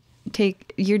you're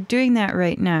doing that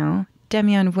right now.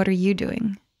 Demyan, what are you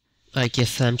doing? I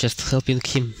guess I'm just helping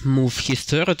him move his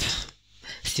turret,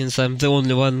 since I'm the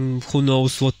only one who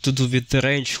knows what to do with the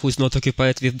range, who's not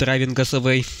occupied with driving us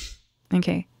away.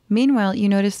 Okay. Meanwhile, you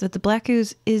notice that the black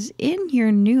ooze is in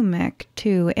your new mech,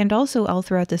 too, and also all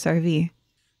throughout this RV.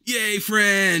 Yay,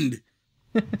 friend!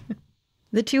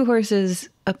 The two horses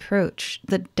approach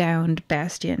the downed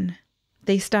Bastion.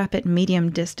 They stop at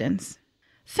medium distance.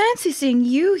 Fancy seeing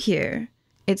you here.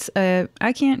 It's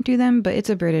I can't do them, but it's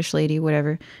a British lady,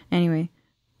 whatever. Anyway,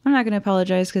 I'm not going to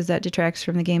apologize because that detracts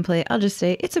from the gameplay. I'll just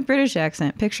say it's a British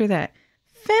accent. Picture that.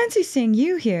 Fancy seeing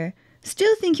you here.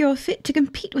 Still think you're fit to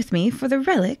compete with me for the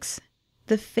relics?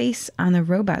 The face on the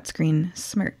robot screen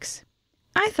smirks.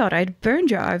 I thought I'd burned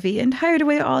your RV and hired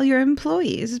away all your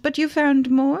employees, but you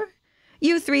found more?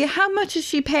 You three, how much is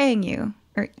she paying you?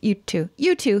 Or you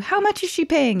two, how much is she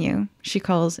paying you? She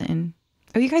calls in.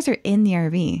 Oh, you guys are in the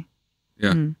RV.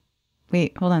 Yeah.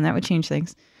 Wait, hold on. That would change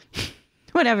things.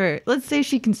 Whatever. Let's say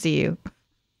she can see you.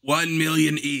 1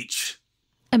 million each.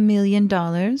 $1 million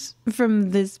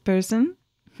from this person?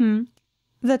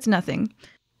 That's nothing.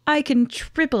 I can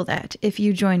triple that if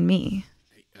you join me.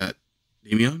 Hey,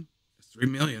 Demyan? That's 3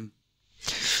 million.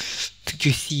 Did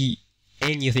you see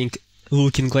anything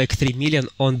looking like 3 million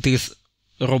on this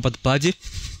robot body?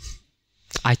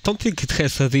 I don't think it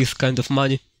has this kind of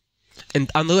money. And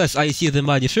unless I see the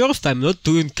money first, I'm not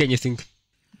doing anything.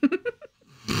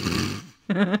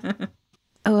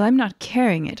 Oh, I'm not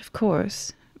carrying it, of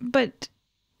course. But,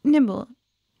 Nimble,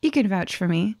 you can vouch for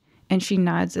me. And she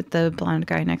nods at the blonde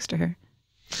guy next to her.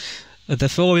 The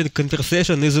following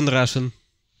conversation is in Russian.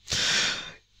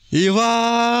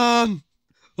 Ivan!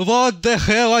 What the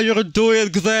hell are you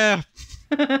doing there?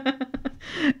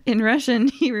 In Russian,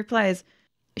 he replies,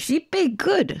 she pay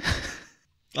good.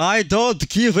 I don't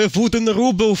give a wooden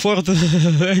ruble for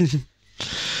the...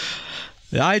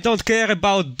 I don't care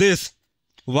about this.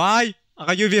 Why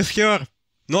are you with her?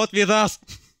 Not with us.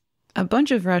 A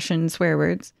bunch of Russian swear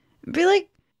words. Be like,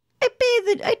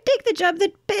 I take the job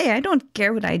that pay. I don't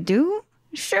care what I do.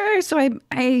 Sure, so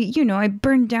I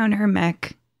burned down her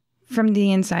mech. From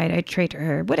the inside, I traitor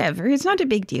her. Whatever, it's not a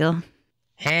big deal.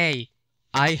 Hey,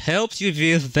 I helped you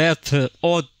with that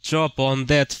odd job on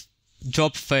that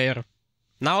job fair.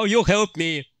 Now you help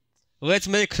me. Let's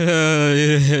make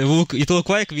it look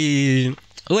like we...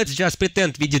 Let's just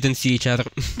pretend we didn't see each other.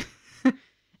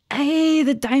 Hey,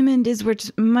 the diamond is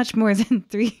worth much more than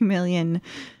 3 million.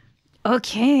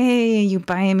 Okay, you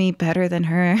buy me better than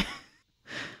her.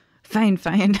 Fine.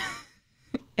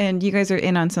 And you guys are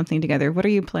in on something together. What are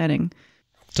you planning?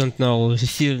 Don't know.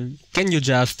 Can you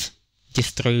just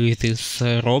destroy this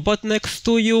robot next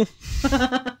to you?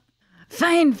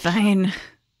 Fine.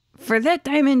 For that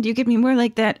diamond, you give me more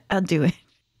like that, I'll do it.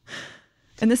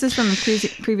 And this is from a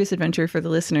previous adventure for the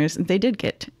listeners. They did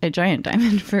get a giant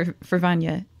diamond for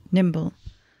Vanya, Nimble.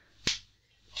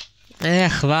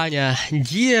 Vanya,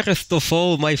 dearest of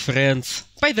all my friends.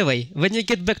 By the way, when you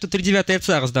get back to 39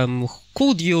 Царсдам,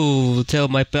 could you tell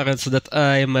my parents that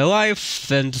I am alive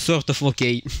and sort of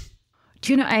okay?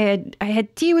 Do you know, I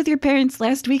had tea with your parents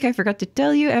last week. I forgot to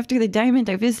tell you. After the diamond,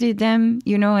 I visited them.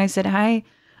 You know, I said hi.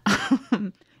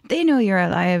 They know you're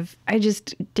alive. I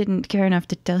just didn't care enough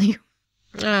to tell you.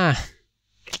 As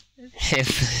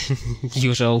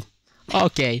usual.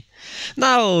 Okay.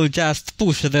 Now just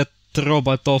push that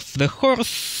robot off the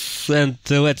horse and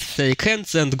let's shake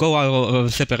hands and go our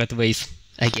separate ways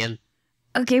again.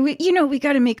 Okay, we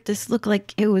gotta make this look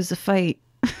like it was a fight.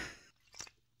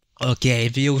 Okay,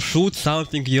 we'll shoot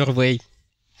something your way.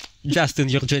 Just in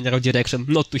your general direction,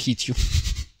 not to hit you.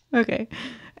 Okay.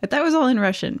 That was all in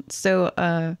Russian. So,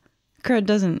 Crud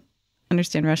doesn't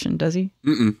understand Russian, does he?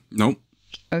 Nope.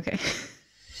 Okay.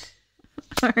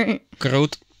 All right.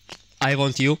 Crud, I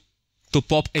want you to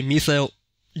pop a missile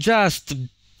just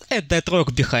at that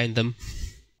rock behind them.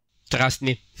 Trust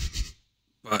me.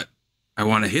 But I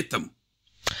want to hit them.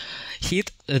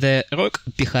 Hit the rock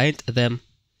behind them.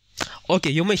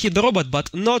 Okay, you may hit the robot,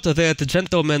 but not that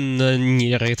gentleman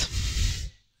near it.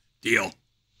 Deal.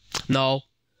 No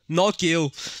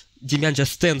kill. Demyan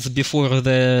just stands before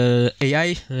the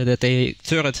AI, that a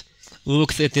turret,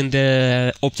 looks it in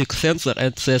the optic sensor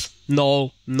and says,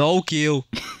 no, no kill.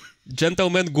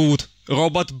 Gentleman good,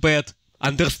 robot bad.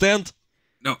 Understand?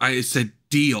 No, I said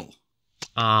deal.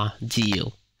 Ah,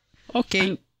 deal.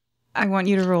 Okay. I want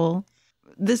you to roll.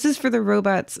 This is for the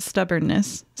robot's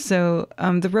stubbornness. So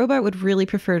the robot would really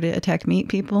prefer to attack meat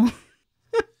people.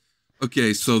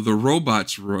 Okay, so the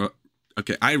robots...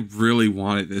 okay, I really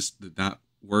wanted this to not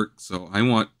work, so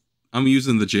I'm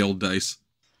using the jail dice.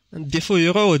 And before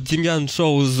you roll, Demyan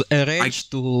shows a range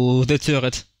to the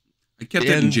turret. I kept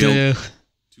it in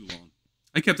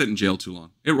jail too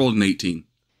long. It rolled an 18.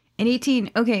 An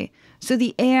 18. Okay, so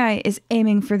the AI is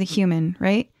aiming for the human,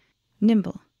 right?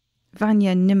 Nimble.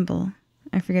 Vanya Nimble.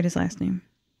 I forget his last name.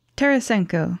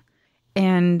 Tarasenko.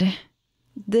 And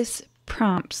this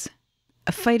prompts...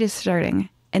 a fight is starting.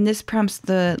 And this prompts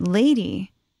the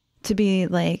lady to be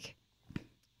like...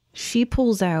 She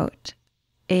pulls out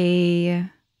a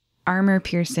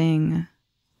armor-piercing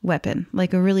weapon.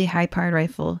 Like a really high-powered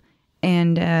rifle.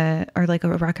 And or like a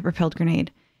rocket-propelled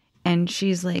grenade. And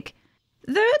she's like...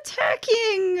 They're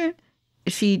attacking!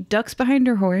 She ducks behind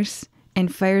her horse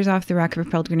and fires off the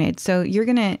rocket-propelled grenade. So you're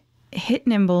going to hit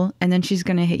Nimble, and then she's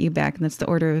going to hit you back, and that's the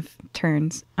order of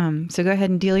turns. So go ahead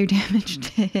and deal your damage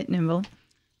to hit Nimble.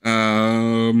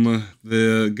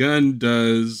 The gun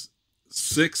does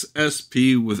 6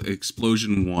 SP with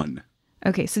explosion 1.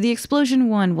 Okay, so the explosion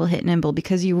 1 will hit Nimble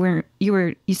because you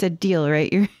said deal,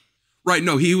 right? Right,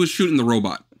 no, he was shooting the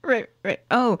robot. Right.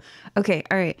 Oh, okay,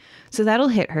 all right. So that'll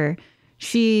hit her.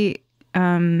 Okay,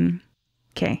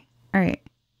 all right.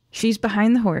 She's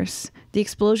behind the horse. The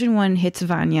explosion 1 hits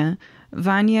Vanya.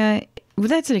 Well,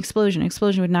 that's an explosion.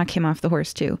 Explosion would knock him off the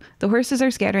horse, too. The horses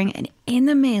are scattering, and in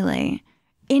the melee,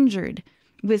 injured,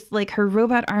 with, like, her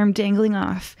robot arm dangling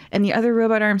off, and the other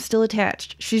robot arm still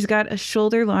attached, she's got a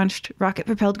shoulder-launched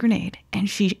rocket-propelled grenade, and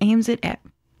she aims it at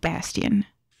Bastion.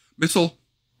 Missile.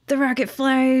 The rocket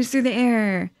flies through the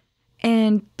air,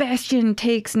 and Bastion's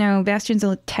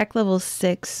a tech level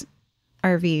 6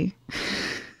 RV.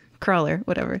 Crawler,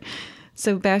 whatever.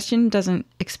 So Bastion doesn't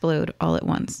explode all at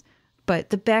once. But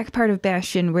the back part of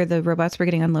Bastion where the robots were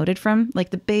getting unloaded from,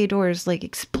 like the bay doors like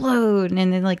explode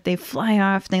and then like they fly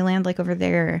off and they land like over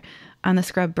there on the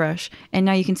scrub brush. And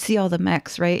now you can see all the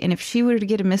mechs, right? And if she were to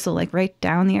get a missile like right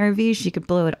down the RV, she could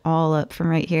blow it all up from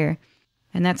right here.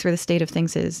 And that's where the state of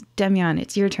things is. Demyan,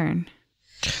 it's your turn.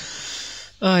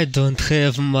 I don't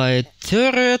have my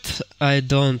turret, I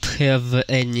don't have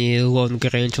any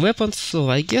long-range weapons,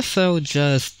 so I guess I'll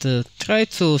just try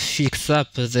to fix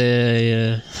up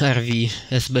the RV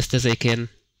as best as I can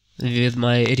with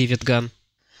my rivet gun.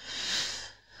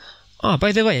 Oh,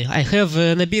 by the way, I have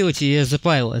an ability as a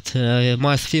pilot,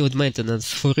 mass field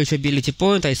maintenance. For each ability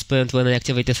point I spend when I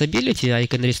activate this ability, I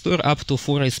can restore up to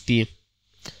 4 SP.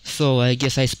 So I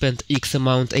guess I spent X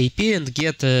amount AP and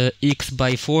get X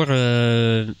by 4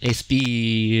 SP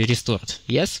restored,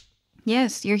 yes?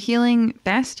 Yes, you're healing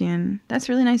Bastion. That's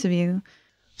really nice of you.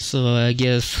 So I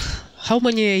guess, how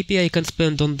many AP I can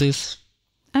spend on this?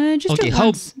 Just do it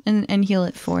once and heal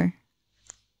it 4.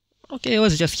 Okay,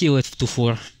 let's just heal it to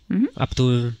 4. Mm-hmm. Up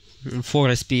to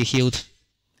 4 SP healed.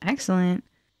 Excellent.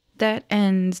 That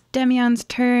ends Demyan's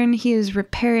turn. He is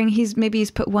repairing. He's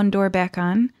put one door back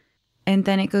on. And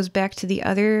then it goes back to the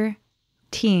other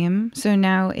team. So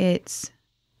now it's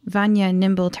Vanya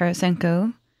Nimble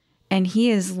Tarasenko. And he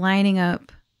is lining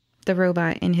up the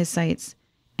robot in his sights.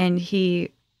 And he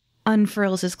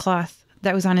unfurls his cloth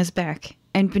that was on his back.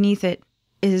 And beneath it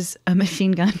is a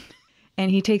machine gun. And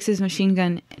he takes his machine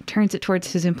gun, turns it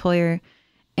towards his employer,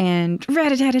 and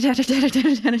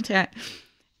rat-a-tat-a-tat-a-tat-a-tat-a-tat.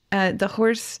 The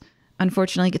horse,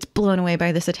 unfortunately, gets blown away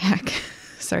by this attack.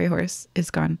 Sorry, horse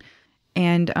is gone.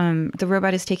 And the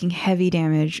robot is taking heavy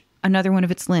damage. Another one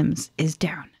of its limbs is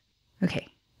down. Okay,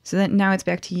 so then now it's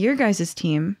back to your guys'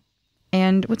 team.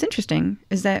 And what's interesting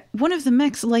is that one of the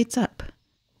mechs lights up.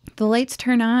 The lights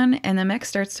turn on, and the mech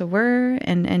starts to whir,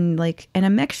 and a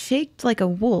mech shaped like a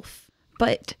wolf.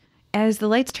 But as the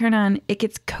lights turn on, it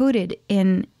gets coated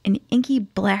in an inky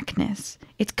blackness.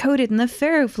 It's coated in the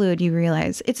ferrofluid, you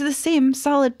realize. It's the same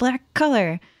solid black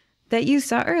color that you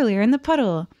saw earlier in the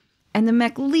puddle. And the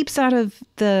mech leaps out of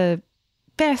the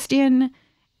bastion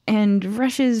and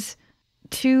rushes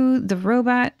to the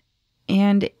robot.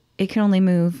 And it can only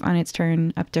move on its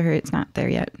turn up to her. It's not there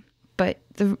yet. But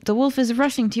the wolf is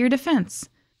rushing to your defense.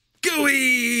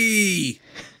 Gooey!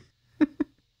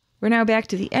 We're now back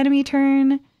to the enemy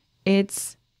turn.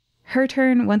 It's her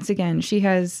turn once again. She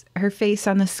has her face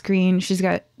on the screen. She's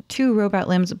got 2 robot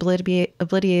limbs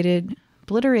obliterated.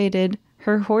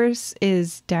 Her horse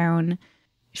is down.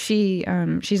 She's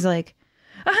like,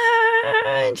 ah!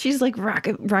 And she's like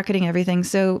rocketing everything.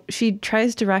 So she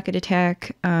tries to rocket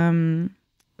attack Vanya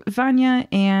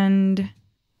and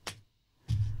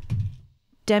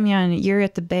Demyan. You're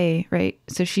at the bay, right?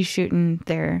 So she's shooting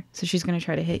there. So she's going to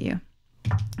try to hit you.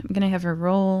 I'm going to have her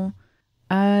roll.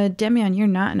 Demyan, you're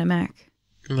not in a mech.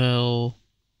 No.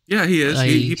 Yeah, he is.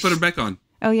 He put it back on.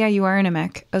 Oh, yeah, you are in a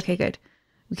mech. Okay, good.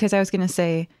 Because I was going to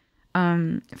say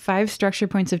 5 structure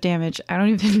points of damage. I don't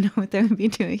even know what that would be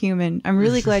to a human. I'm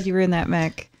really glad you were in that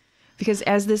mech. Because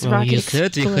as this rocket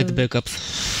explodes... you said you had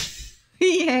backups.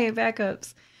 Yay,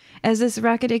 backups. As this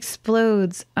rocket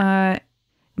explodes,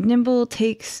 Nimble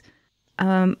takes,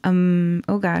 a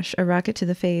rocket to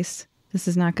the face. This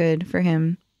is not good for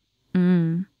him.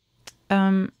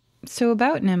 So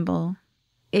about Nimble,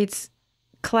 it's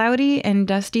cloudy and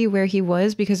dusty where he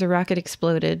was because a rocket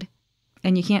exploded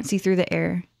and you can't see through the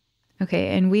air. Okay,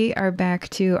 and we are back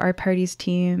to our party's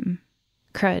team.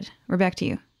 Crud, we're back to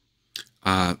you.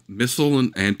 Missile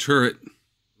and turret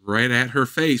right at her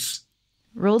face.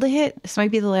 Roll to hit. This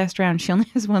might be the last round. She only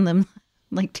has 1 limb,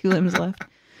 like 2 limbs left.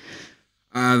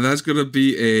 That's going to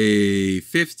be a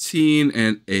 15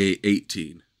 and a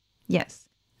 18. Yes.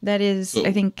 That is, So-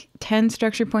 I think, 10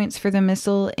 structure points for the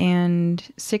missile and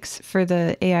 6 for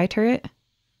the AI turret.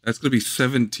 That's going to be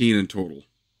 17 in total.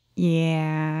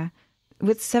 Yeah.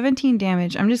 With 17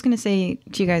 damage, I'm just going to say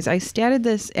to you guys, I statted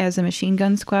this as a machine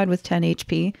gun squad with 10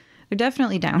 HP. They're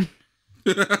definitely down.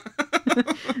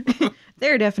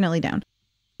 They're definitely down.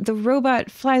 The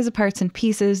robot flies apart in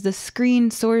pieces. The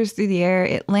screen soars through the air.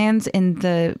 It lands in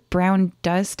the brown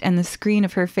dust, and the screen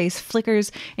of her face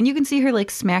flickers. And you can see her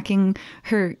like smacking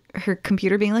her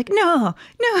computer, being like, "No,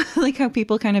 no!" Like how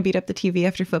people kind of beat up the TV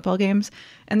after football games,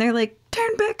 and they're like,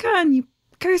 "Turn back on, you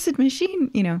cursed machine!"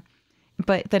 You know.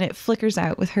 But then it flickers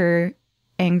out with her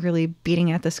angrily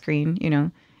beating at the screen, you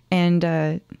know, and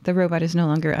the robot is no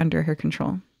longer under her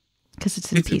control because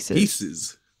it's in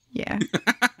pieces. Yeah.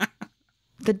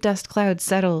 The dust cloud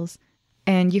settles,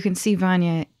 and you can see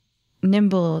Vanya,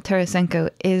 Nimble Tarasenko,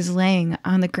 is laying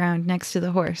on the ground next to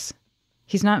the horse.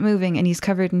 He's not moving, and he's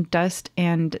covered in dust,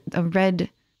 and a red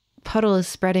puddle is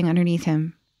spreading underneath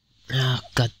him. Oh,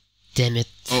 god damn it.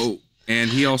 Oh,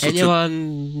 and he also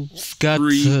Anyone's got...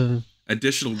 took 3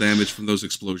 additional damage from those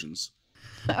explosions.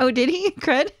 Oh, did he?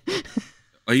 Crud?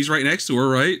 Oh, he's right next to her,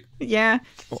 right? Yeah.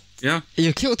 Yeah.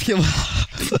 You killed him.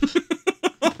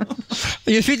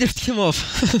 You finished him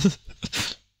off.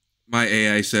 My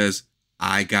AI says,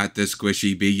 I got the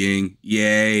squishy being.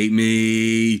 Yay,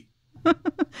 me. I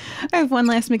have one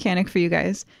last mechanic for you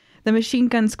guys. The machine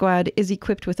gun squad is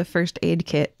equipped with a first aid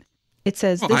kit. It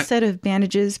says, this set of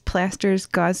bandages, plasters,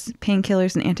 gauze,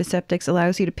 painkillers, and antiseptics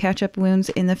allows you to patch up wounds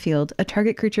in the field. A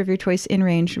target creature of your choice in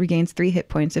range regains 3 hit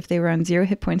points. If they were on 0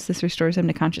 hit points, this restores them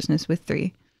to consciousness with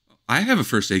 3. I have a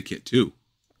first aid kit, too.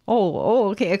 Oh,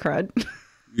 okay, Crud.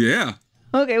 Yeah.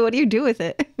 Okay, what do you do with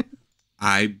it?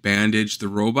 I bandage the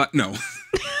robot. No.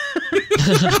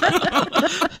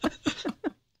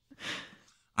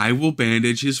 I will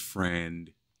bandage his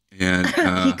friend. And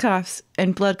he coughs,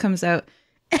 and blood comes out.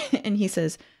 And he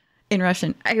says, in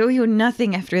Russian, I owe you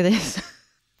nothing after this.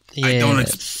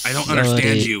 Yes, I don't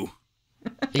understand you.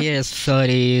 Yes,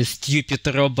 sorry,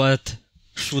 stupid robot.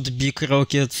 Shoot big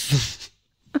rockets.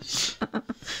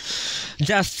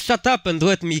 Just shut up and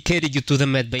let me carry you to the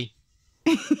medbay.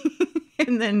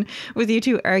 And then with you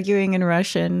two arguing in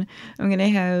Russian, I'm going to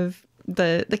have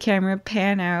the camera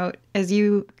pan out as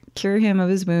you cure him of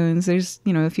his wounds. There's,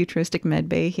 a futuristic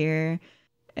medbay here.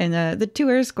 And the two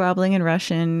are squabbling in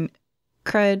Russian.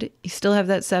 Crud, you still have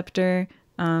that scepter.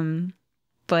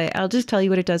 But I'll just tell you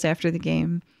what it does after the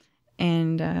game.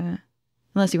 And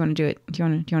unless you want to do it. Do you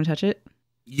want to touch it?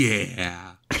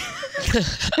 Yeah.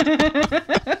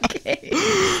 Okay.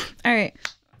 All right.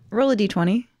 Roll a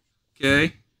d20.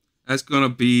 Okay. That's going to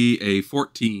be a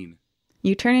 14.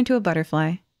 You turn into a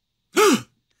butterfly.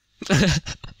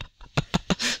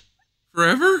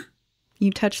 Forever?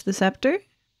 You touch the scepter.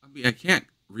 I mean, I can't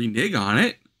renege on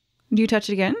it. Do you touch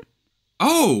it again?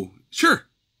 Oh, sure.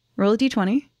 Roll a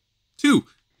d20. 2.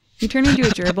 You turn into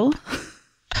a gerbil.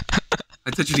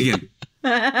 I touch it again.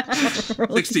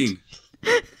 16.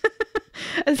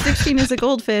 A 16 is a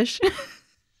goldfish.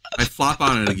 I flop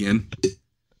on it again.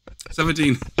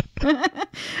 17.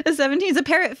 A 17 is a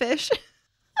parrotfish.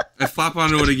 I flop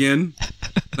onto it again.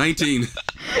 19.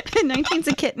 And 19 is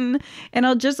a kitten. And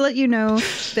I'll just let you know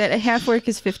that a half orc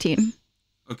is 15.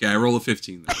 Okay, I roll a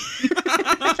 15 then.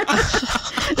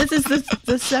 This is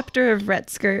the scepter of Ret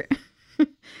Skirt.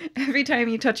 Every time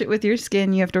you touch it with your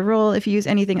skin, you have to roll. If you use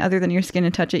anything other than your skin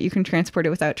to touch it, you can transport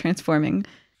it without transforming.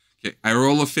 Okay, I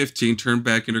roll a 15, turn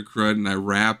back into Crud, and I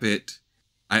wrap it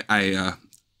I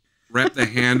wrap the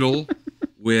handle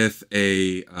with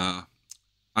a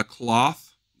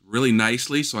cloth really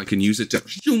nicely so I can use it to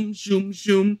zoom, zoom,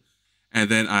 zoom. And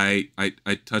then I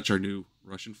touch our new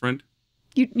Russian friend.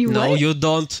 You No, what? you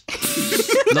don't.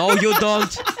 No, you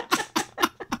don't.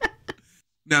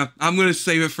 No, I'm going to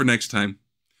save it for next time.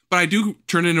 But I do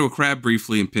turn into a crab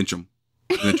briefly and pinch him.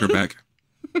 And then turn back.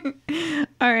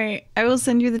 All right. I will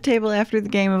send you the table after the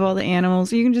game of all the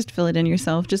animals. You can just fill it in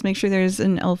yourself. Just make sure there's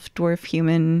an elf, dwarf,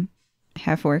 human,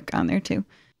 half-orc on there too.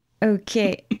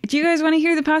 Okay. Do you guys want to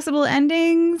hear the possible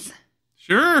endings?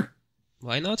 Sure.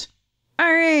 Why not?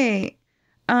 All right.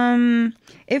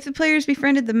 If the players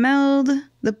befriended the meld,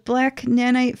 the black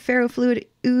nanite ferrofluid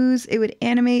ooze, it would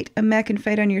animate a mech and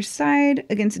fight on your side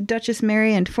against Duchess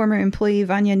Mary and former employee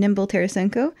Vanya Nimble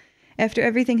Tarasenko. After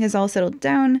everything has all settled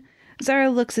down, Zahra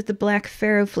looks at the black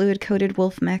ferrofluid-coated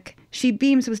wolf mech. She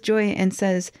beams with joy and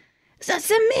says,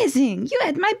 "That's amazing! You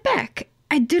had my back!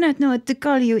 I do not know what to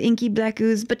call you, inky black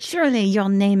ooze, but surely your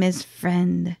name is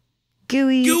Friend.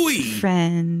 Gooey.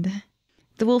 Friend."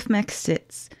 The wolf mech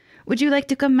sits. "Would you like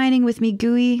to come mining with me,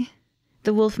 Gooey?"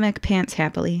 The wolf mech pants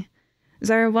happily.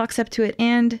 Zahra walks up to it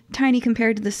and, tiny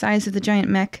compared to the size of the giant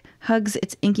mech, hugs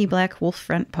its inky black wolf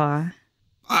front paw.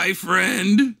 Hi,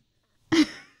 friend.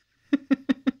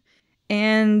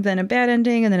 And then a bad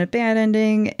ending, and then a bad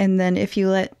ending, and then if you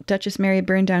let Duchess Mary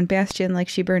burn down Bastion like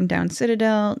she burned down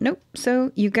Citadel. Nope.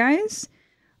 So, you guys,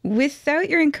 without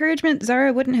your encouragement,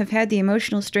 Zahra wouldn't have had the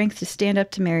emotional strength to stand up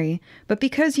to Mary. But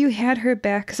because you had her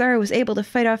back, Zahra was able to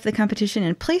fight off the competition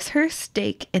and place her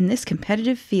stake in this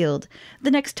competitive field.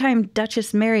 The next time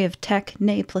Duchess Mary of Tech,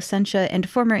 née Placentia, and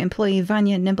former employee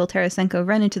Vanya Nimble Tarasenko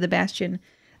run into the Bastion,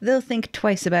 they'll think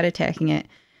twice about attacking it.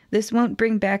 This won't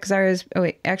bring back Zahra's... Oh,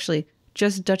 wait, actually...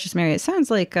 just Duchess Mary. It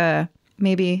sounds like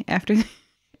maybe after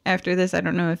this, I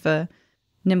don't know if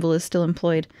Nimble is still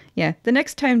employed. Yeah, the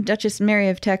next time Duchess Mary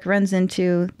of Tech runs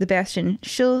into the Bastion,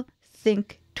 she'll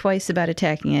think twice about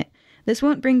attacking it. This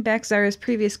won't bring back Zahra's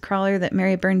previous crawler that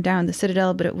Mary burned down the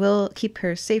Citadel, but it will keep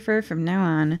her safer from now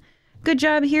on. Good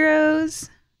job, heroes!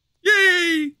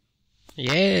 Yay!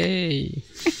 Yay!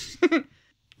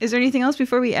 Is there anything else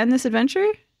before we end this adventure?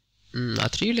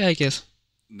 Not really, I guess.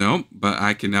 No, but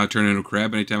I can now turn into a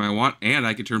crab anytime I want, and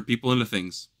I can turn people into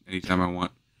things anytime I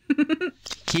want.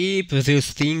 Keep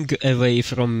this thing away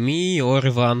from me,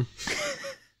 Orvan.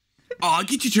 Oh, I'll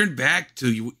get you turned back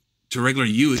to regular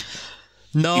you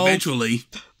No. eventually.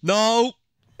 No!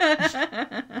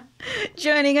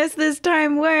 Joining us this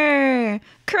time were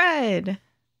Crud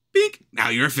Bink! Now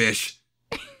you're a fish.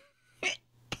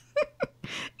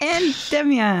 and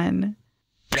Demyan.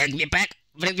 Bring me back!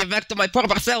 Bring me back to my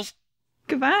proper self!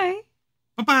 Goodbye.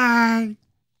 Bye-bye.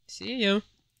 See you.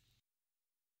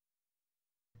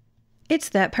 It's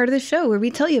that part of the show where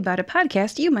we tell you about a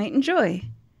podcast you might enjoy.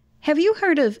 Have you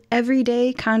heard of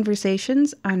Everyday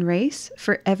Conversations on Race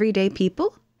for Everyday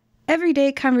People?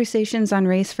 Everyday Conversations on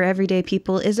Race for Everyday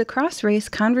People is a cross-race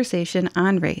conversation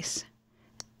on race.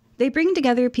 They bring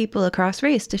together people across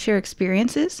race to share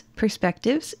experiences,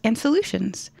 perspectives, and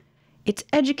solutions. It's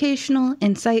educational,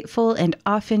 insightful, and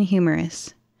often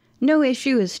humorous. No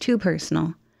issue is too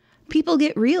personal. People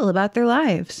get real about their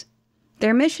lives.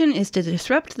 Their mission is to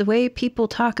disrupt the way people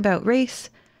talk about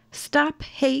race, stop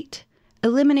hate,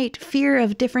 eliminate fear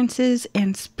of differences,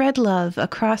 and spread love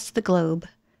across the globe.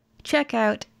 Check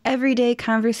out Everyday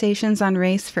Conversations on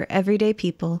Race for Everyday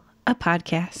People, a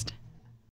podcast.